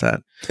chuckle at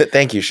that.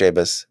 Thank you,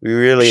 Seamus. We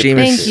really Seamus.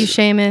 Thank you,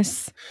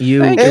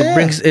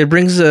 Seamus. It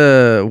brings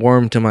a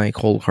warm to my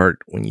cold heart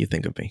when you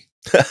think of me.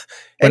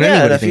 When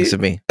anybody thinks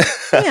of me.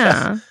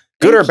 Yeah.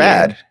 Good or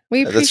Thank you. bad.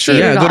 We That's appreciate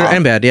true. it Yeah, good all.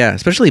 and bad. Yeah,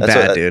 especially That's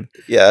bad, what- dude.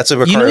 Yeah, that's what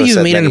You Ricardo know, you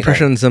said made an many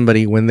impression on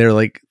somebody when they're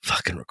like,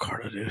 "Fucking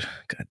Ricardo, dude."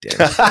 God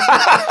damn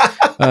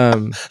it.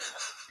 times.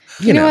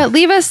 You know what?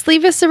 Leave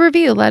us a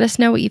review. Let us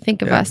know what you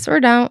think of Yeah. us, or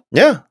don't.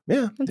 Yeah.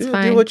 That's do,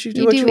 fine. Do what you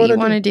do. do what you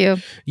want to do.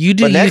 You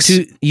do But next-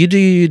 you do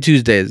you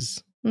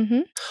Tuesdays.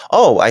 Mm-hmm.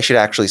 Oh, I should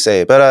actually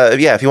say. But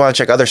yeah, if you want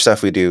to check other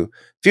stuff we do,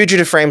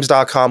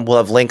 fugitiveframes.com will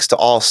have links to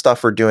all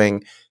stuff we're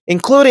doing,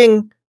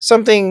 including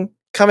something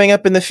coming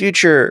up in the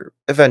future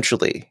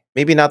eventually.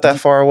 Maybe not that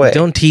far away.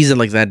 Don't tease it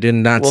like that, dude.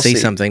 Not We'll say see.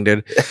 something,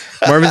 dude.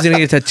 Marvin's gonna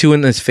get a tattoo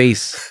in his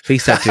face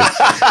tattoo.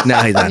 No,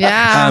 he's not.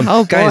 Yeah.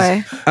 Oh boy.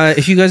 guys,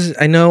 if you guys,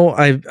 I know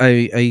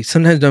I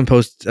sometimes don't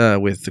post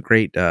with the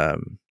great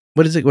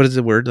what is it? What is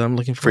the word that I'm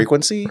looking for?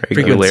 Frequency?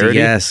 Regularity.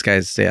 Yes,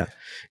 guys. Yeah.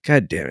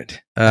 God damn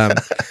it.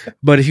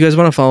 But if you guys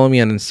want to follow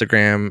me on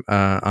Instagram,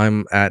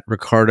 I'm at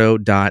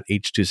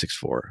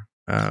ricardo.h264.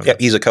 Yep,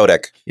 he's a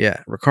codec.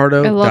 Yeah, I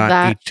love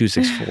that.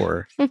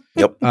 ricardo.h264.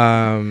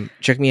 Yep.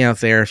 Check me out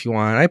there if you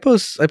want. I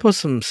post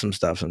some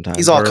stuff sometimes.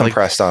 He's all or, like,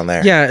 compressed on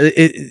there. yeah,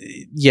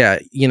 yeah.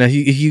 You know,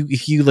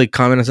 if you like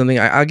comment on something,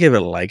 I'll give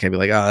it a like. I'd be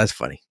like, oh, that's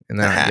funny, and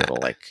then I'll give it a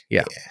like.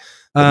 Yeah.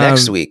 But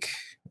next week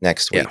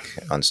yeah.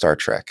 on Star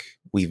Trek,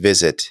 we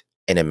visit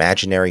an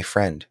imaginary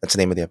friend. That's the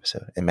name of the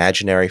episode.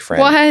 Imaginary friend.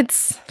 What?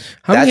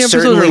 How many That episodes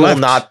certainly are will left?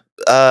 not.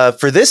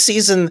 For this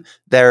season,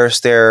 there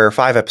are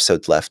 5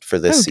 episodes left for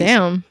this Oh season.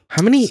 damn.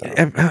 How many? So-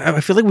 I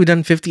feel like we've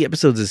done 50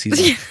 episodes this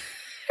season.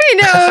 I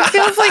know. It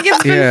feels like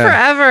it's been Yeah.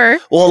 forever.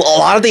 Well, a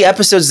lot of the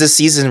episodes this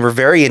season were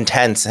very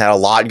intense and had a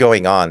lot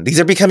going on. These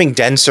are becoming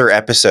denser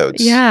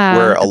episodes. Yeah.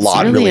 Where a it's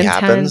lot really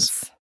happens.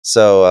 intense.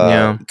 So,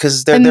 Yeah.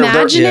 because they're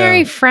Imaginary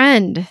yeah.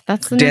 friend.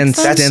 That's the dense,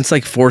 next one? dense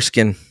like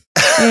foreskin.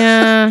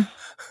 Yeah.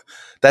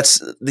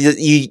 that's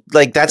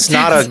that's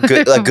not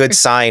a good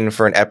sign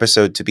for an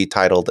episode to be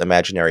titled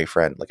Imaginary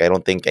Friend. Like, I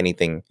don't think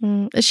anything.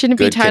 It shouldn't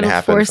be Good can titled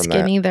happen from foreskin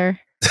that. either.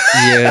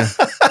 Yeah.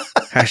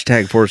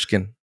 Hashtag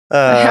foreskin.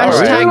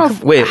 Hashtag- all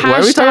right. Wait, why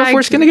are we talking about Hashtag-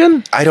 foreskin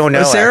again? I don't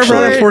know. Sarah brought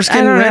up actually. foreskin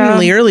I don't know.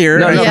 randomly earlier.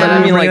 No, Yeah. but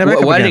I mean,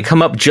 like, why did it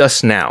come up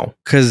just now?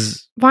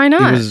 Because Why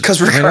not?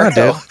 Because why not,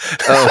 Ricardo. dude?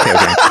 Oh, okay,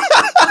 okay.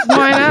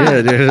 Why not?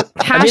 Yeah, dude.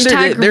 I mean,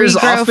 Hashtag there's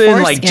regrow often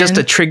like foreskin. just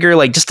a trigger,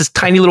 like just this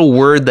tiny little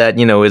word that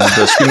is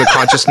the stream of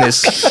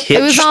consciousness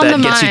hitch on that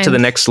the gets you to mind. the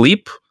next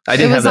leap. I It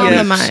didn't have was that on the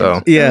leap, mind.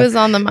 so Yeah. It was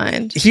on the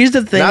mind. Here's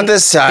the thing. Not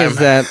this time. Is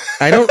that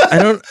I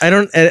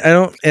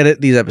don't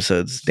edit these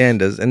episodes. Dan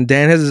does, and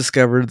Dan has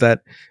discovered that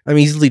I'm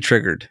easily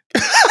triggered.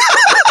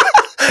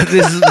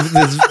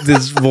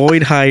 this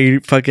void high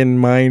fucking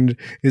mind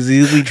is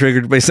easily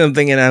triggered by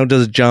something, and I'll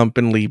just jump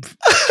and leave.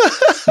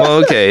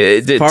 well,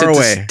 okay. Far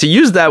away. To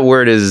use that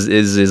word is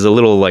a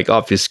little like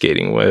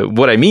obfuscating.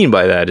 What I mean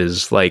by that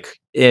is like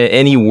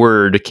any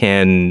word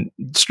can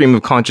stream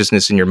of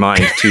consciousness in your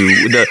mind to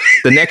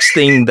the next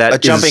thing that A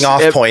jumping is-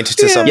 off point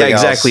to something Yeah,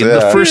 exactly.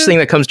 else. The first thing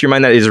that comes to your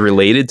mind that is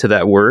related to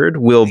that word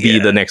will be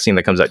Yeah. the next thing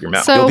that comes out your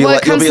mouth. So You'll be what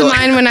like- you'll comes be to like-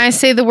 mind when I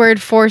say the word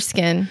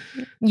foreskin?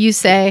 You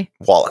say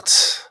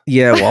Wallets.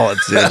 Yeah,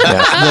 wallets. Dude.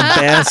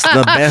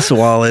 the best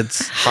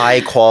wallets. High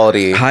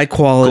quality. High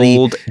quality.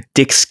 Gold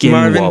dick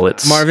skin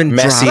wallets. Marvin,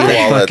 Messy drop,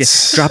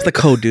 wallets. drop the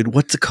code, dude.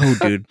 What's the code,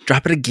 dude?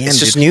 Drop it again. It's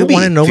just dude. People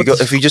wanna Newbie. know If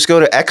what you just go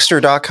to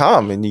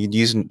extra.com and you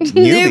use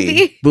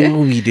Newbie.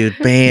 Boomy, dude.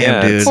 Bam,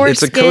 Yeah, dude.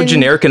 it's a code Foreskin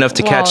generic enough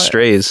to catch wallet.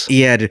 strays.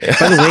 Yeah, dude.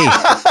 By the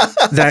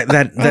way,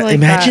 that like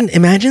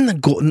imagine the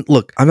golden.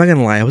 Look, I'm not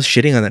gonna lie. I was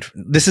shitting on that.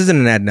 This isn't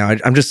an ad now.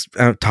 I'm just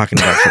talking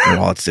about fucking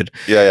wallets, dude.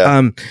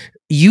 Yeah.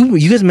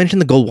 you guys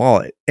mentioned the gold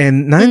wallet,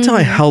 and not until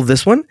I held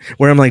this one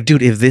where I'm like,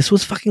 dude, if this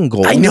was fucking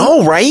gold, I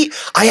know, right?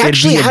 I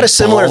actually had a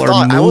similar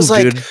thought. I was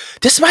like, dude.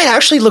 this might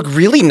actually look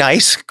really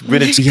nice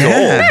when it's Yeah.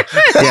 gold.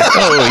 Yeah.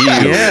 Oh,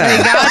 you. Yeah.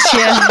 They got you.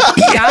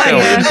 Oh,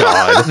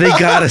 God. They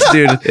got us,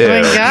 dude.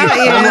 They got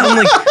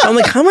you. I'm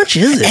like, how much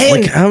is it?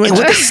 And, Like, how much? and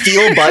with the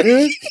steel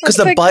button, because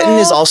the What's it button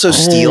is called? also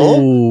steel.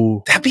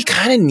 Oh. That'd be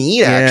kind of neat,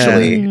 Yeah.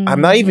 actually.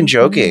 I'm not even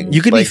joking.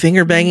 You could be Like,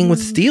 finger banging with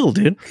steel,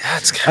 dude. yeah,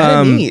 it's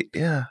kind of neat.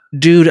 Yeah.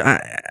 Dude,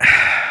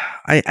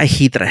 I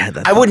hate that I had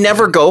that. I would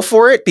never go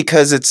for it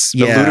because it's a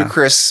Yeah.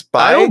 ludicrous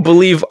buy. I don't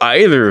believe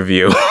either of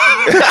you.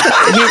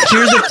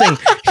 Here's the thing.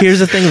 Here's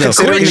the thing, though.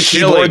 Considering the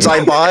Shilling. keyboards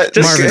I bought.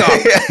 Just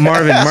stop.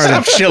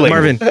 Marvin, Shilling.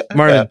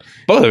 Marvin,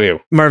 Both of you.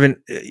 Marvin.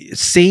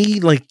 Say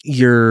like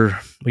you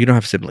don't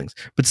have siblings,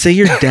 but say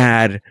your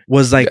dad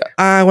was like,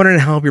 I wanted to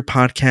help your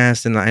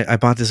podcast, and I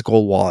bought this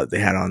gold wallet they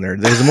had on there.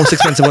 It was the most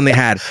expensive one they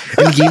had,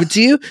 and he gave it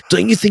to you.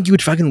 Don't you think you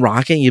would fucking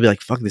rock it? And you'd be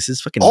like, fuck, this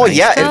is fucking. Oh nice.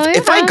 yeah. Oh,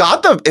 If I yeah.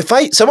 got them,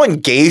 someone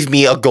gave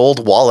me a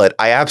gold wallet,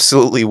 I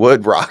absolutely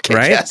would rock it.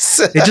 Right? Yes.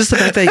 It's just the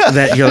fact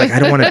that you're like, I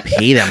don't want to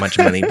pay that much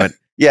money, but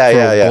yeah, for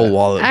yeah, a yeah. gold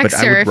wallet. But I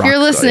Exter, would if rock you're it,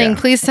 though, listening, yeah.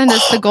 please send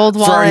us the gold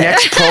wallet. For our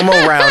next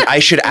promo round, I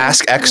should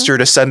ask Exter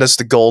to send us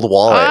the gold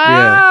wallet.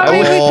 Ah, Yeah.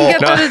 maybe we can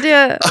get No. them to do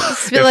it.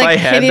 Just be If like, I can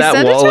had you that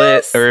send it to wallet,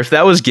 us? or if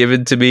that was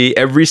given to me,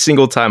 every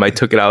single time I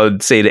took it, I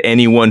would say to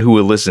anyone who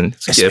would listen,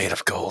 it's a It's gift. made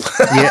of gold.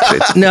 Yeah.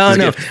 No.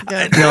 No,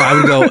 I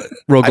would go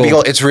real I'd be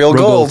gold. go, it's real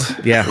gold.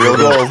 Yeah. Real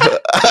gold.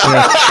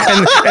 Yeah.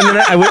 And then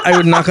I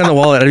would knock on the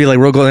wallet. I'd be like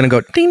real gold, and I'd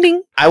go ding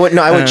ding. I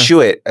would chew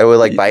it. I would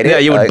like bite it. Yeah,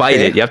 you would Like, bite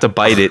okay. it. You have to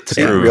bite it to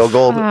Yeah, prove. real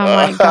gold. Oh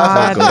my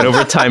God. And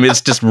over time, it's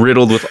just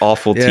riddled with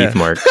awful Yeah. teeth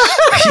marks.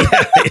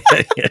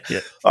 Yeah.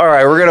 All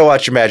right, we're gonna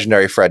watch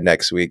Imaginary Fred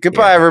next week.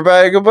 Goodbye,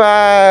 everybody.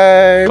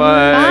 Goodbye.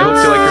 Bye. I hope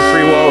you like your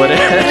free wallet.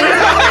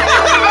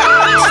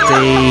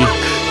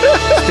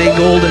 Stay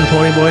golden,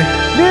 pony boy.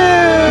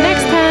 Night.